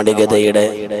പ്രാമാണികതയുടെ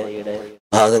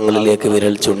ഭാഗങ്ങളിലേക്ക്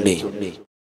വിരൽ ചൂണ്ടി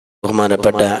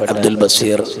ബഹുമാനപ്പെട്ട അബ്ദുൽ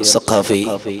ബസീർ സഖാഫി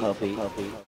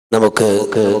നമുക്ക്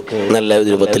നല്ല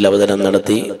രൂപത്തിൽ അവതരണം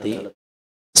നടത്തി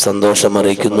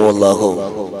സന്തോഷമറിയിക്കുന്നു. അല്ലാഹു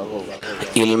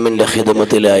ഇൽമിന്റെ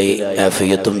ഖിദ്മത്തിലായി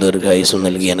ആഫിയത്തും ദീർഘായുസ്സും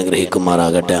നൽകി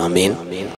അനുഗ്രഹിക്കുമാറാകട്ടെ. ആമീൻ.